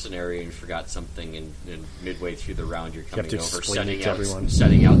wrote a scenario and forgot something, and midway through the round you're coming to over explain it to everyone.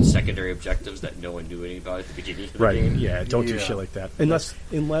 setting out secondary objectives that no one knew anything about at the beginning of the Right. game. Yeah. Don't do Yeah. shit like that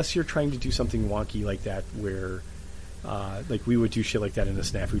unless you're trying to do something wonky like that, where like we would do shit like that in a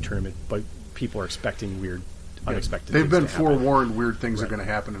snafu tournament, but people are expecting weird, unexpected. They've things been to happen. forewarned weird things are Right. going to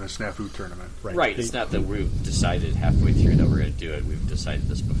happen in a snafu tournament. Right. It's not that we've decided halfway through that we're going to do it. We've decided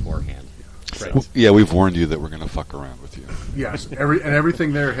this beforehand. Right. Well, yeah, we've warned you that we're going to fuck around with you. Yes,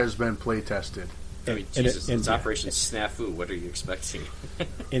 everything there has been play tested. I mean, And Jesus, it- it's and- Operation Snafu. What are you expecting?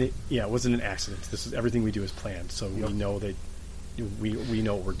 And it wasn't an accident. This is everything we do is planned, so we know that we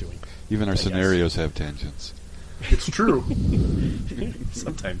know what we're doing. Even our I guess. scenarios have tangents. It's true.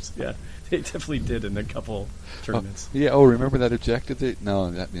 Sometimes, yeah, they definitely did in a couple tournaments. Yeah. Oh, remember that objective? No,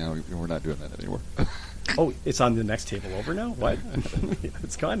 we're not doing that anymore. Oh, it's on the next table over now. What?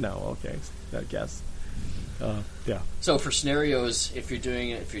 It's gone now. Okay, I guess. Yeah. So for scenarios, if you're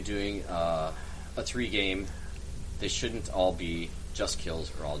doing a 3-game, they shouldn't all be just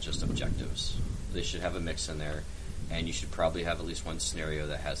kills or all just objectives. They should have a mix in there, and you should probably have at least one scenario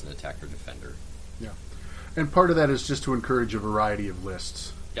that has an attacker defender. Yeah, and part of that is just to encourage a variety of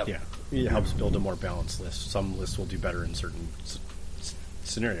lists. Yep. Yeah, it helps build a more balanced list. Some lists will do better in certain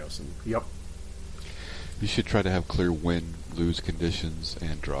scenarios. And Yep. You should try to have clear win, lose conditions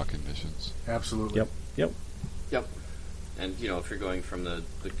and draw conditions. Absolutely. Yep. Yep. And if you're going from the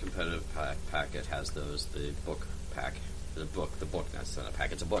competitive pack, it has those. The book pack, that's not a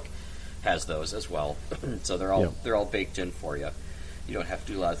pack, it's a book, has those as well. So they're all baked in for you. You don't have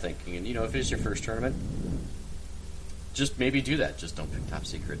to do a lot of thinking. And if it is your first tournament, just maybe do that. Just don't pick top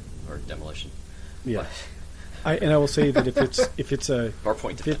secret or demolition. Yeah. I will say that if it's a Or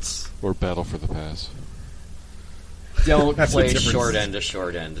point if it's Or battle for the pass. Don't That's the play difference. short end to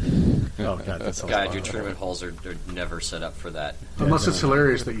short end. oh god, that sounds God, your horrible. tournament halls are never set up for that. Unless no, it's no.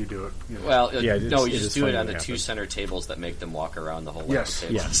 hilarious that you do it. Well, Yeah, you it just is do it funny on when the it 2 happens. center tables that make them walk around the whole length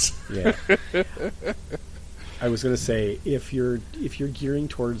Yes. of tables. Yes. Yeah. I was going to say if you're gearing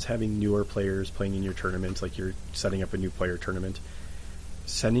towards having newer players playing in your tournament, like you're setting up a new player tournament,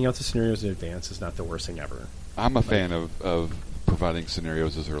 sending out the scenarios in advance is not the worst thing ever. I'm a fan of providing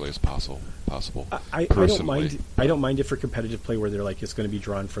scenarios as early as possible. I don't personally. mind. I don't mind it for competitive play where they're like it's going to be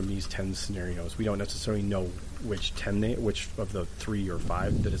drawn from these 10 scenarios. We don't necessarily know which of the 3 or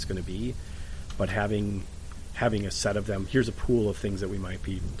 5 that it's going to be, but having a set of them. Here's a pool of things that we might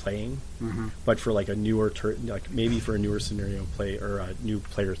be playing. Mm-hmm. But for like a newer, maybe for a newer scenario play or a new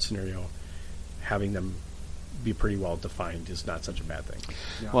player scenario, having them be pretty well defined is not such a bad thing.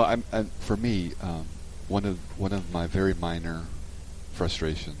 Yeah. Well, for me, one of my very minor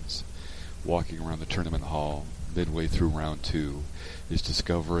frustrations walking around the tournament hall midway through round 2 is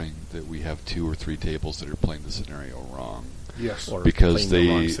discovering that we have 2 or 3 tables that are playing the scenario wrong Yes. Or because playing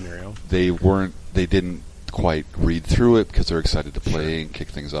the wrong scenario. they didn't quite read through it because they're excited to play and kick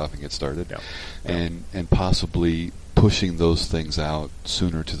things off and get started, Yeah. and possibly pushing those things out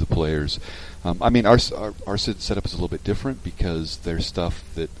sooner to the players. I mean, our setup is a little bit different because there's stuff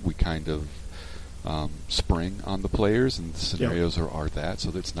that we kind of spring on the players, and the scenarios are that, so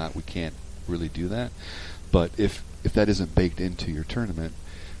that's not, we can't really do that. But if that isn't baked into your tournament,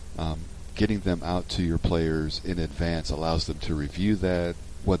 getting them out to your players in advance allows them to review that,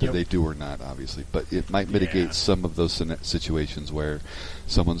 whether Yep. they do or not, obviously. But it might mitigate Yeah. some of those situations where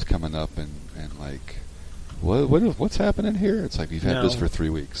someone's coming up and like, what's happening here? It's like we've had this No. for 3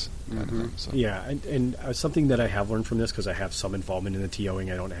 weeks. Kind of thing, so. Yeah, and something that I have learned from this, because I have some involvement in the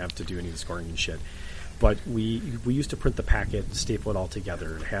TOing, I don't have to do any of the scoring and shit. But we used to print the packet, staple it all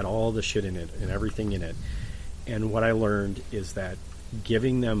together, it had all the shit in it and everything in it. And what I learned is that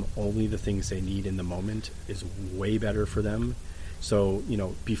giving them only the things they need in the moment is way better for them. So,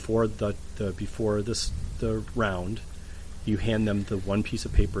 before the round, you hand them the one piece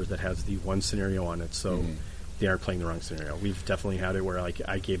of paper that has the one scenario on it, so they aren't playing the wrong scenario. We've definitely had it where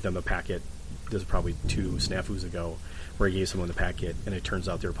I gave them a packet, this is probably 2 snafus ago, where I gave someone the packet, and it turns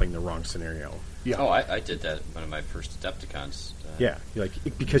out they were playing the wrong scenario. Yeah. Oh, I did that one of my first Adepticons. Yeah,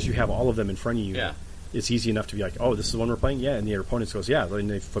 because you have all of them in front of you. Yeah. It's easy enough to be like, oh, this is the one we're playing? Yeah, and the opponent goes, yeah, then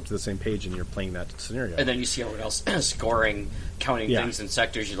they flip to the same page and you're playing that scenario. And then you see everyone else scoring, counting Yeah. things in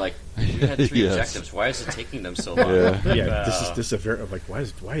sectors. You're like, we had 3 Yes. objectives. Why is it taking them so long? Yeah. Yeah, this is a very, like, why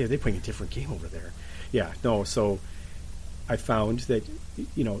are they playing a different game over there? Yeah, no, so I found that,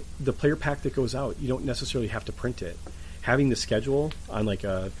 the player pack that goes out, you don't necessarily have to print it. Having the schedule on like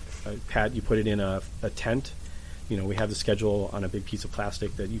a pad, you put it in a tent. We have the schedule on a big piece of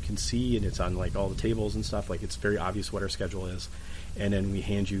plastic that you can see, and it's on like all the tables and stuff. Like, it's very obvious what our schedule is, and then we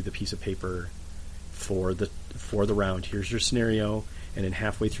hand you the piece of paper for the round. Here's your scenario, and then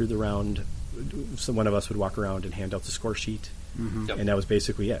halfway through the round, one of us would walk around and hand out the score sheet, Yep. and that was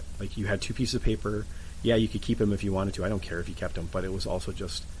basically it. Like, you had 2 pieces of paper. Yeah, you could keep them if you wanted to. I don't care if you kept them, but it was also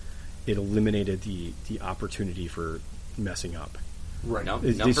just, it eliminated the opportunity for messing up. Right.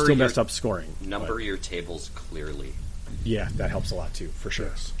 They still messed up scoring. Number but- your tables clearly. Yeah, that helps a lot too, for sure.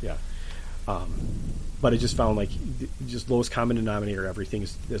 Yes. Yeah. But I just found just lowest common denominator, everything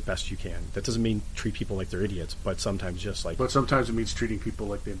is as best you can. That doesn't mean treat people like they're idiots, but sometimes just like But sometimes it means treating people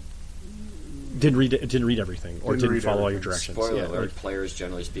like they. didn't read everything or Didn't didn't read follow all your everything. directions. Spoiler Yeah, alert: like- players,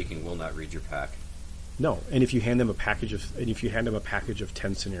 generally speaking, will not read your pack. no, and if you hand them a package of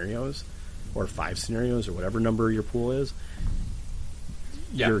 10 scenarios or 5 scenarios or whatever number your pool is,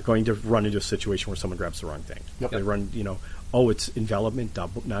 Yeah. you're going to run into a situation where someone grabs the wrong thing. Yep. They run, oh, it's envelopment,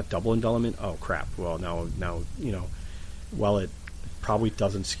 not double envelopment. Oh, crap. Well, now, while it probably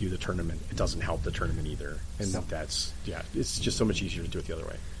doesn't skew the tournament, it doesn't help the tournament either. And it's just so much easier to do it the other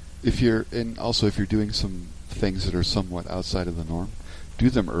way. If you're doing some things that are somewhat outside of the norm, do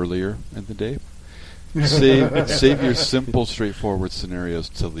them earlier in the day. Save your simple, straightforward scenarios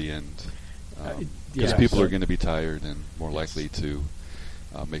till the end, because yeah, people so- are going to be tired and more likely to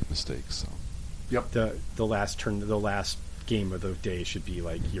make mistakes. So. Yep. The last game of the day should be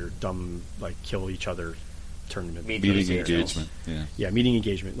like your dumb, like, kill each other tournament. Meeting Meeting scenarios. engagement. Yeah. Yeah, meeting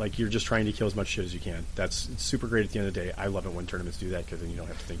engagement. Like, you're just trying to kill as much shit as you can. It's super great at the end of the day. I love it when tournaments do that, because then you don't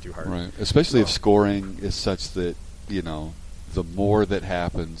have to think too hard. Right. Especially if scoring is such that, the more that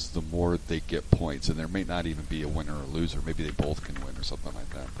happens, the more they get points, and there may not even be a winner or loser. Maybe they both can win or something like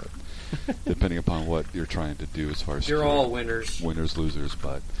that. But depending upon what you're trying to do as far as You're scoring. all winners. Winners, losers,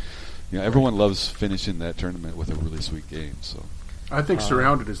 but everyone loves finishing that tournament with a really sweet game. So I think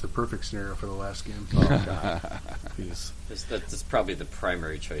Surrounded is the perfect scenario for the last game. Oh, God. Please. That's probably the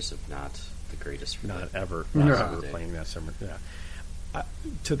primary choice, if not the greatest. For Not that. ever. No. Not ever playing that summer. Yeah.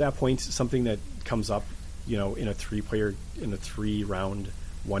 To that point, something that comes up, in a 3-round,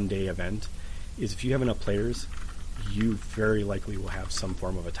 1-day event, is if you have enough players, you very likely will have some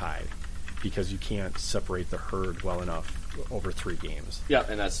form of a tie, because you can't separate the herd well enough over 3 games. Yeah,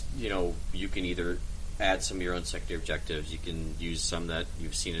 and that's, you can either add some of your own secondary objectives, you can use some that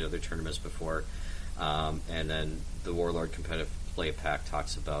you've seen in other tournaments before, and then the Warlord competitive play pack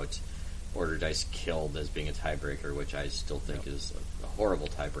talks about Order Dice Killed as being a tiebreaker, which I still think is a horrible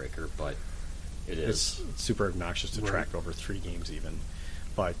tiebreaker, but it is. It's super obnoxious to Right. track over 3 games even,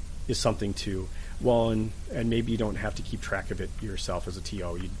 but is something to, and maybe you don't have to keep track of it yourself as a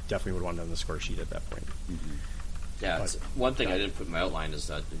TO. You definitely would want it on the score sheet at that point. Yeah, it's, one thing I didn't put in my outline is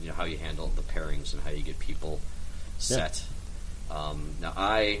that how you handle the pairings and how you get people set. Now,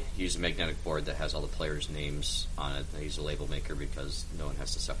 I use a magnetic board that has all the players' names on it. I use a label maker because no one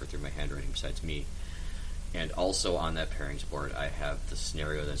has to suffer through my handwriting besides me. And also on that pairings board, I have the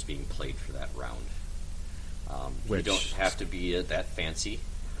scenario that's being played for that round. You Which- don't have to be that fancy.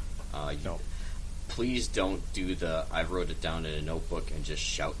 No. Please don't do I wrote it down in a notebook and just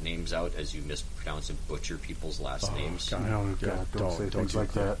shout names out as you mispronounce and butcher people's last names. God. No, Yeah, God, don't say things do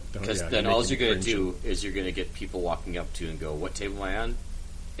like that. Don't- Because yeah, then you're all making you're me going to cringe. do is you're going to get people walking up to you and go, "What table am I on?"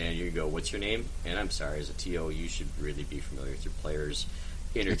 And you're going to go, "What's your name?" And I'm sorry, as a TO, you should really be familiar with your players.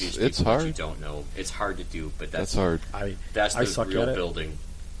 Introduce It's people that you hard. don't know. It's hard to do, but that's hard. That's I the suck real at it. building.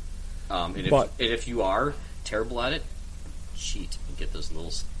 And But- if you are terrible at it, cheat and get those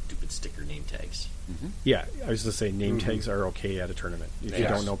little stupid sticker name tags. Yeah, I was going to say name tags are okay at a tournament. If you Yes.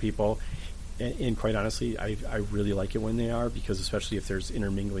 don't know people, and quite honestly, I really like it when they are, because especially if there's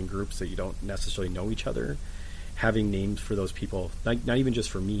intermingling groups that you don't necessarily know each other, having names for those people, not even just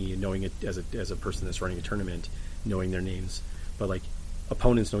for me, knowing it as a person that's running a tournament, knowing their names, but like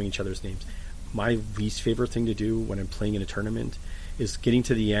opponents knowing each other's names. My least favorite thing to do when I'm playing in a tournament is getting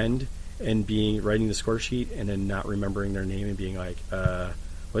to the end and writing the score sheet and then not remembering their name and being like,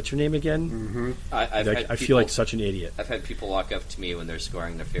 what's your name again? I feel like such an idiot. I've had people walk up to me when they're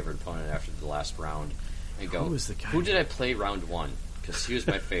scoring their favorite opponent after the last round and go, Who was the guy? Who did I play round one? Because he was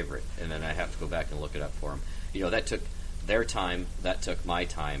my favorite. And then I have to go back and look it up for them. You know, that took their time. That took my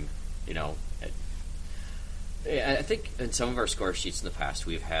time. You know, I think in some of our score sheets in the past,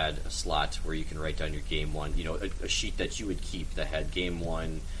 we've had a slot where you can write down your game one, you know, a sheet that you would keep that had game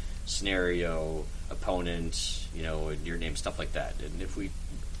one, scenario, opponent, you know, and your name, stuff like that. And if we've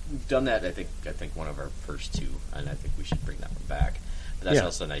done that, I think one of our first two, and I think we should bring that one back. But that's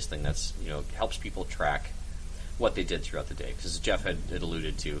also a nice thing. That's, you know, helps people track what they did throughout the day. Because as Jeff had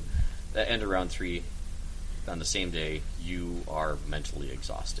alluded to, at end of round 3, on the same day, you are mentally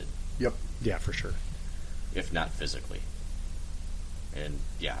exhausted. Yep. Yeah, for sure. If not physically. And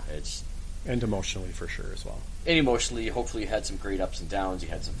yeah, And emotionally, for sure, as well. and emotionally, hopefully you had some great ups and downs, you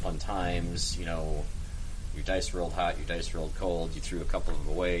had some fun times, you know, your dice rolled hot, your dice rolled cold, you threw a couple of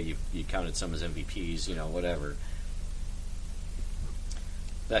them away, you counted some as MVPs, you know, whatever.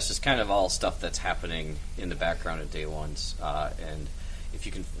 That's just kind of all stuff that's happening in the background at day ones, and if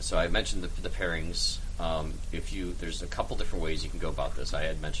you can, so I mentioned the pairings. There's a couple different ways you can go about this. I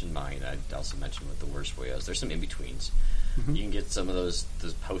had mentioned mine. I'd also mentioned what the worst way is. There's some in betweens. Mm-hmm. You can get some of those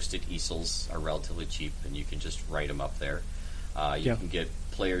posted easels are relatively cheap, and you can just write them up there. You can get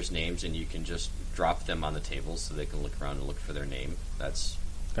players' names, and you can just drop them on the table so they can look around and look for their name. That's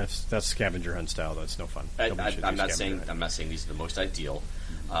scavenger hunt style. That's no fun. I'm not saying these are the most ideal.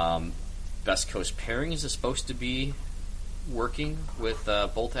 Best Coast Pairings is supposed to be working with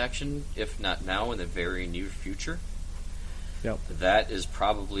bolt action, if not now, in the very near future. Yep. That is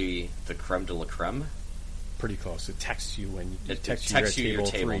probably the creme de la creme. Pretty close. It texts you when It texts you your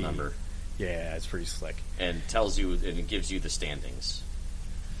table number. Yeah, it's pretty slick. And tells you, and it gives you the standings.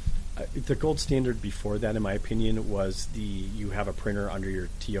 The gold standard before that, in my opinion, was you have a printer under your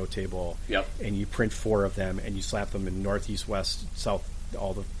TO table. Yep. And you print 4 of them, and you slap them in north, east, west, south,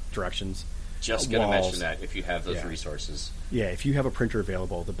 all the directions. Just going to mention that if you have those resources. Yeah, if you have a printer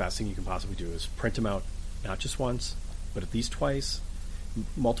available, the best thing you can possibly do is print them out, not just once, but at least twice,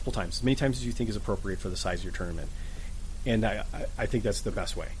 multiple times, as many times as you think is appropriate for the size of your tournament. And I think that's the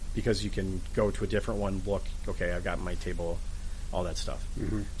best way, because you can go to a different one, look, okay, I've got my table, all that stuff.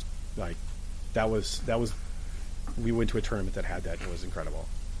 Mm-hmm. Like that was we went to a tournament that had that, and it was incredible,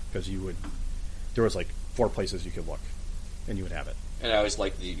 because there was like 4 places you could look, and you would have it. And I always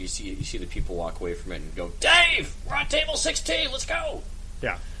like you see the people walk away from it and go, Dave, we're on table 16, let's go.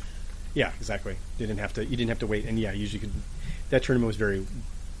 Yeah, exactly. You didn't have to wait, and usually could. That tournament was very,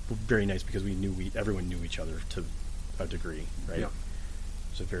 very nice because everyone knew each other to a degree, right? Yeah.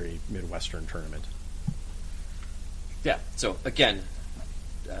 It was a very Midwestern tournament. Yeah. So again,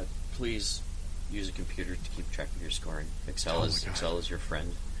 please use a computer to keep track of your scoring. Excel is your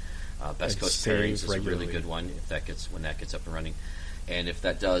friend. Best Coast Pairings is a really good one when that gets up and running. And if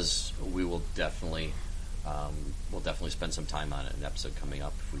that does, we will definitely spend some time on it. An episode coming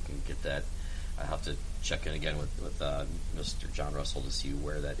up if we can get that. I have to check in again with Mr. John Russell to see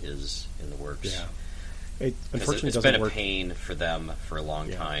where that is in the works. Yeah, unfortunately, it's been a pain for them for a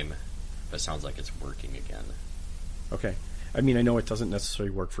long time, but it sounds like it's working again. Okay. I mean, I know it doesn't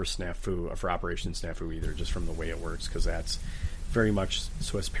necessarily work for Snafu, for Operation Snafu either, just from the way it works, because that's very much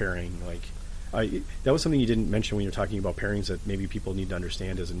Swiss pairing. That was something you didn't mention when you were talking about pairings that maybe people need to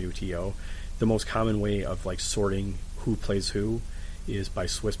understand as a new TO. The most common way of sorting who plays who is by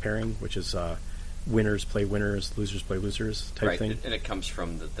Swiss pairing, which is winners play winners, losers play losers type thing. And it comes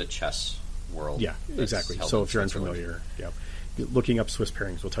from the chess world. Yeah, exactly. So if you're unfamiliar, looking up Swiss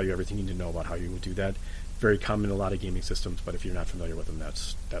pairings will tell you everything you need to know about how you would do that. Very common in a lot of gaming systems, but if you're not familiar with them,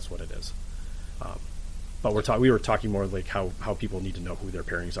 that's what it is. But we were talking more like how people need to know who their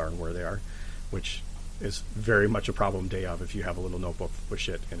pairings are and where they are, which is very much a problem day of if you have a little notebook with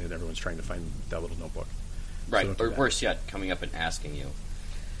shit and then everyone's trying to find that little notebook. Right, or worse yet, coming up and asking you.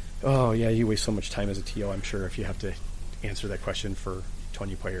 Oh, yeah, you waste so much time as a TO, I'm sure, if you have to answer that question for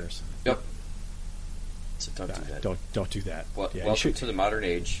 20 players. Yep. So don't do that. Don't do that. Welcome to the modern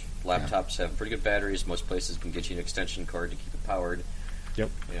age. Laptops have pretty good batteries. Most places can get you an extension cord to keep it powered. Yep.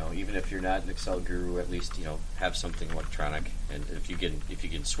 Even if you're not an Excel guru, at least have something electronic. And if you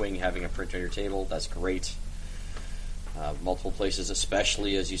can swing having a printer on your table, that's great. Multiple places,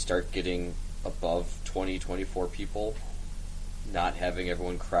 especially as you start getting above 20, 24 people, not having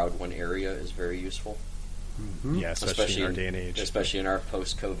everyone crowd one area is very useful. Mm-hmm. Yeah, especially in our day and age. Especially in our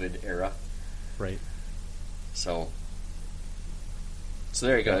post-COVID era. Right. So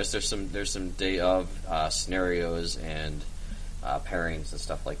there you go. There's some day of scenarios and pairings and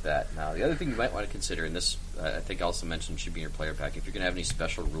stuff like that. Now, the other thing you might want to consider, and this I think also mentioned should be in your player pack, if you're going to have any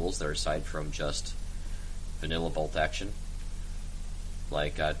special rules that are aside from just vanilla bolt action,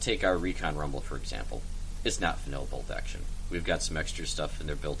 like take our Recon Rumble for example. It's not vanilla bolt action. We've got some extra stuff in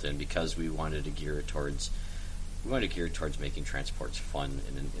there built in because we wanted to gear it towards making transports fun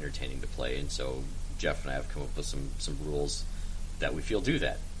and entertaining to play. And so Jeff and I have come up with some rules that we feel do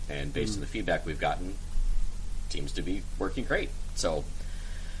that. And based on the feedback we've gotten, seems to be working great. So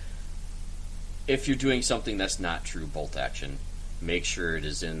if you're doing something that's not true bolt action, make sure it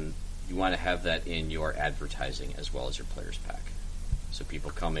is in. You want to have that in your advertising as well as your player's pack. So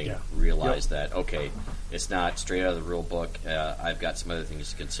people coming realize that, okay, it's not straight out of the rule book. I've got some other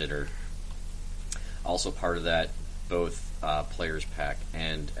things to consider. Also part of that, both player's pack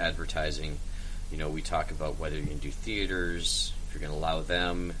and advertising, we talk about whether you're going to do theaters, if you're going to allow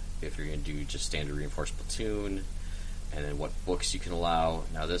them, if you're going to do just standard reinforced platoon, and then what books you can allow.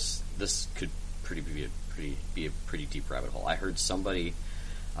 Now this could be a pretty deep rabbit hole. I heard somebody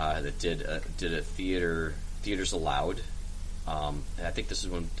that did a theaters allowed. And I think this is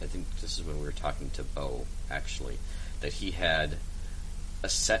when we were talking to Bo, actually, that he had a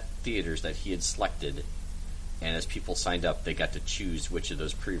set theaters that he had selected, and as people signed up, they got to choose which of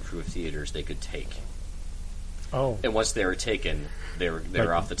those pre-approved theaters they could take. Oh. And once they were taken, they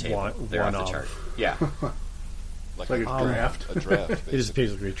were off the table. They're off the chart. Yeah. like a draft. A draft. It is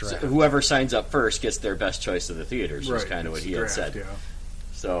basically a draft. So whoever signs up first gets their best choice of the theaters, was kind of what he draft, had said. Yeah.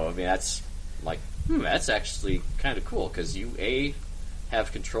 So, I mean, that's like, that's actually kind of cool, because you,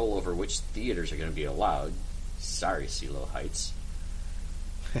 have control over which theaters are going to be allowed. Sorry, CeeLo Heights.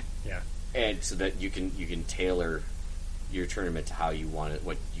 Yeah. And so that you can tailor your tournament to how you want it,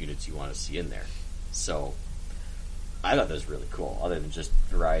 what units you want to see in there. So, I thought that was really cool, other than just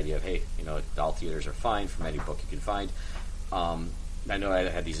variety of, hey, all theaters are fine from any book you can find. I know I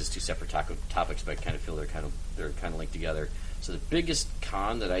had these as two separate topics, but I kind of feel they're kind of linked together. So the biggest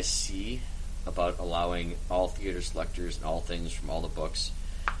con that I see about allowing all theater selectors and all things from all the books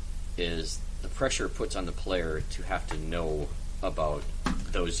is the pressure it puts on the player to have to know about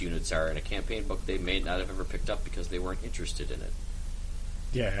those units are in a campaign book they may not have ever picked up because they weren't interested in it.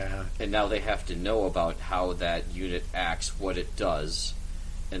 Yeah. And now they have to know about how that unit acts, what it does,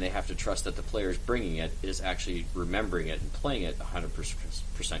 and they have to trust that the players bringing it is actually remembering it and playing it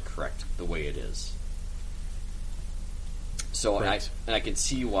 100% correct the way it is. So, right. and I can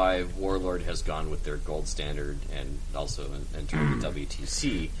see why Warlord has gone with their gold standard, and also in terms of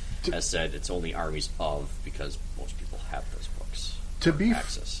WTC has said it's only armies of, because most people have those books. To be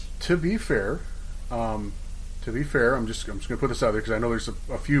fair, I'm just going to put this out there because I know there's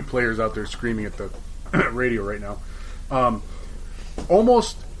a few players out there screaming at the radio right now. I don't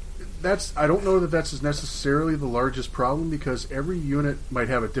know that that's necessarily the largest problem, because every unit might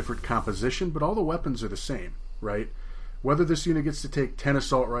have a different composition, but all the weapons are the same, right? Whether this unit gets to take 10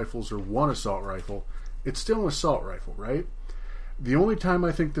 assault rifles or 1 assault rifle, it's still an assault rifle, right? The only time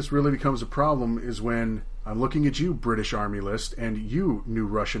I think this really becomes a problem is when I'm looking at you, British Army List, and you, New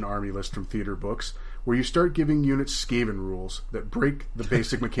Russian Army List from theater books, where you start giving units Skaven rules that break the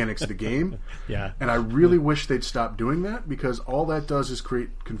basic mechanics of the game. Yeah. And I really wish they'd stop doing that, because all that does is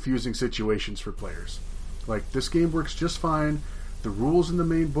create confusing situations for players. Like, this game works just fine. The rules in the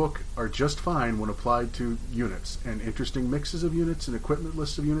main book are just fine when applied to units, and interesting mixes of units and equipment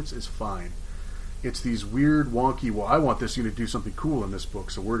lists of units is fine. It's these weird, wonky, I want this unit to do something cool in this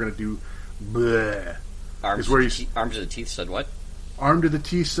book, so we're going to do bleh. Arms to the Teeth said what? Armed to the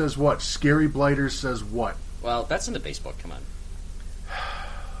Teeth says what? Scary Blighters says what? Well, that's in the base book, come on.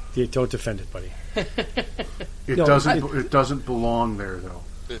 Yeah, don't defend it, buddy. It doesn't belong there, though.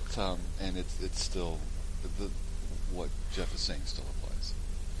 It's still what Jeff is saying still applies.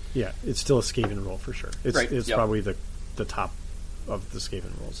 Yeah, it's still a Skaven rule for sure. It's probably the top of the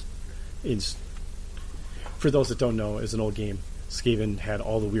Skaven rules. It's, for those that don't know, as an old game, Skaven had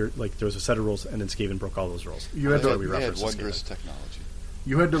all the weird, there was a set of rules, and then Skaven broke all those rules. You had wondrous technology.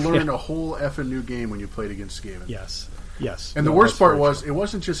 You had to learn a whole effing new game when you played against Skaven. Yes. And the worst part was, it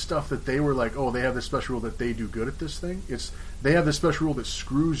wasn't just stuff that they were like, oh, they have this special rule that they do good at this thing. It's, they have this special rule that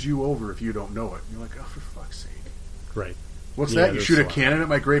screws you over if you don't know it. And you're like, oh, for fuck's sake. Right. What's Yeah, that? You there's shoot a a lot. cannon at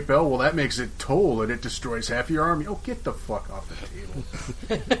my great bell? Well, that makes it toll, and it destroys half your army. Oh, get the fuck off the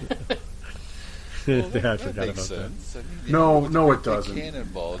table. I forgot about makes that. sense. I mean, No, with no, a it big doesn't.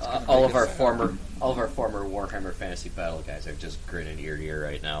 Cannonball, it's gonna all make of our it former Warhammer Fantasy Battle guys are just grinning ear to ear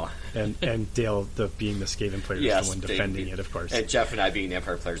right now. And Dale, being the Skaven player, Yes, is the one defending it, of course. And Jeff and I, being the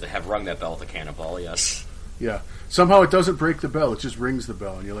Empire players, that have rung that bell with a cannonball. Yes. Yeah. Somehow it doesn't break the bell. It just rings the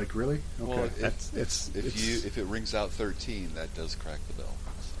bell, and you're like, really? Okay. Well, If if it rings out 13, that does crack the bell.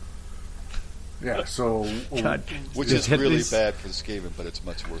 yeah, so... God, Which just is hit really these- bad for the Skaven, but it's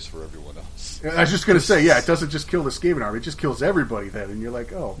much worse for everyone else. I was just going to say, yeah, it doesn't just kill the Skaven army. It just kills everybody then. And you're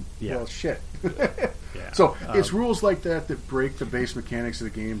like, oh, Yeah. well, shit. Yeah. So it's rules like that that break the base mechanics of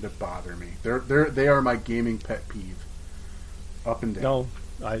the game that bother me. They are my gaming pet peeve. Up and down. No,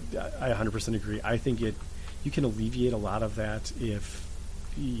 I 100% agree. I think you can alleviate a lot of that if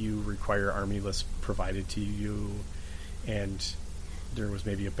you require army lists provided to you, and there was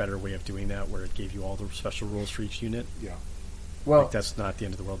maybe a better way of doing that where it gave you all the special rules for each unit. Yeah. Well, Like, that's not the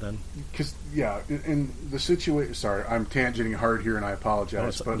end of the world then. because, yeah, in the situation... Sorry, I'm tangenting hard here, and I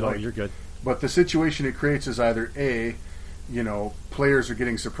apologize. but no, like, you're good. But the situation it creates is either A, players are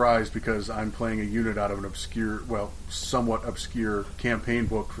getting surprised because I'm playing a unit out of an obscure, well, somewhat obscure campaign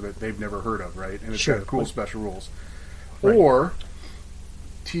book that they've never heard of, right? And it's Sure. got cool special rules. Right. Or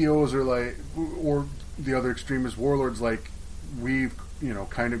TOs are like, or the other extreme is Warlords like, we've,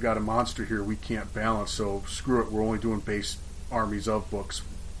 kind of got a monster here we can't balance, so screw it, we're only doing base armies of books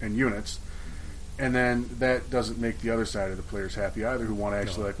and units. And then that doesn't make the other side of the players happy either, who want to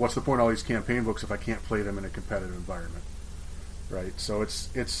actually, like, what's the point of all these campaign books if I can't play them in a competitive environment? Right? So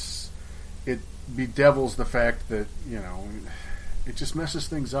it bedevils the fact that, it just messes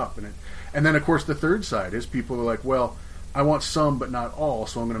things up. And then, of course, the third side is people are like, well, I want some but not all,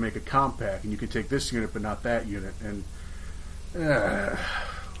 so I'm going to make a compact, and you can take this unit but not that unit. And,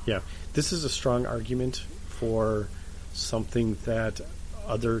 Yeah, this is a strong argument for something that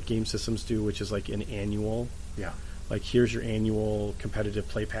other game systems do, which is like an annual. yeah. Like, here's your annual competitive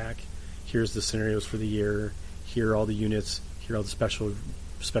play pack. Here's the scenarios for the year. Here are all the units. Here are all the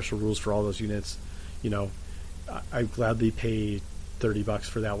special rules for all those units. I gladly pay $30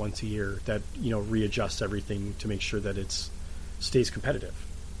 for that once a year. That readjusts everything to make sure that stays competitive,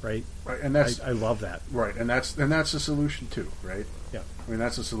 right? Right, and that's I love that. right, and that's a solution too, right? Yeah. I mean,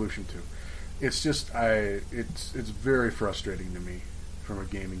 that's a solution too. It's just it's very frustrating to me from a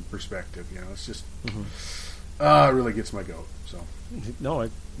gaming perspective. It's just it really gets my goat. So No,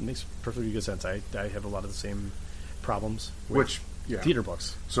 it makes perfectly good sense. I have a lot of the same problems with which yeah, theater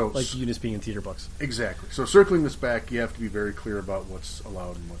books. So Like units being in theater books. exactly. So circling this back, you have to be very clear about what's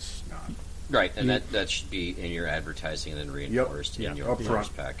allowed and what's not. Right, and that should be in your advertising and then reinforced Yeah, in your up players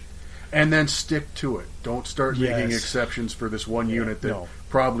front. pack. And then stick to it. Don't start making Yes. exceptions for this one Yeah, unit that no.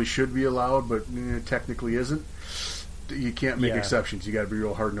 probably should be allowed, but technically isn't. You can't make Yeah. exceptions. You got to be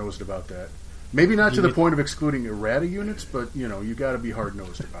real hard nosed about that. Maybe not to the Unit- point of excluding errata units, but you got to be hard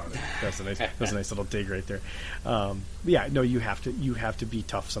nosed about it. That's a nice little dig right there. Yeah, no, you have to be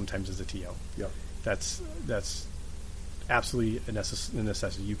tough sometimes as a TO. Yep. That's absolutely a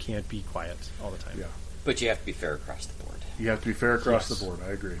necessity. You can't be quiet all the time. Yeah. But you have to be fair across the board. You have to be fair across Yes. the board.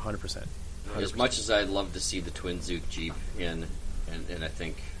 I agree. 100%. As much as I'd love to see the Twin Zook Jeep in, and I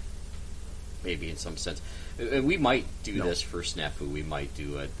think maybe in some sense, and we might do No. this for Snafu. We might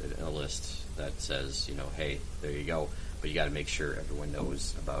do a list that says, hey, there you go. But you got to make sure everyone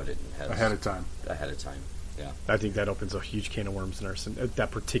knows about it and has Ahead of time. Ahead of time. Yeah. I think that opens a huge can of worms in our that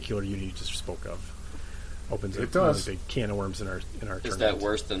particular unit you just spoke of. Opens a It does. really big can of worms in our Is tournament. that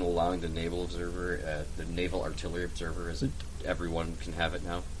worse than allowing the naval observer, the naval artillery observer? Is it everyone can have it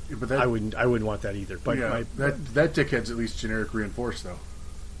now? Yeah, but that, I wouldn't want that either. But yeah, that dickhead's at least generic reinforced though.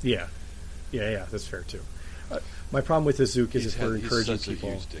 yeah, that's fair too. My problem with the Zook is if we're encouraging he's such people.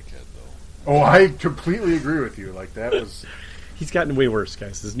 a huge dickhead, though. Oh, I completely agree with you. Like that was. He's gotten way worse,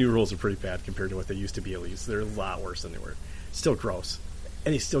 guys. His new rules are pretty bad compared to what they used to be. At least they're a lot worse than they were. Still gross,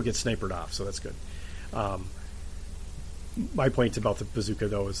 and he still gets snipered off, so that's good. My point about the bazooka,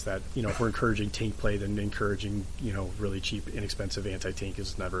 though, is that if we're encouraging tank play, then encouraging really cheap, inexpensive anti-tank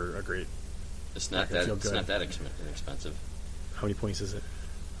is never a great. It's not I that. feel It's good. not that inexpensive. How many points is it?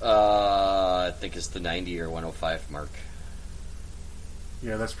 I think it's the 90 or 105 mark.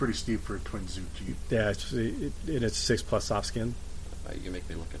 Yeah, that's pretty steep for a twin Zoot Jeep. Yeah, and it's 6+ soft skin. You can make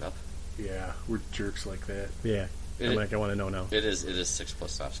me look it up. Yeah, we're jerks like that. Yeah, I'm like I want to know now. It is 6+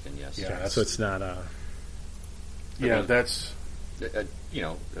 soft skin. Yes. Yeah. Okay, that's- so it's not. Yeah, mean- that's. A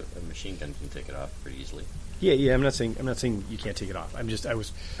machine gun can take it off pretty easily. I'm not saying you can't take it off. I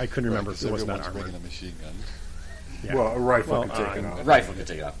couldn't remember Right, if it was not everyone's armored. bringing a machine gun. Yeah. Well, a rifle Well, can take it off. Rifle can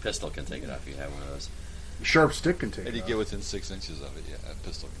take it off. Pistol can take it off. You have one of those. Sharp stick can take And it you off. get within 6 inches of it, yeah, a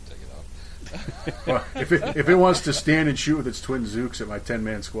pistol can take it off. Well, if it wants to stand and shoot with its twin Zooks at my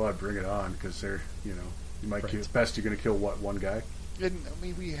 10-man squad, bring it on, because they're, you might Right. kill, best you're going to kill, one guy? And I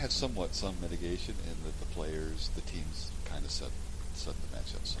mean, we have some mitigation in that the players, the teams, kind of set the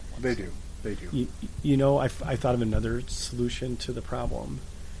match up somewhat. They So- do. They do. I thought of another solution to the problem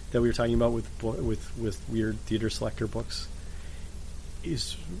that we were talking about with weird theater selector books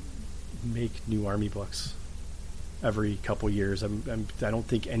is make new Army books every couple years. I don't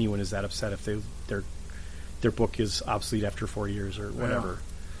think anyone is that upset if their book is obsolete after 4 years or whatever.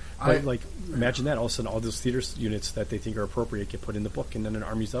 But imagine that all of a sudden all those theater units that they think are appropriate get put in the book, and then an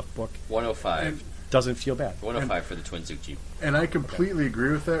Army Stuff book 105. doesn't feel bad. 105 for the Twin Zook Jeep. And I completely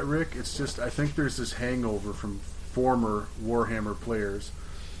agree with that, Rick. It's just I think there's this hangover from former Warhammer players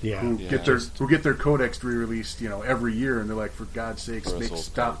Yeah, who get their codex re-released, every year, and they're like, for God's sakes, For us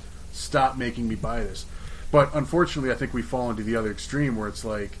old stop making me buy this. But unfortunately, I think we fall into the other extreme where it's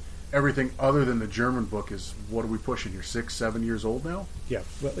like everything other than the German book is, what are we pushing? You're 6-7 years old now. Yeah,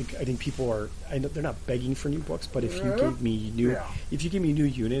 well, I think people are. I know they're not begging for new books, but if you give me new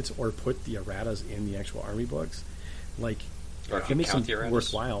units or put the erratas in the actual Army books, Or if it you makes count them the erratas.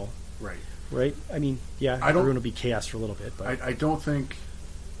 worthwhile, Right. I mean, yeah, I don't- everyone will be chaos for a little bit, but I don't think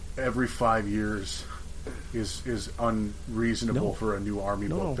every 5 years is unreasonable No. for a new Army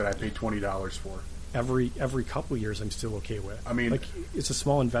No. book that I pay $20 for. every couple years I'm still okay with. I mean- it's a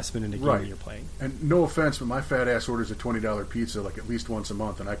small investment in a game Right. you're playing. And no offense, but my fat ass orders a $20 pizza like at least once a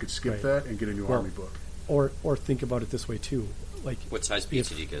month, and I could skip Right. that and get a new Well, Army book. Or think about it this way too, like What size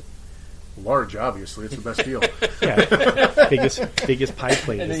pizza do you get? Large, obviously, it's the best deal. yeah, biggest pie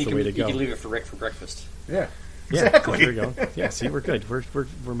plate And then is the way to you go. can leave it for Rick for breakfast. Yeah, Yeah, exactly. there we go. Yeah, see, we're good.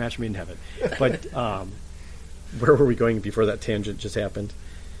 We're match made in heaven. But where were we going before that tangent just happened?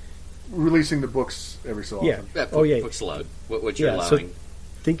 Releasing the books every so often. Yeah. Yeah, Oh, yeah. Books allowed. What you're Yeah, so allowing.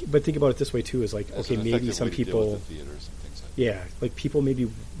 think about it this way too: is like, As okay, an maybe effective some way to deal people, with the theaters and things like yeah, like people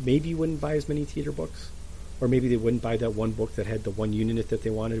maybe wouldn't buy as many theater books, or maybe they wouldn't buy that one book that had the one unit that they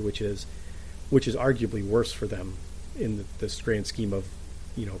wanted, which is arguably worse for them in this grand scheme of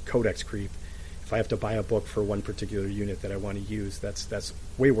codex creep. If I have to buy a book for one particular unit that I want to use, that's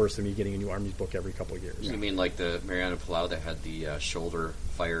way worse than me getting a new Army book every couple of years. You mean like the Mariana Palau that had the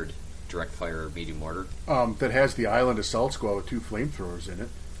shoulder-fired, direct-fire medium mortar? That has the Island Assault Squad with 2 flamethrowers in it.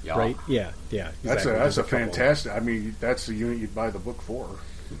 Yeah. Right? Yeah. That's Exactly. a There's couple. fantastic. I mean, that's the unit you'd buy the book for.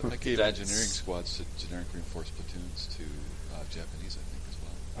 I gave That's- engineering squads to generic reinforced platoons to Japanese, I think, as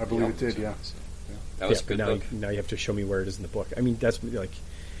well. I believe it did, yeah. So, That was Yeah, a but good book. now you have to show me where it is in the book. I mean,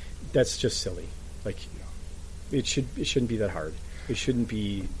 that's just silly. Like, it shouldn't be that hard. It shouldn't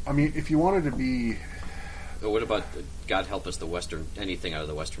be. I mean, if you wanted to be, But what about, God help us, anything out of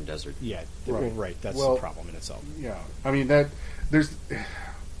the Western Desert? Yeah, Right. right. That's Well, the problem in itself. yeah. I mean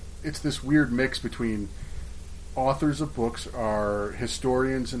it's this weird mix between authors of books are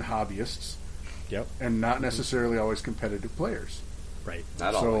historians and hobbyists, Yep. and not necessarily always competitive players. Right.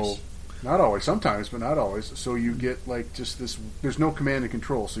 Not so, always. not always. Sometimes, but not always. So you get like just this. There's no command and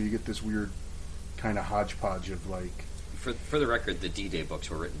control. So you get this weird kind of hodgepodge of like. For the record, the D-Day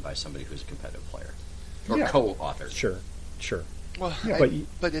books were written by somebody who's a competitive player. Or Yeah. co-author. Sure. Well, Yeah.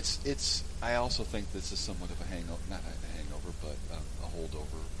 But it's. I also think this is somewhat of a hangover, not a hangover, but a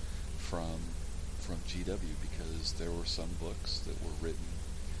holdover from GW, because there were some books that were written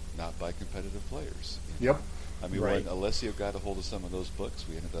not by competitive players. Yep. I mean, Right. when Alessio got a hold of some of those books,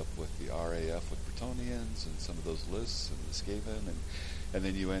 we ended up with the RAF with Bretonians and some of those lists and the Skaven, and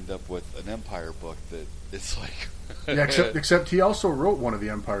then you end up with an Empire book that it's like. Yeah, except he also wrote one of the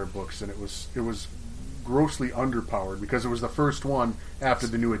Empire books, and it was grossly underpowered because it was the first one after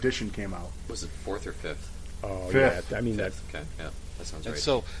the new edition came out. Was it 4th or 5th? oh Fifth. yeah, I mean that. Okay, yeah, that sounds And right.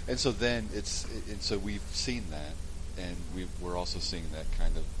 so then so we've seen that, and we're also seeing that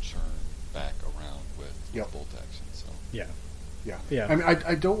kind of churn back around with Yep. bolt action. So Yeah. Yeah. Yeah. I mean,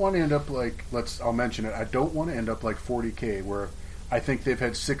 I don't want to end up like I'll mention it. I don't want to end up like 40K, where I think they've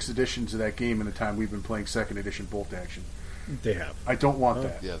had 6 editions of that game in the time we've been playing 2nd edition bolt action. They have I don't want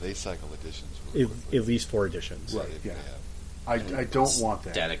that. yeah, they cycle editions really at, quickly. at least 4 editions. Right. They Yeah. have. I don't want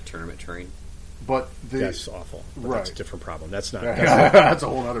that. Static tournament terrain. But That's awful. But that's a Right. different problem. That's not. that's a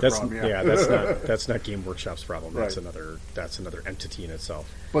whole other That's problem. yeah. That's not Game Workshop's problem. That's Right. another entity in itself.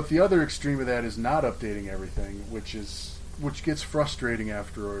 But the other extreme of that is not updating everything, which gets frustrating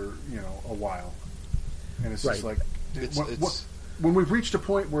after a while. And it's just Right. like when we've reached a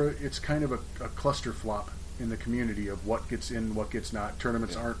point where it's kind of a cluster flop in the community of what gets in, what gets not.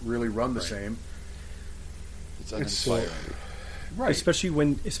 Tournaments aren't really run the Right. same. It's uninspiring. Right. Especially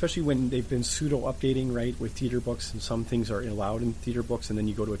when they've been pseudo updating, right, with theater books, and some things are allowed in theater books, and then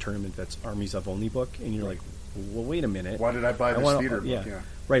you go to a tournament that's Armies of Only book, and you're like, well, wait a minute. Why did I buy this theater book? Yeah.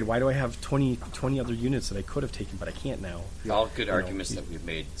 Right. Why do I have 20 other units that I could have taken, but I can't now? All good arguments that we've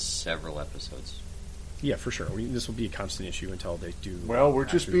made several episodes. Yeah, for sure. This will be a constant issue until they do. Well, we're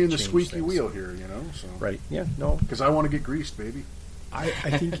just actually being the change squeaky things. wheel here, you know. So. Right. Yeah. No. Because I want to get greased, baby. I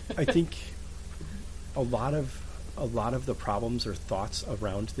think a lot of the problems or thoughts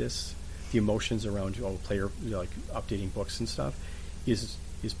around this, the emotions around player like updating books and stuff, is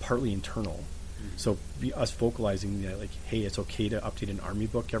partly internal. So us vocalizing that, like, hey, it's okay to update an army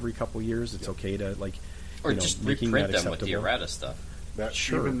book every couple years. It's okay to Or just making reprint that them with the acceptable. errata stuff. That,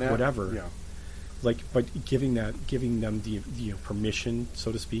 Sure, even that, whatever. Yeah. But giving them the permission,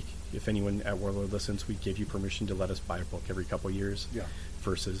 so to speak. If anyone at Warlord listens, we give you permission to let us buy a book every couple of years. Yeah.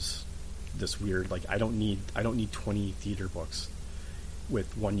 Versus this weird, like, I don't need 20 theater books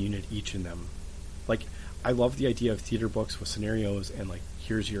with one unit each in them. Like, I love the idea of theater books with scenarios and, like,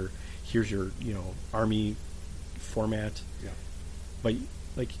 here's your army format. Yeah. But,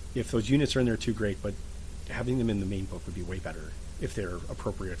 like, if those units are in there too, great, but having them in the main book would be way better if they're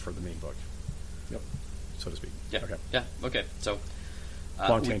appropriate for the main book. Yep. So to speak. Yeah. Okay. Yeah. Okay. So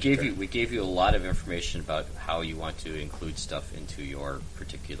Long we tangent gave you a lot of information about how you want to include stuff into your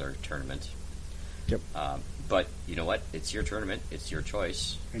particular tournament. Yep. But you know what? It's your tournament. It's your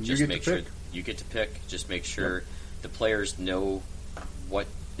choice. And you Just get to make sure pick. you get to pick. Just make sure the players know what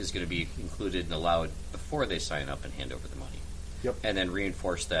is going to be included and allowed before they sign up and hand over the money. Yep. And then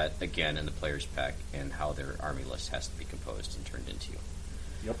reinforce that again in the players' pack and how their army list has to be composed and turned into you.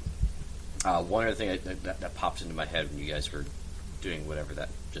 Yep. One other thing that popped into my head when you guys were doing whatever that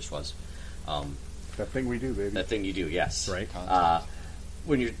just was. That thing we do, baby. That thing you do, yes. Right.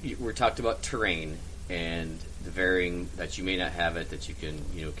 When we're talked about terrain and the varying that you may not have it, that you can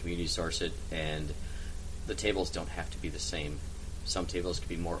community source it, and the tables don't have to be the same. Some tables can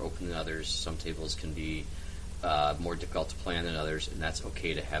be more open than others. Some tables can be more difficult to plan than others, and that's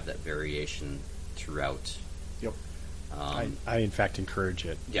okay to have that variation throughout. Yep. I in fact encourage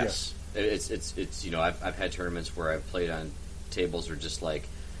it. Yes. It's I've had tournaments where I've played on tables where just like,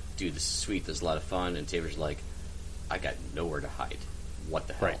 dude, this is sweet, this is a lot of fun, and tables are like, I got nowhere to hide. What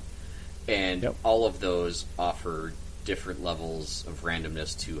the hell? Right. And all of those offer different levels of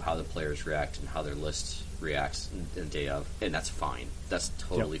randomness to how the players react and how their list reacts in the day of, and that's fine. That's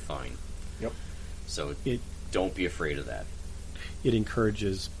totally fine. Yep. So don't be afraid of that. It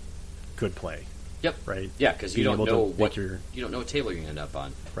encourages good play. Yep. Right. Yeah, because you Being don't able know to make your you don't know what table you're going to end up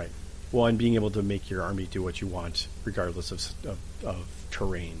on. right. Well, and being able to make your army do what you want, regardless of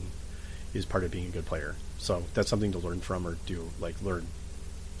terrain, is part of being a good player. So that's something to learn from or do, like learn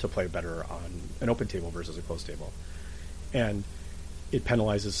to play better on an open table versus a closed table. And it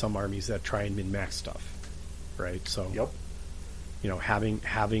penalizes some armies that try and min-max stuff, right? So, having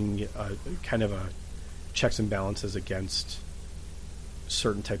a kind of a checks and balances against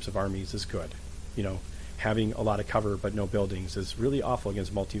certain types of armies is good. Having a lot of cover but no buildings is really awful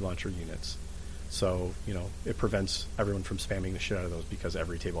against multi-launcher units. So, it prevents everyone from spamming the shit out of those because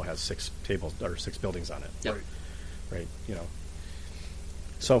every table has 6 buildings on it. Yep. Right.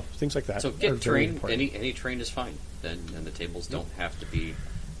 So things like that. So are get very terrain. important. Any terrain is fine. Then the tables don't have to be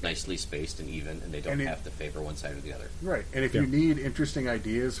nicely spaced and even, and they don't have to favor one side or the other. Right. And if you need interesting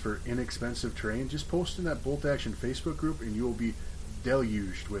ideas for inexpensive terrain, just post in that Bolt Action Facebook group, and you will be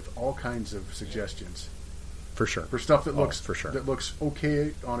deluged with all kinds of suggestions For sure. for stuff that looks for sure. that looks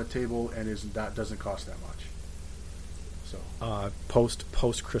okay on a table and doesn't cost that much. So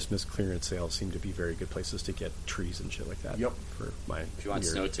Post Christmas clearance sales seem to be very good places to get trees and shit like that. Yep. For my If you want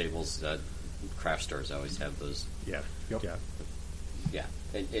weird- snow tables, craft stores always have those. Yeah. Yep. Yeah.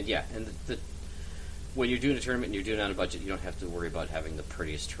 Yeah, and when you're doing a tournament and you're doing it on a budget, you don't have to worry about having the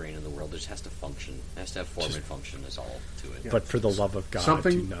prettiest terrain in the world. It just has to function. It has to have form and function is all to it. But for the love of God,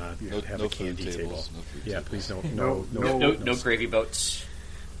 Something- do not Yeah. have No a candy food table. tables, no food Yeah, tables. please No gravy boats.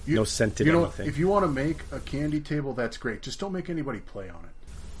 No scented You know, anything. if you want to make a candy table, that's great. Just don't make anybody play on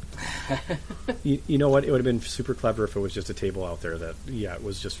it. You know what? It would have been super clever if it was just a table out there that, it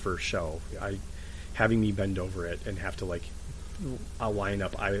was just for show. Having me bend over it and have to I'll line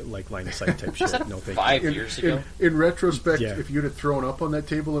up, line of sight type shit. No, thank you. 5 years ago. In retrospect, Yeah. if you'd have thrown up on that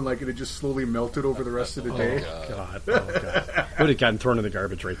table and it had just slowly melted over the rest of the day, God. Would have gotten thrown in the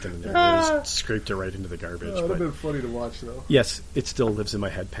garbage right then and there. They just scraped it right into the garbage. it would have but been funny to watch, though. yes, it still lives in my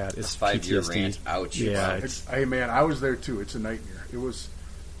head, Pat. It's 5-year PTSD. rant. Ouch. Yeah, Wow. it's, Hey, man, I was there too. It's a nightmare.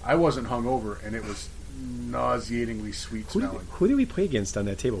 I wasn't hungover, and it was nauseatingly sweet smelling. Who did we play against on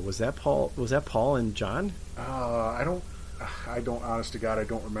that table? Was that Paul? Was that Paul and John? I don't. Honest to God, I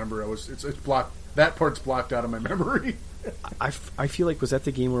don't remember. It's blocked. That part's blocked out of my memory. I feel like, was that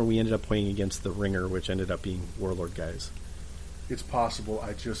the game where we ended up playing against the Ringer, which ended up being Warlord guys? It's possible.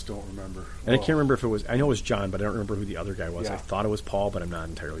 I just don't remember. And I can't remember if it was. I know it was John, but I don't remember who the other guy was. Yeah. I thought it was Paul, but I'm not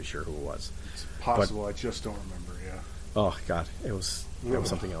entirely sure who it was. It's possible. I just don't remember. Yeah. Oh God, it was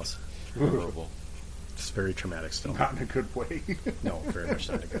something else. Horrible. It's very traumatic still. Not in a good way. No, very much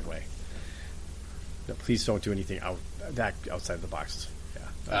not in a good way. No, please don't do anything outside of the box. Yeah.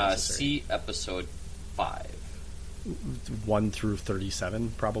 not necessary. See episode 5. 1 through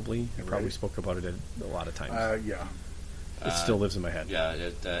 37, probably. I probably Right. spoke about it a lot of times. Yeah. It still lives in my head. Yeah,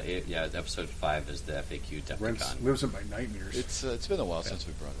 episode 5 is the FAQ Rents Decepticon. lives in my nightmares. It's been a while since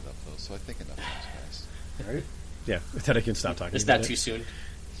we brought it up, though, so I think enough has passed. Right? Yeah, that I can stop talking Is about that it. too soon?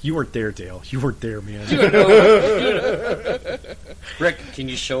 You weren't there, Dale. You weren't there, man. Rick, can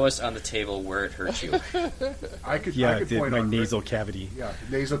you show us on the table where it hurt you? I could. Yeah, I could the, point my out nasal Rick, cavity. Yeah,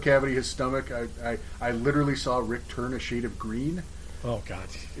 nasal cavity, his stomach. I literally saw Rick turn a shade of green. Oh God,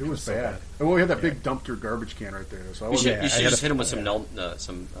 It was so bad. Well, we had that big dumpster garbage can right there, so I You was. should, Yeah, you should I had just a- hit him with some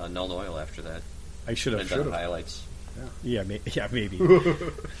null oil after that. I should And have. done highlights. Yeah, maybe. That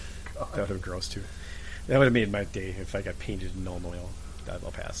would have been gross too. That would have made my day if I got painted in null oil.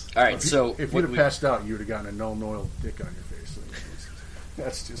 That'll pass. All right, so if what you'd have we- passed out, you would have gotten a null oil dick on your face.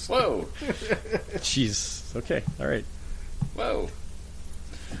 That's just. Whoa, Jeez. Okay. All right. whoa.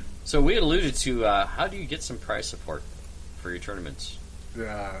 So we had alluded to how do you get some prize support for your tournaments?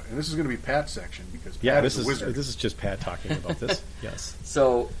 And this is going to be Pat's section because Pat Yeah, is a wizard. this is just Pat talking about this. Yes.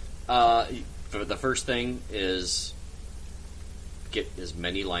 So the first thing is get as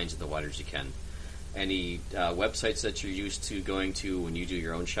many lines in the water as you can. Any websites that you're used to going to when you do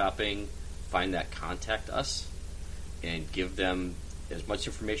your own shopping, find that contact us and give them as much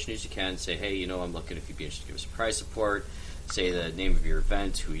information as you can. Say, hey, I'm looking if you'd be interested to give us prize support. Say the name of your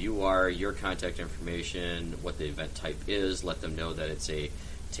event, who you are, your contact information, what the event type is. Let them know that it's a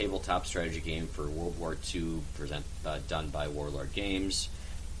tabletop strategy game for World War II done by Warlord Games.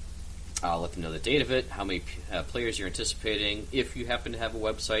 Let them know the date of it, how many players you're anticipating. If you happen to have a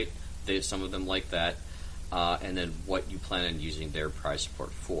website, some of them like that, and then what you plan on using their prize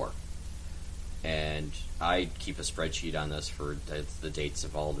support for. And I keep a spreadsheet on this for the dates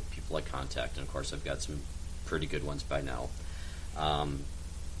of all the people I contact, and of course I've got some pretty good ones by now.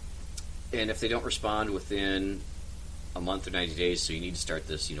 And if they don't respond within a month or 90 days, so you need to start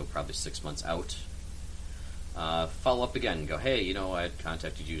this, probably 6 months out, follow up again. Go, hey, I had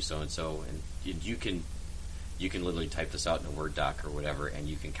contacted you so-and-so, and you can literally type this out in a Word doc or whatever, and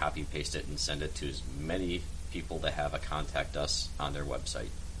you can copy paste it and send it to as many people that have a contact us on their website.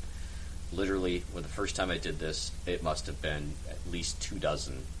 Literally, when the first time I did this, it must have been at least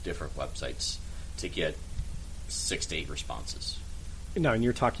 24 different websites to get 6 to 8 responses. No, and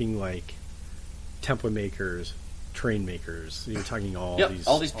you're talking like template makers, train makers. You're talking all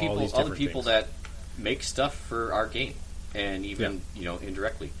these people, all the different people things. that make stuff for our game, and even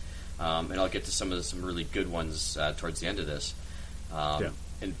indirectly. And I'll get to some really good ones towards the end of this.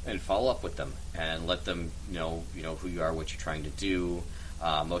 And follow up with them and let them know who you are, what you're trying to do.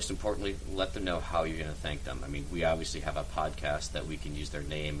 Most importantly, let them know how you're going to thank them. I mean, we obviously have a podcast that we can use their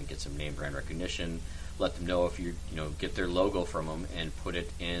name and get some name brand recognition. Let them know if you get their logo from them and put it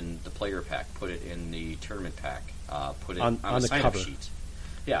in the player pack, put it in the tournament pack, put it on On a the sign-up cover. sheet.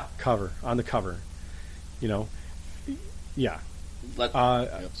 Yeah, on the cover. Yeah. let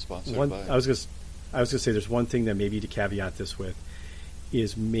Sponsored by. I was gonna say there's one thing that maybe to caveat this with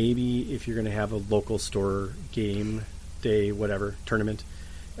is maybe if you're going to have a local store game day, whatever tournament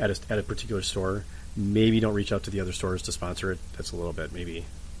at a particular store, maybe don't reach out to the other stores to sponsor it. That's a little bit maybe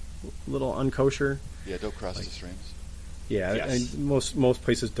a little unkosher. Yeah, don't cross the streams. Yeah, Yes. and most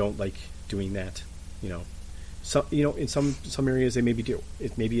places don't like doing that. So in some areas they maybe do.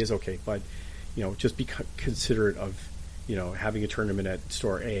 It maybe is okay, but just be considerate of having a tournament at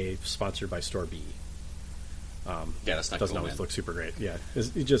store A sponsored by store B. that's not Doesn't go always in. look super great. Yeah, it's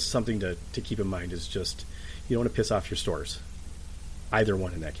just something to keep in mind. Is just you don't want to piss off your stores, either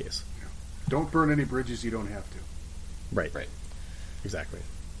one in that case. Don't burn any bridges you don't have to. Right. Right. Exactly.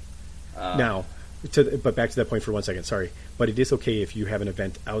 Now, but back to that point for 1 second. Sorry, but it is okay if you have an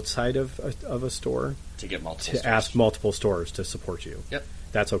event outside of a store To get multiple to stores. ask multiple stores to support you. Yep.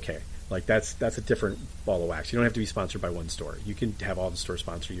 That's okay. Like that's a different ball of wax. You don't have to be sponsored by one store. You can have all the stores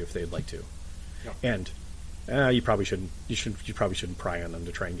sponsor you if they'd like to. Yep. And you probably shouldn't. You probably shouldn't pry on them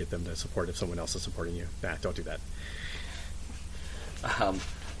to try and get them to support if someone else is supporting you. Nah, don't do that.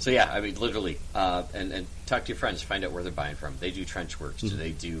 So yeah, I mean, literally, and talk to your friends, find out where they're buying from. They do Trenchworks. Do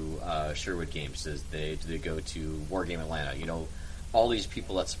they do Sherwood Games? Do they go to War Game Atlanta? You know, all these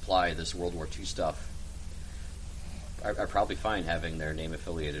people that supply this World War II stuff are probably fine having their name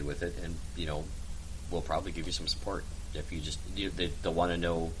affiliated with it, and you know, will probably give you some support if you just they'll want to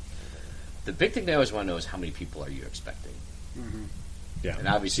know. The big thing they always want to know is how many people are you expecting. Yeah, And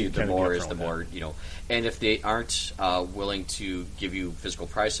obviously, You the kinda more get is the thrown more, you know. And if they aren't willing to give you physical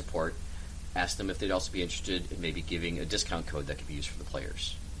prize support, ask them if they'd also be interested in maybe giving a discount code that could be used for the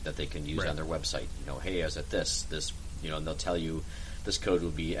players that they can use Right. on their website. You know, hey, I was at this, you know, and they'll tell you this code will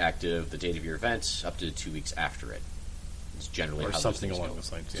be active the date of your event up to 2 weeks after it. It's generally or how those something things along go.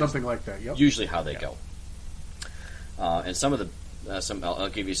 those lines. yeah. Something like that. Yep. Usually how they Yeah. go. And some of the I'll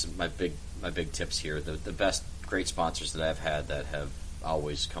give you my big tips here. The best great sponsors that I've had that have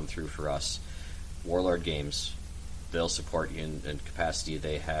always come through for us. Warlord Games, they'll support you in capacity.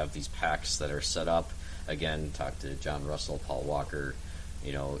 They have these packs that are set up. Again, talk to John Russell, Paul Walker,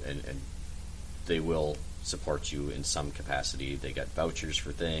 you know, and they will support you in some capacity. They got vouchers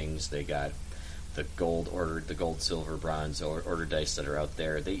for things. They got the gold, silver, bronze order dice that are out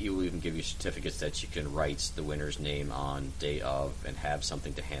there. They will even give you certificates that you can write the winner's name on day of and have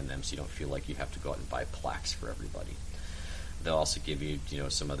something to hand them, so you don't feel like you have to go out and buy plaques for everybody. They'll also give you, you know,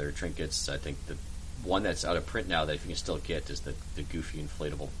 some other trinkets. I think the one that's out of print now that if you can still get is the goofy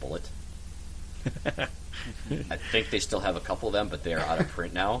inflatable bullet. I think they still have a couple of them, but they are out of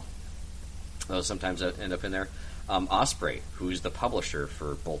print now. Those sometimes end up in there. Osprey, who's the publisher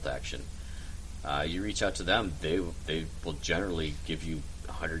for Bolt Action, you reach out to them. They will generally give you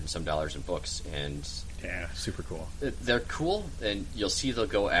 $100 and some in books, and Yeah, super cool. they're cool. And you'll see they'll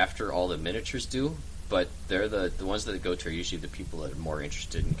go after all the miniatures do. But they're the ones that go to are usually the people that are more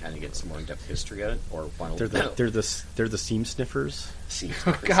interested in kind of getting some more in-depth history at it, or want to They're the seam sniffers, see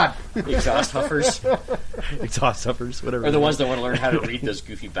God. exhaust huffers, exhaust huffers, whatever. or the ones that want to learn how to read those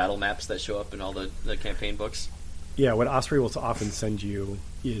goofy battle maps that show up in all the campaign books. Yeah, what Osprey will often send you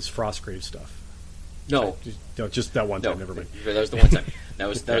is Frostgrave stuff. No, Just that one no, time. Never mind. that was the one time. That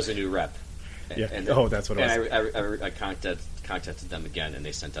was a new rep. Yeah. And That's what it was. And I contacted them again, and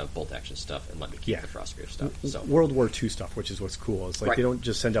they sent out Bolt Action stuff and let me keep Yeah. the Frostgrave stuff. So World War II stuff, which is what's cool. It's like Right. they don't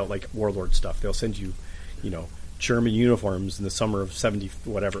just send out like Warlord stuff. They'll send you, you know, German uniforms in the summer of 70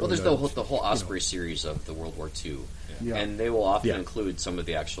 whatever. well, there's you know, the whole Osprey series of the World War II, Yeah. and they will often Yeah. include some of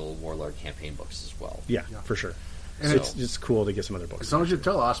the actual Warlord campaign books as well. Yeah, for sure. And So it's- it's cool to get some other books. As long as you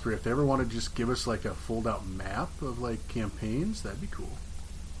tell Osprey if they ever want to just give us like a fold-out map of like campaigns, that'd be cool.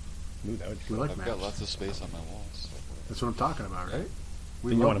 Ooh, that would be We cool. like I've maps. got lots of space on my walls. So. That's what I'm talking about, right?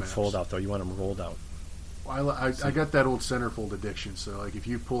 We Then you love want them maps. fold out though. You want them rolled out. I got that old centerfold addiction. So like if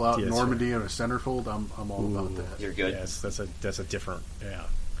you pull out Yeah, that's Normandy in a centerfold, I'm all about Ooh. that. You're good. Yes, that's a different. Yeah,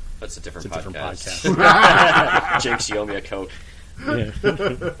 That's a different it's a podcast. different podcast. Jake's you owe me a Coke.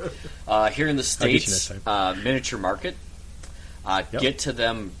 Yeah. Here in the I'll get you States, next Miniature Market, Yep. get to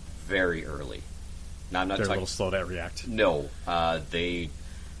them very early. Now, I'm not They're a talking. little slow to react. No, they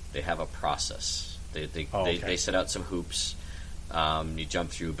have a process. They set out some hoops. You jump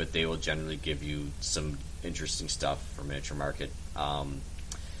through, but they will generally give you some interesting stuff for Miniature Market.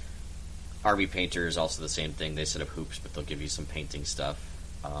 Army Painter is also the same thing. They set up hoops, but they'll give you some painting stuff.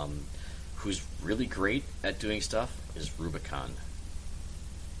 Who's really great at doing stuff is Rubicon.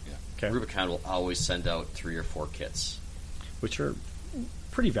 Okay, Rubicon will always send out 3 or 4 kits. which are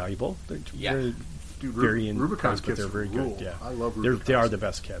pretty valuable. They're Yeah. very, Dude, very in Rubicon price, but kits they're very rule. good. Yeah, I love They Rubicon. are the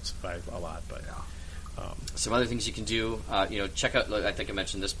best kits by a lot. But Some other things you can do, check out. I think I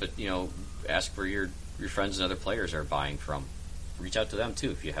mentioned this, but ask where your friends and other players are buying from. Reach out to them too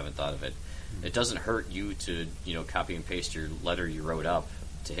if you haven't thought of it. It doesn't hurt you to copy and paste your letter you wrote up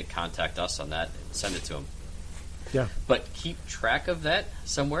to hit contact us on that and send it to them. yeah, But keep track of that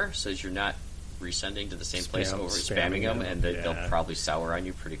somewhere so that you're not resending to the same place over spamming them, and they'll yeah. probably sour on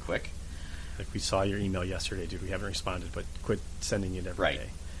you pretty quick. like we saw your email yesterday, dude. We haven't responded, but quit sending it every Right. day.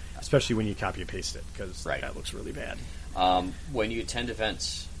 Especially when you copy and paste it, because Right. that looks really bad. When you attend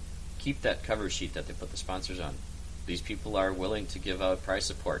events, keep that cover sheet that they put the sponsors on. These people are willing to give out prize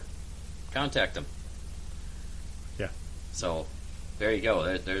support. Contact them. Yeah. So there you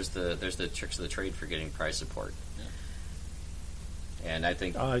go. There's the tricks of the trade for getting prize support. And I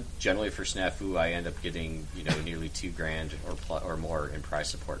think generally for Snafu, I end up getting nearly $2,000 or more in prize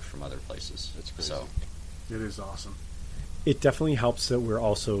support from other places. That's crazy. So It is awesome. It definitely helps that we're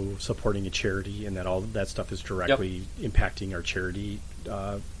also supporting a charity, and that all that stuff is directly impacting our charity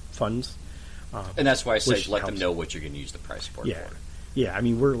funds. and that's why I say Which let them helps. know what you're going to use the prize support Yeah, for. yeah. I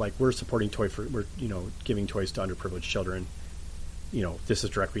mean, we're supporting we're giving toys to underprivileged children. this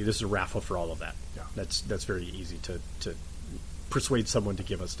is a raffle for all of that. Yeah. That's very easy to persuade someone to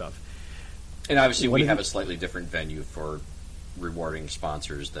give us stuff. And obviously, One we of have the- a slightly different venue for rewarding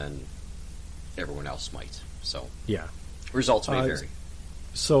sponsors than everyone else might. So Yeah. results may Uh, vary.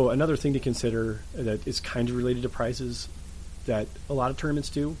 So another thing to consider that is kind of related to prizes that a lot of tournaments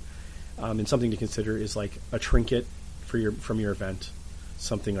do, and something to consider is like a trinket from your event,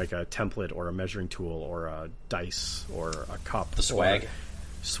 something like a template or a measuring tool or a dice or a cup. The swag.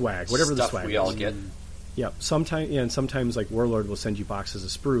 or whatever the Stuff swag we is. all get. Yeah, sometimes like Warlord will send you boxes of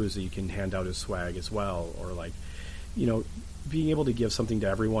sprues that you can hand out as swag as well, or like, being able to give something to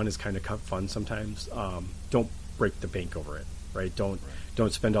everyone is kind of fun sometimes. Don't break the bank over it, right? Don't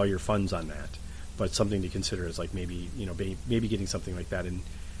spend all your funds on that. But something to consider is like maybe getting something like that, and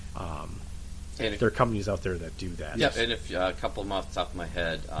And if, there are companies out there that do that. yeah, and if a couple of them off the top of my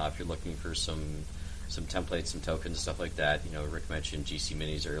head, if you're looking for some templates, some tokens, stuff like that, Rick mentioned GC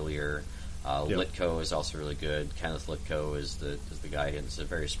Minis earlier. Litco is also really good. Kenneth Litco is the guy, and it's a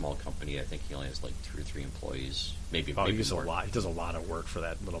very small company. I think he only has like 2 or 3 employees, maybe. Oh, maybe he does a more. lot. He does a lot of work for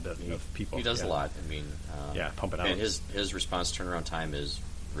that little bit of people. He does Yeah. a lot. I mean, Pump it out. And his response turnaround time is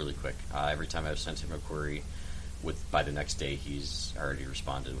really quick. Every time I've sent him a query, by the next day he's already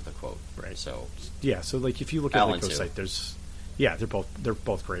responded with a quote. Right. So Yeah, so like if you look at Alan, Litco's too. site, they're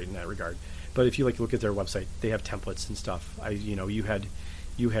both great in that regard. But if you look at their website, they have templates and stuff.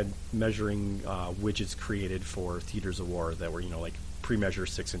 You had measuring widgets created for Theaters of War that were pre-measure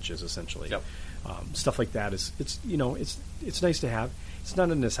 6 inches essentially. Yep. Stuff like that it's nice to have. It's not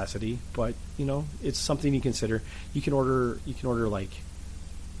a necessity, but it's something you consider. You can order like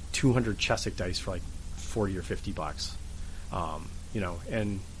 200 Chesic dice for like $40 or $50.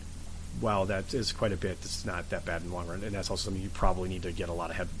 And while that is quite a bit, it's not that bad in the long run, and that's also something you probably need to get a lot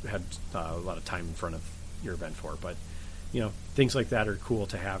of time in front of your event for. But things like that are cool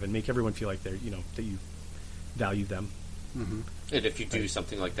to have and make everyone feel like they're that you value them. and if you do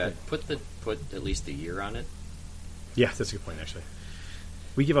something like that, put at least the year on it. Yeah, that's a good point. Actually,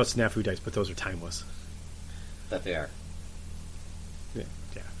 we give out snafu dice, but those are timeless. That they are. Yeah,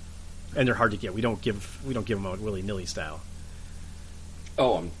 and they're hard to get. We don't give them out willy nilly style.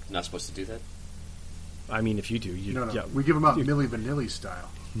 Oh, I'm not supposed to do that? I mean, if you do, No. yeah. We give them out Milli Vanilli style.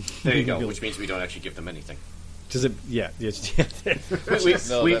 There you go, which means we don't actually give them anything. Does it? Yeah. It's,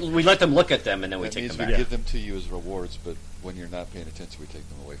 We let them look at them, and then we That take means them we back. give them to you as rewards, but when you're not paying attention, we take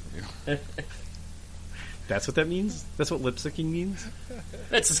them away from you. that's what that means. That's what lip syncing means.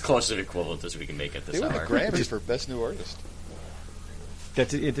 That's as close of equivalent as we can make at this They won a hour. Grammy for Best New Artist.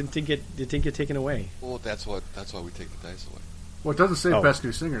 That it didn't get taken away. Well, that's why we take the dice away. Well, it doesn't say Oh. best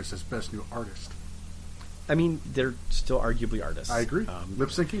new singer; it says best new artist. I mean, they're still arguably artists. I agree. Lip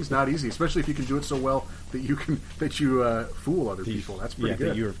syncing is not easy, especially if you can do it so well that you fool other people. That's pretty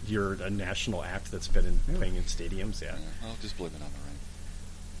good. That you're a national act that's been playing in stadiums. Yeah. Yeah, I'll just blame it on the rain.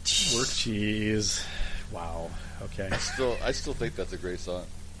 Jeez. Wow. Okay. I still think that's a great song.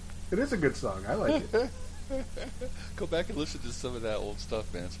 It is a good song. I like it. Go back and listen to some of that old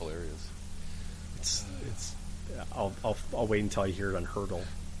stuff, man. It's hilarious. It's. I'll wait until I hear it on Hurdle.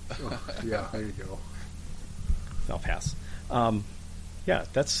 Yeah, there you go. I'll pass. Yeah,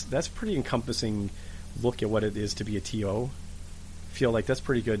 that's pretty encompassing look at what it is to be a TO. Feel like that's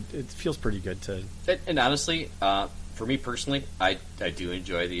pretty good. It feels pretty good to. And honestly, for me personally, I do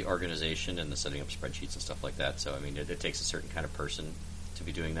enjoy the organization and the setting up spreadsheets and stuff like that. So, I mean, it takes a certain kind of person to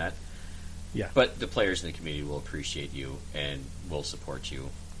be doing that. Yeah. But the players in the community will appreciate you and will support you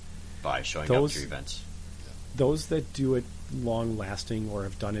by showing up Those- to your events. Those that do it long lasting or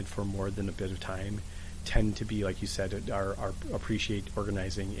have done it for more than a bit of time tend to be, like you said, are appreciate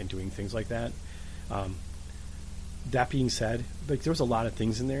organizing and doing things like that. That being said, like there's a lot of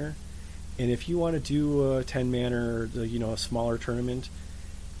things in there, and if you want to do a 10-man or a smaller tournament,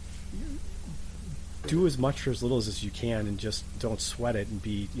 do as much or as little as you can, and just don't sweat it and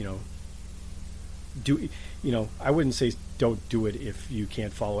be I wouldn't say don't do it if you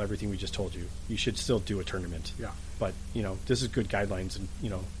can't follow everything we just told you. You should still do a tournament. Yeah. But this is good guidelines and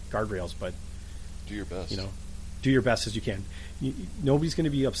guardrails. But Do your best. do your best as you can. Nobody's going to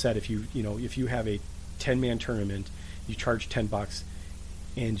be upset if if you have a 10-man tournament, you charge $10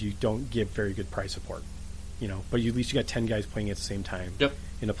 and you don't give very good price support. But at least you got 10 guys playing at the same time Yep.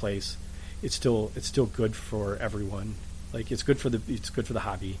 in a place. It's still good for everyone. Like it's good for the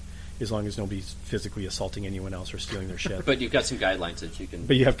hobby, as long as nobody's physically assaulting anyone else or stealing their shit. But you've got some guidelines that you can.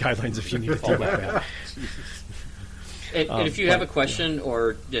 But you have guidelines if you need to do like that. And if you have a question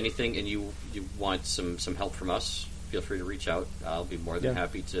or anything, and you want some help from us, feel free to reach out. I'll be more than Yeah.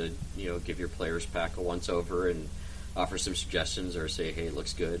 happy to give your players pack a once over and offer some suggestions or say, hey, it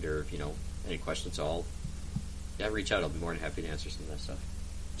looks good, or any questions, reach out. I'll be more than happy to answer some of that stuff.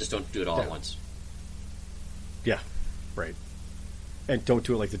 Just don't do it all at once. Yeah, right. And don't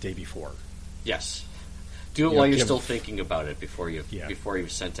do it like the day before. Yes, do it while you're still thinking about it before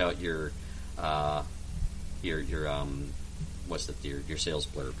you've sent out your sales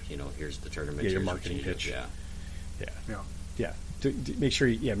blurb. Here's the tournament. Yeah, your here's marketing what you pitch. Yeah. Make sure.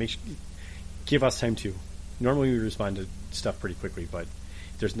 Give us time too. Normally we respond to stuff pretty quickly, but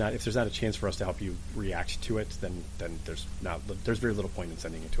if there's not a chance for us to help you react to it, then there's very little point in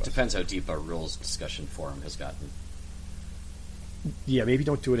sending it to us. Depends how deep our rules discussion forum has gotten. Yeah, maybe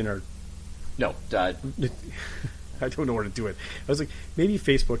don't do it in our. No, I don't know where to do it. I was like, maybe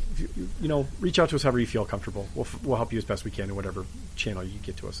Facebook. Reach out to us however you feel comfortable. We'll help you as best we can in whatever channel you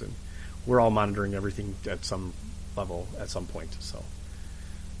get to us in. We're all monitoring everything at some level at some point. So,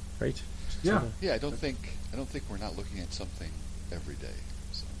 right? Yeah. Yeah, I don't think we're not looking at something every day.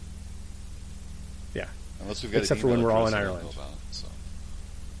 So. Yeah. Unless we've got except an for when email we're all in address Ireland. I don't know about,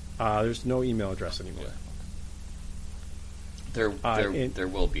 so. There's no email address anymore. Yeah. There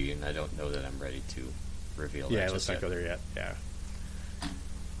will be, and I don't know that I'm ready to reveal that. Yeah, let's not go there yet. Yeah.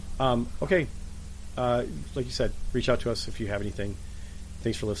 Okay. Like you said, reach out to us if you have anything.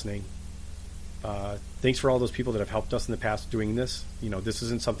 Thanks for listening. Thanks for all those people that have helped us in the past doing this. This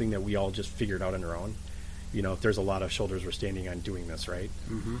isn't something that we all just figured out on our own. There's a lot of shoulders we're standing on doing this, right?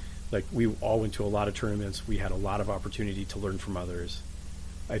 Mm-hmm. Like, we all went to a lot of tournaments. We had a lot of opportunity to learn from others.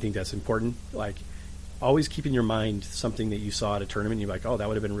 I think that's important. Like, always keep in your mind something that you saw at a tournament. And you're like, oh, that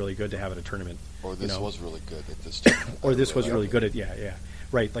would have been really good to have at a tournament. Or this was really good at this tournament. Or this was really good at, yeah.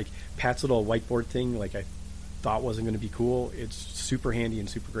 Right, like Pat's little whiteboard thing, like I thought wasn't going to be cool. It's super handy and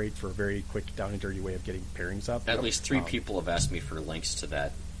super great for a very quick, down and dirty way of getting pairings up. At least 3 people have asked me for links to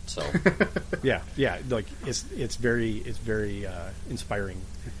that. So yeah, like it's very inspiring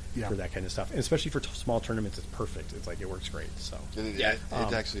for that kind of stuff, and especially for small tournaments. It's perfect. It's like it works great. So it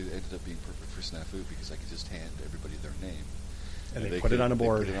actually ended up being perfect for Snafu because I could just hand everybody their name, and they put it on a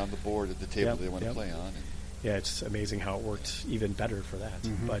board. They put it on the board at the table they want to play on. And yeah, it's amazing how it worked even better for that.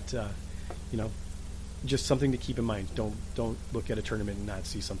 Mm-hmm. But just something to keep in mind. Don't look at a tournament and not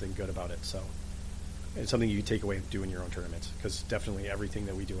see something good about it. So it's something you take away and do in your own tournament, because definitely everything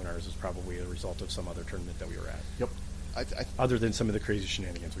that we do in ours is probably a result of some other tournament that we were at. Yep. Other than some of the crazy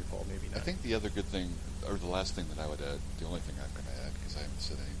shenanigans we pulled, maybe not. I think the other good thing, or the last thing that I would add, the only thing I'm going to add, because I haven't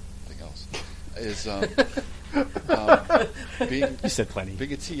said anything else, is being You said plenty.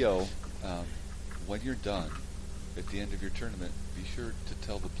 Being a TO, when you're done, at the end of your tournament, be sure to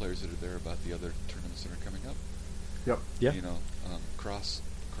tell the players that are there about the other tournaments that are coming up. Yep. Yeah. Cross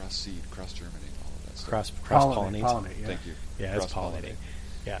seed, cross germinate, all of that stuff. Cross pollinate. Yeah. Thank you. Yeah, it's pollinating.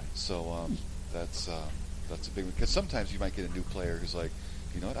 Yeah. So that's a big one, because sometimes you might get a new player who's like,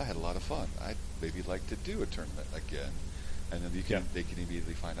 you know what, I had a lot of fun. I'd maybe like to do a tournament again, and then they can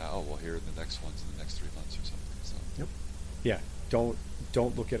immediately find out, oh well, here are the next ones in the next 3 months or something. So. Yep. Yeah.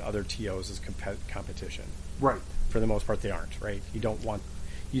 Don't look at other TOs as competition. Right. For the most part, they aren't. Right. You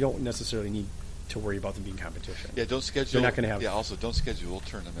don't necessarily need to worry about them being competition. Yeah. Don't schedule. They're not going to have. Yeah. Also, don't schedule a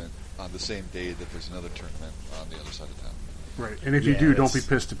tournament on the same day that there's another tournament on the other side of town. Right. And if you do, don't be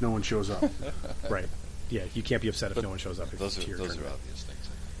pissed if no one shows up. Right. Yeah, you can't be upset if no one shows up. Those are tournament. obvious things.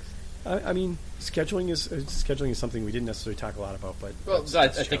 I mean, scheduling is something we didn't necessarily talk a lot about, but I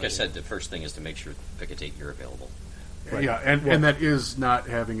think I said the first thing is to make sure pick a date you're available. Right. Yeah, and that is not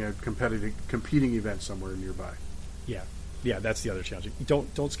having a competing event somewhere nearby. Yeah, that's the other challenge.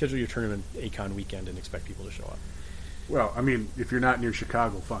 Don't schedule your tournament Acon weekend and expect people to show up. Well, I mean, if you're not near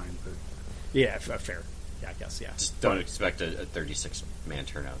Chicago, fine. But yeah, fair. Yeah, I guess. Yeah. Just don't expect a 36-man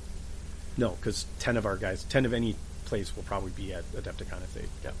turnout. No, because 10 of our guys, 10 of any place will probably be at Adepticon if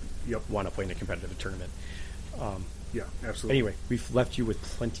they want to play in a competitive tournament. Yeah, absolutely. Anyway, we've left you with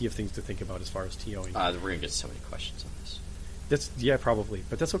plenty of things to think about as far as TOing. We're going to get so many questions on this. Probably,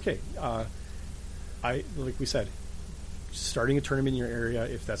 but that's okay. Like we said, starting a tournament in your area,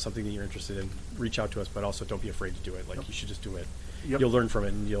 if that's something that you're interested in, reach out to us. But also, don't be afraid to do it. Like you should just do it. Yep. You'll learn from it,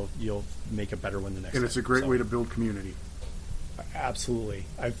 and you'll make a better one the next time. And it's a great way to build community. Absolutely.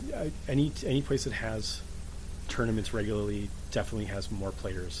 Any place that has tournaments regularly definitely has more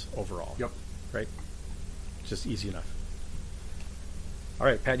players overall. Yep. Right? Just easy enough. All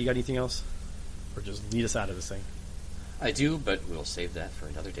right, Pat, you got anything else? Or just lead us out of this thing? I do, but we'll save that for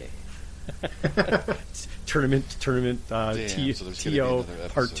another day. Tournament so TO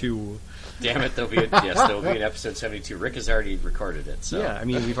part 2. Damn it, there'll be an episode 72. Rick has already recorded it. So. Yeah, I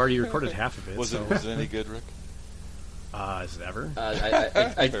mean, we've already recorded half of it. Was it any good, Rick? Is it ever?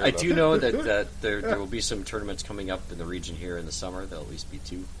 I do know that there will be some tournaments coming up in the region here in the summer. There'll at least be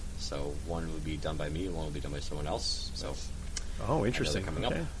 2. So one will be done by me, and one will be done by someone else. So Oh, interesting. coming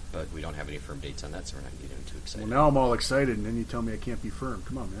Okay. up, but we don't have any firm dates on that, so we're not getting too excited. Well, now I'm all excited, and then you tell me I can't be firm.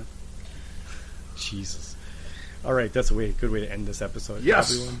 Come on, man. Jesus. All right, that's a good way to end this episode.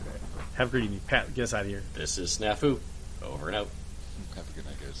 Yes. Everyone. Have a great evening. Pat, get us out of here. This is Snafu. Over and out. Have a good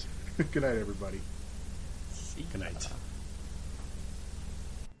night, guys. Good night, everybody. Good night.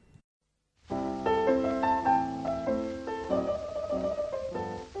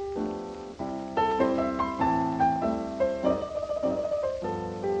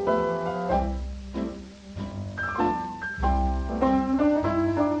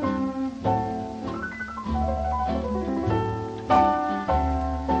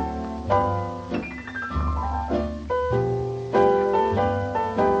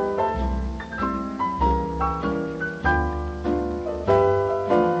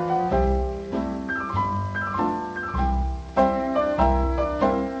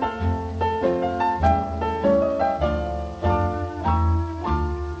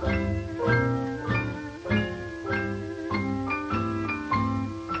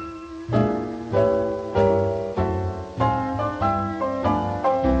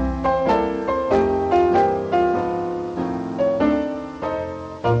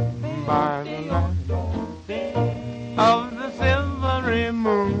 By the light of the silvery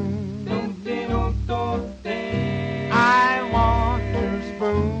moon, I want to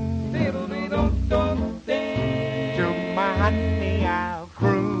spoon to my honey. I'll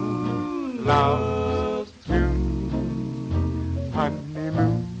croon love's tune.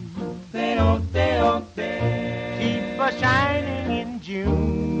 Honeymoon, keep a shining in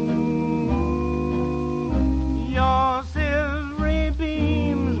June. Your silvery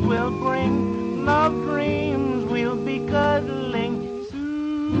beams will bring love dreams. We'll be cuddling soon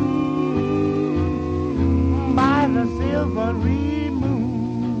by the silvery moon.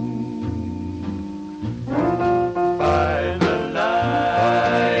 By the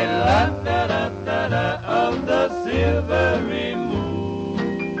light of the silvery moon,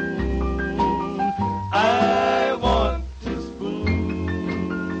 I want to spoon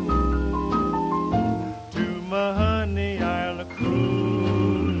to my honey. I'll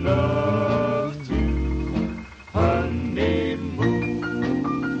croon love's tune. Honeymoon,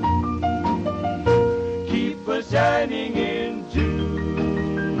 keep us shining in June.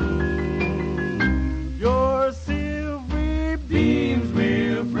 Your silvery beams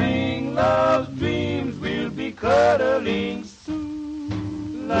will bring love's dreams. We'll be cuddling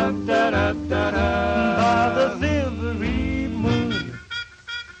soon. La da da da da. By the silvery moon.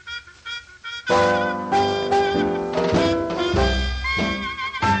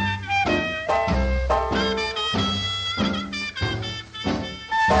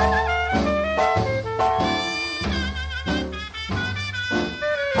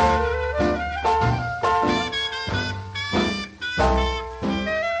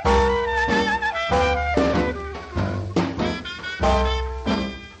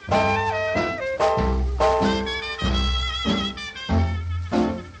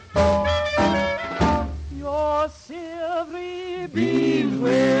 Your silvery beams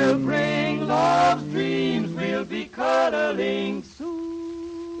will bring love's dreams. We'll be cuddling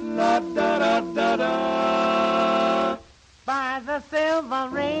soon. La da da da da. By the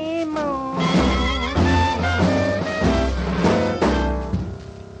silvery moon.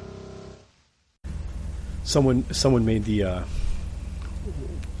 Someone made the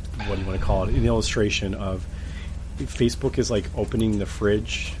what do you want to call it? An illustration of Facebook is like opening the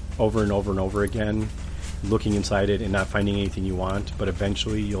fridge over and over and over again, looking inside it and not finding anything you want, but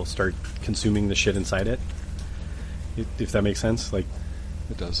eventually you'll start consuming the shit inside it. If that makes sense, like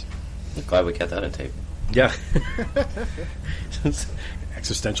It does. I'm glad we kept that on tape. yeah,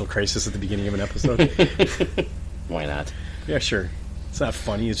 existential crisis at the beginning of an episode. Why not? Yeah, sure. It's not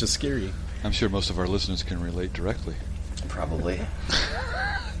funny. It's just scary. I'm sure most of our listeners can relate directly. Probably.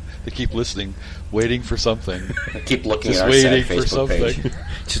 They keep listening, waiting for something. Keep looking Just at our sad waiting for Facebook page. something.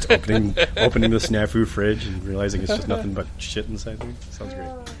 Just opening the snafu fridge and realizing it's just nothing but shit inside there. Sounds great.